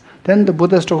yes. Then the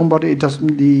Buddha is talking about it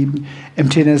doesn't, the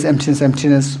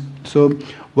emptiness. So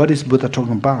what is Buddha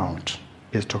talking about?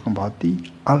 He's talking about the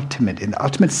ultimate. In the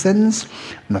ultimate sense,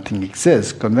 nothing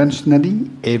exists. Conventionally,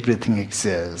 everything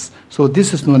exists. So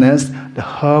this is known as the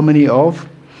harmony of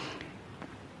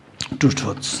two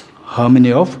truths.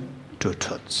 Harmony of two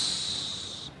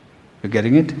truths. You're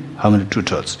getting it? Harmony of two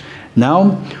truths.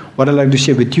 Now, what I'd like to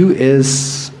share with you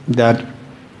is that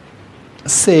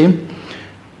say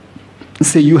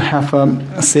you have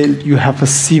a sieve. You have a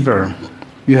sieve.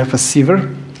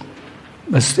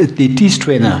 The tea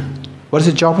strainer. What is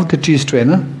the job of the tea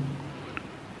strainer?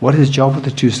 What is the job of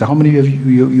the tea strainer? How many of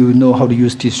you know how to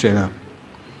use tea strainer?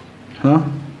 Huh?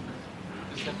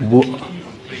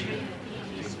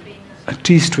 A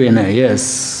tea strainer,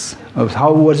 yes.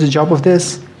 What is the job of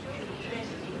this?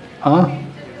 Huh?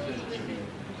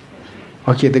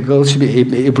 Okay, the girls should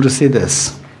be able to say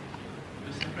this.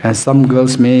 And some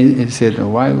girls may say,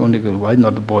 why only girls? Why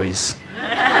not the boys?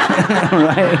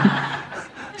 Right?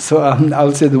 So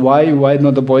I'll say why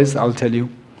not the boys? I'll tell you.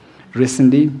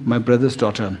 Recently, my brother's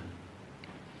daughter,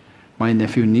 my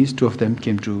nephew and niece, two of them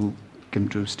came to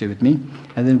stay with me,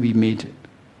 and then we made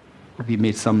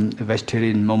some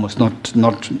vegetarian momos,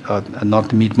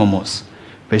 not meat momos,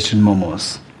 vegetarian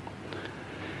momos.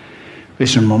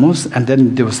 Vegetarian momos, and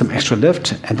then there was some extra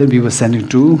left, and then we were sending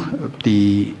to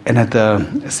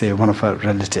one of our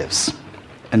relatives,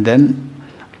 and then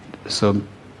so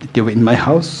they were in my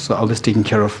house, so I was taking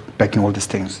care of packing all these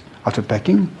things. After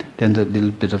packing, then the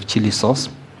little bit of chili sauce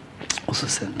also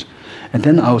sent. And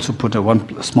then I also put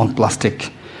one small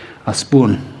plastic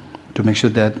spoon to make sure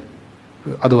that,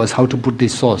 otherwise how to put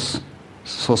this sauce?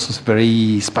 Sauce is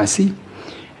very spicy,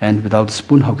 and without a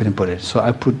spoon, how can I put it? So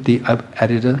I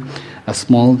added a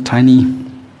small, tiny,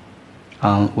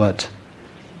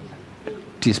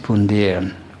 teaspoon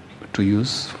there to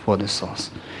use for the sauce.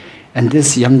 And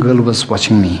this young girl was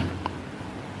watching me.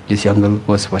 And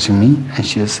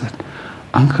she said,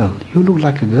 "Uncle, you look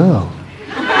like a girl."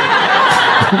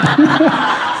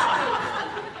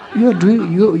 You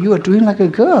are doing like a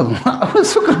girl. I was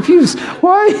so confused.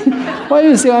 Why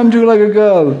you say I'm doing like a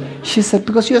girl? She said,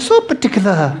 because you're so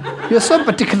particular. The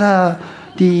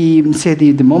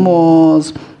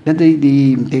momos, then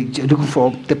they're looking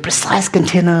for the precise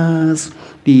containers,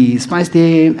 the spice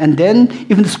there, and then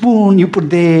even the spoon you put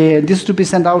there, this to be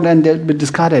sent out and they'll be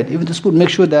discarded. Even the spoon, make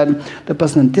sure that the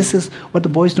person, this is what the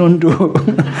boys don't do.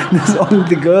 This is only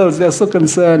the girls, they're so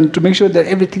concerned to make sure that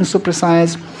everything's so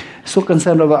precise, so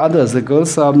concerned over others. The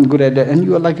girls are good at that, and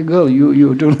you are like a girl,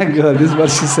 you do like a girl, this is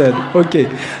what she said. Okay,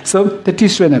 so the tea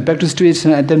strainer, back to the tea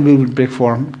strainer, and then we will break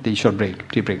for the short break,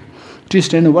 tea break. Tea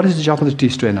strainer, what is the job of the tea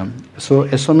strainer? So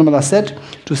as Sonamala said,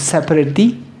 to separate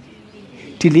the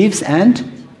tea leaves and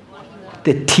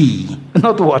The tea,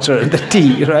 not water, the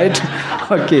tea, right?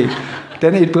 Okay.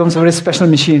 Then it becomes a very special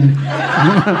machine.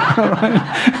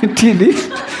 Tea leaf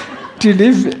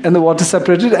and the water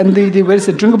separated, and the where is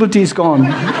the drinkable tea is gone.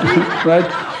 Right?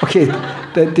 Okay.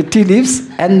 The tea leaves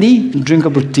and the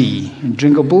drinkable tea.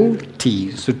 Drinkable tea.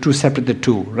 So to separate the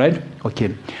two, right?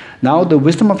 Okay. Now the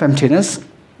wisdom of emptiness,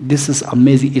 this is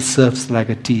amazing. It serves like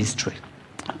a tea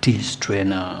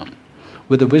strainer.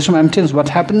 With the wisdom of emptiness, what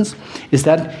happens is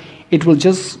that it will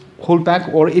just hold back,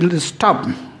 or it'll stop.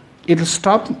 It'll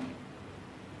stop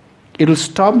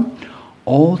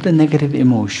all the negative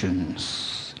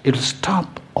emotions. It'll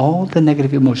stop all the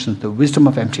negative emotions, the wisdom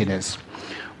of emptiness.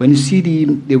 When you see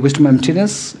the wisdom of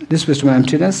emptiness, this wisdom of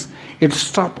emptiness, it'll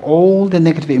stop all the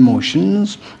negative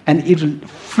emotions and it will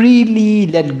freely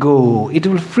let go. It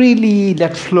will freely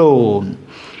let flow.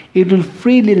 It will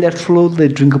freely let flow the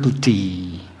drinkable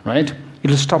tea, right? It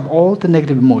will stop all the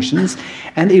negative emotions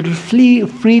and it will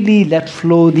freely let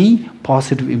flow the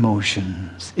positive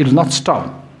emotions. It will not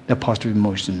stop the positive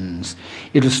emotions.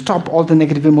 It will stop all the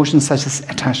negative emotions such as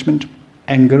attachment,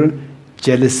 anger,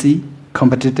 jealousy,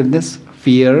 competitiveness,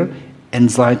 fear,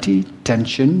 anxiety,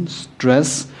 tension,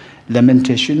 stress,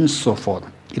 lamentation, so forth.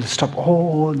 It will stop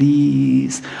all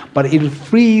these, but it will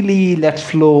freely let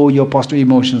flow your positive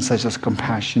emotions such as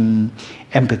compassion,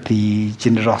 empathy,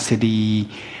 generosity,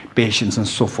 patience, and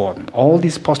so forth. All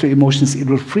these positive emotions, it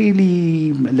will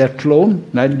freely let flow.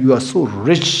 Right? You are so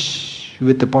rich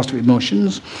with the positive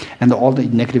emotions, and all the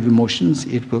negative emotions,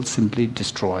 it will simply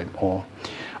destroy or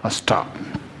stop.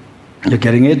 You're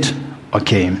getting it?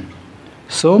 Okay.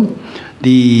 So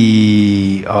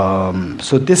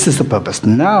so this is the purpose.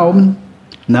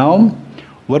 Now,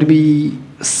 what we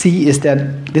see is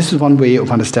that this is one way of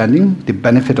understanding the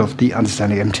benefit of the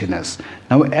understanding emptiness.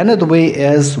 Now, another way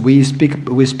is we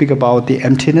speak about the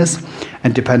emptiness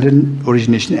and dependent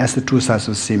origination as the two sides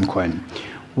of the same coin.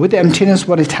 With emptiness,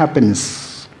 what it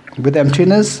happens? With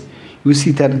emptiness, you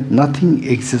see that nothing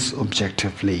exists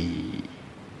objectively,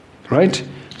 right?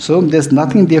 So there's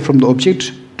nothing there from the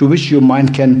object to which your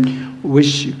mind can,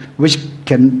 which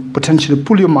can potentially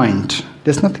pull your mind.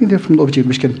 There's nothing there from the object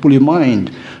which can pull your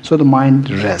mind, so the mind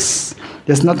rests.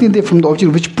 There's nothing there from the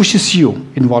object which pushes you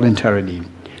involuntarily,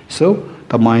 so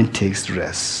the mind takes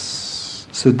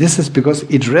rest. So this is because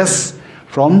it rests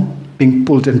from being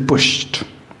pulled and pushed.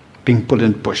 Being pulled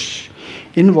and pushed.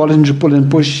 Involuntary pull and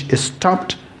push is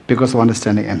stopped because of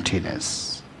understanding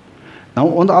emptiness. Now,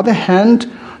 on the other hand,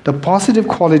 the positive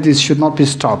qualities should not be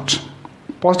stopped.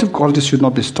 Positive qualities should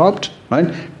not be stopped,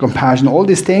 right? Compassion, all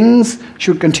these things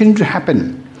should continue to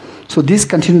happen. So these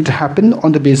continue to happen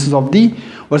on the basis of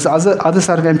what's the other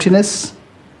side of emptiness?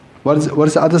 What is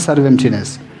the other side of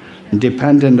emptiness?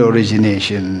 Dependent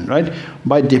origination, right?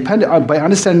 By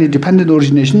understanding dependent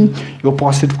origination, your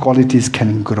positive qualities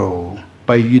can grow.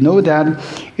 But you know that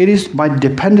it is by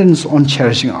dependence on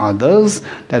cherishing others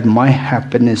that my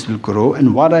happiness will grow,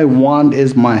 and what I want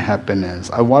is my happiness.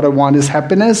 What I want is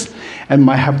happiness, and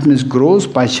my happiness grows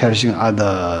by cherishing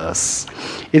others.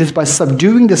 It is by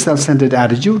subduing the self-centered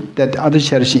attitude that other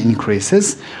cherishing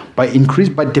increases. By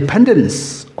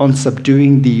dependence on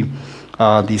subduing the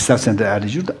self-centered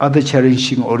attitude, other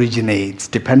cherishing originates,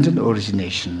 dependent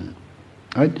origination.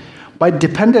 Right? By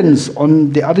dependence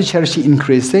on the other cherishing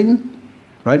increasing,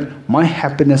 right, my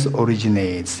happiness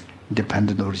originates,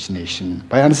 dependent origination.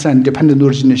 By understanding dependent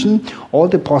origination, all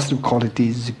the positive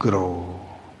qualities grow.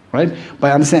 Right?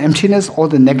 By understanding emptiness, all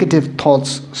the negative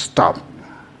thoughts stop.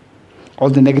 All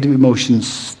the negative emotions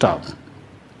stop.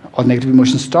 All negative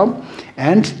emotions stop,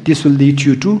 and this will lead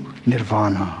you to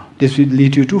nirvana. This will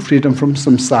lead you to freedom from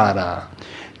samsara.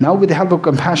 Now, with the help of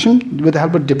compassion, with the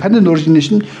help of dependent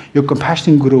origination, your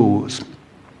compassion grows.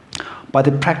 By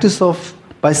the practice of,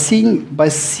 by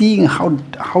seeing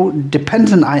how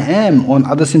dependent I am on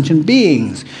other sentient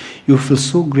beings, you feel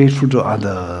so grateful to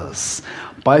others.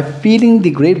 By feeling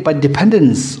by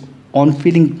dependence on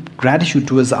feeling gratitude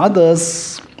towards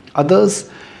others,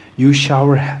 you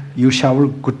shower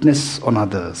goodness on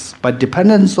others. By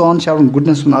dependence on showering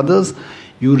goodness on others,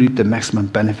 you reap the maximum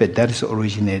benefit. That is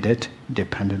originated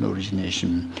dependent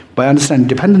origination. By understanding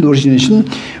dependent origination,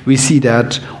 we see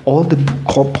that all the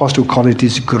positive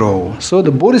qualities grow. So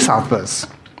the bodhisattvas,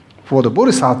 for the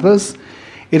bodhisattvas,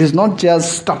 it is not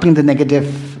just stopping the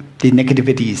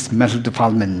negativities, mental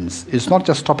defilements. It's not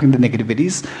just stopping the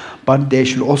negativities, but they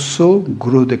should also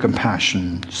grow the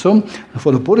compassion. So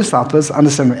for the bodhisattvas,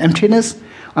 understand emptiness,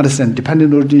 understand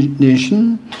dependent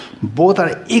origination, both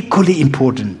are equally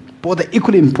important. Both are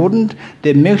equally important.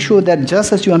 They make sure that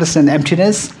just as you understand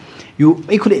emptiness, You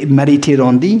equally meditate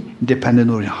on the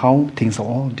dependent origin, how things are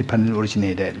all dependent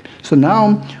originated. So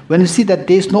now, when you see that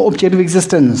there is no objective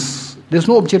existence,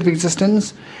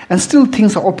 and still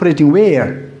things are operating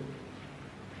where?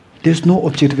 There's no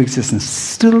objective existence.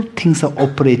 Still things are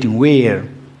operating where?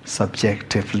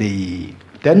 Subjectively.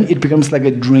 Then it becomes like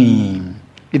a dream.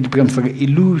 It becomes like an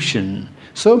illusion.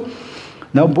 So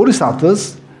now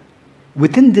bodhisattvas,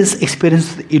 within this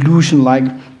experience of illusion,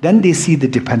 then they see the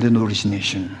dependent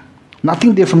origination.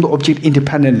 Nothing there from the object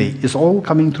independently. It's all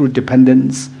coming through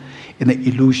dependence in the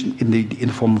illusion, in the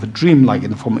form of a dream,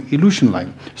 in the form of illusion.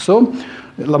 So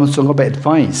Lama Tsongkhapa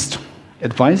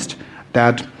advised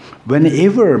that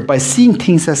whenever, by seeing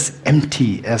things as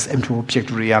empty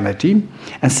objective reality,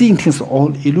 and seeing things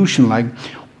all illusion-like,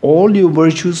 all your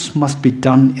virtues must be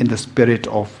done in the spirit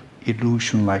of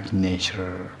illusion-like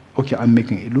nature. Okay, I'm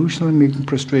making illusion, I'm making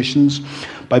prostrations.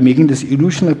 By making this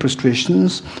illusion-like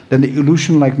prostrations, then the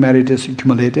illusion-like merit is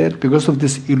accumulated. Because of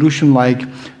this illusion-like,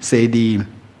 say the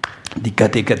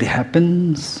gati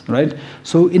happens, right?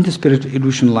 So in the spirit of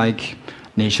illusion-like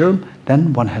nature,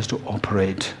 then one has to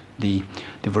operate the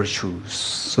virtues.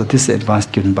 So this is advice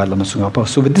given by Lama Tsongkhapa.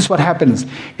 So with this, what happens?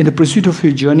 In the pursuit of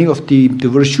your journey of the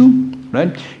virtue,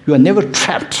 right? You are never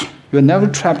trapped. You are never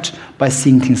trapped by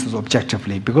seeing things as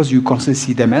objectively, because you constantly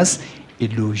see them as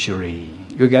illusory.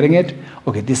 You're getting it?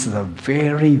 Okay, this is a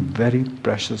very, very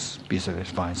precious piece of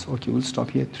advice. Okay, we'll stop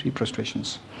here. 3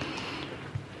 prostrations.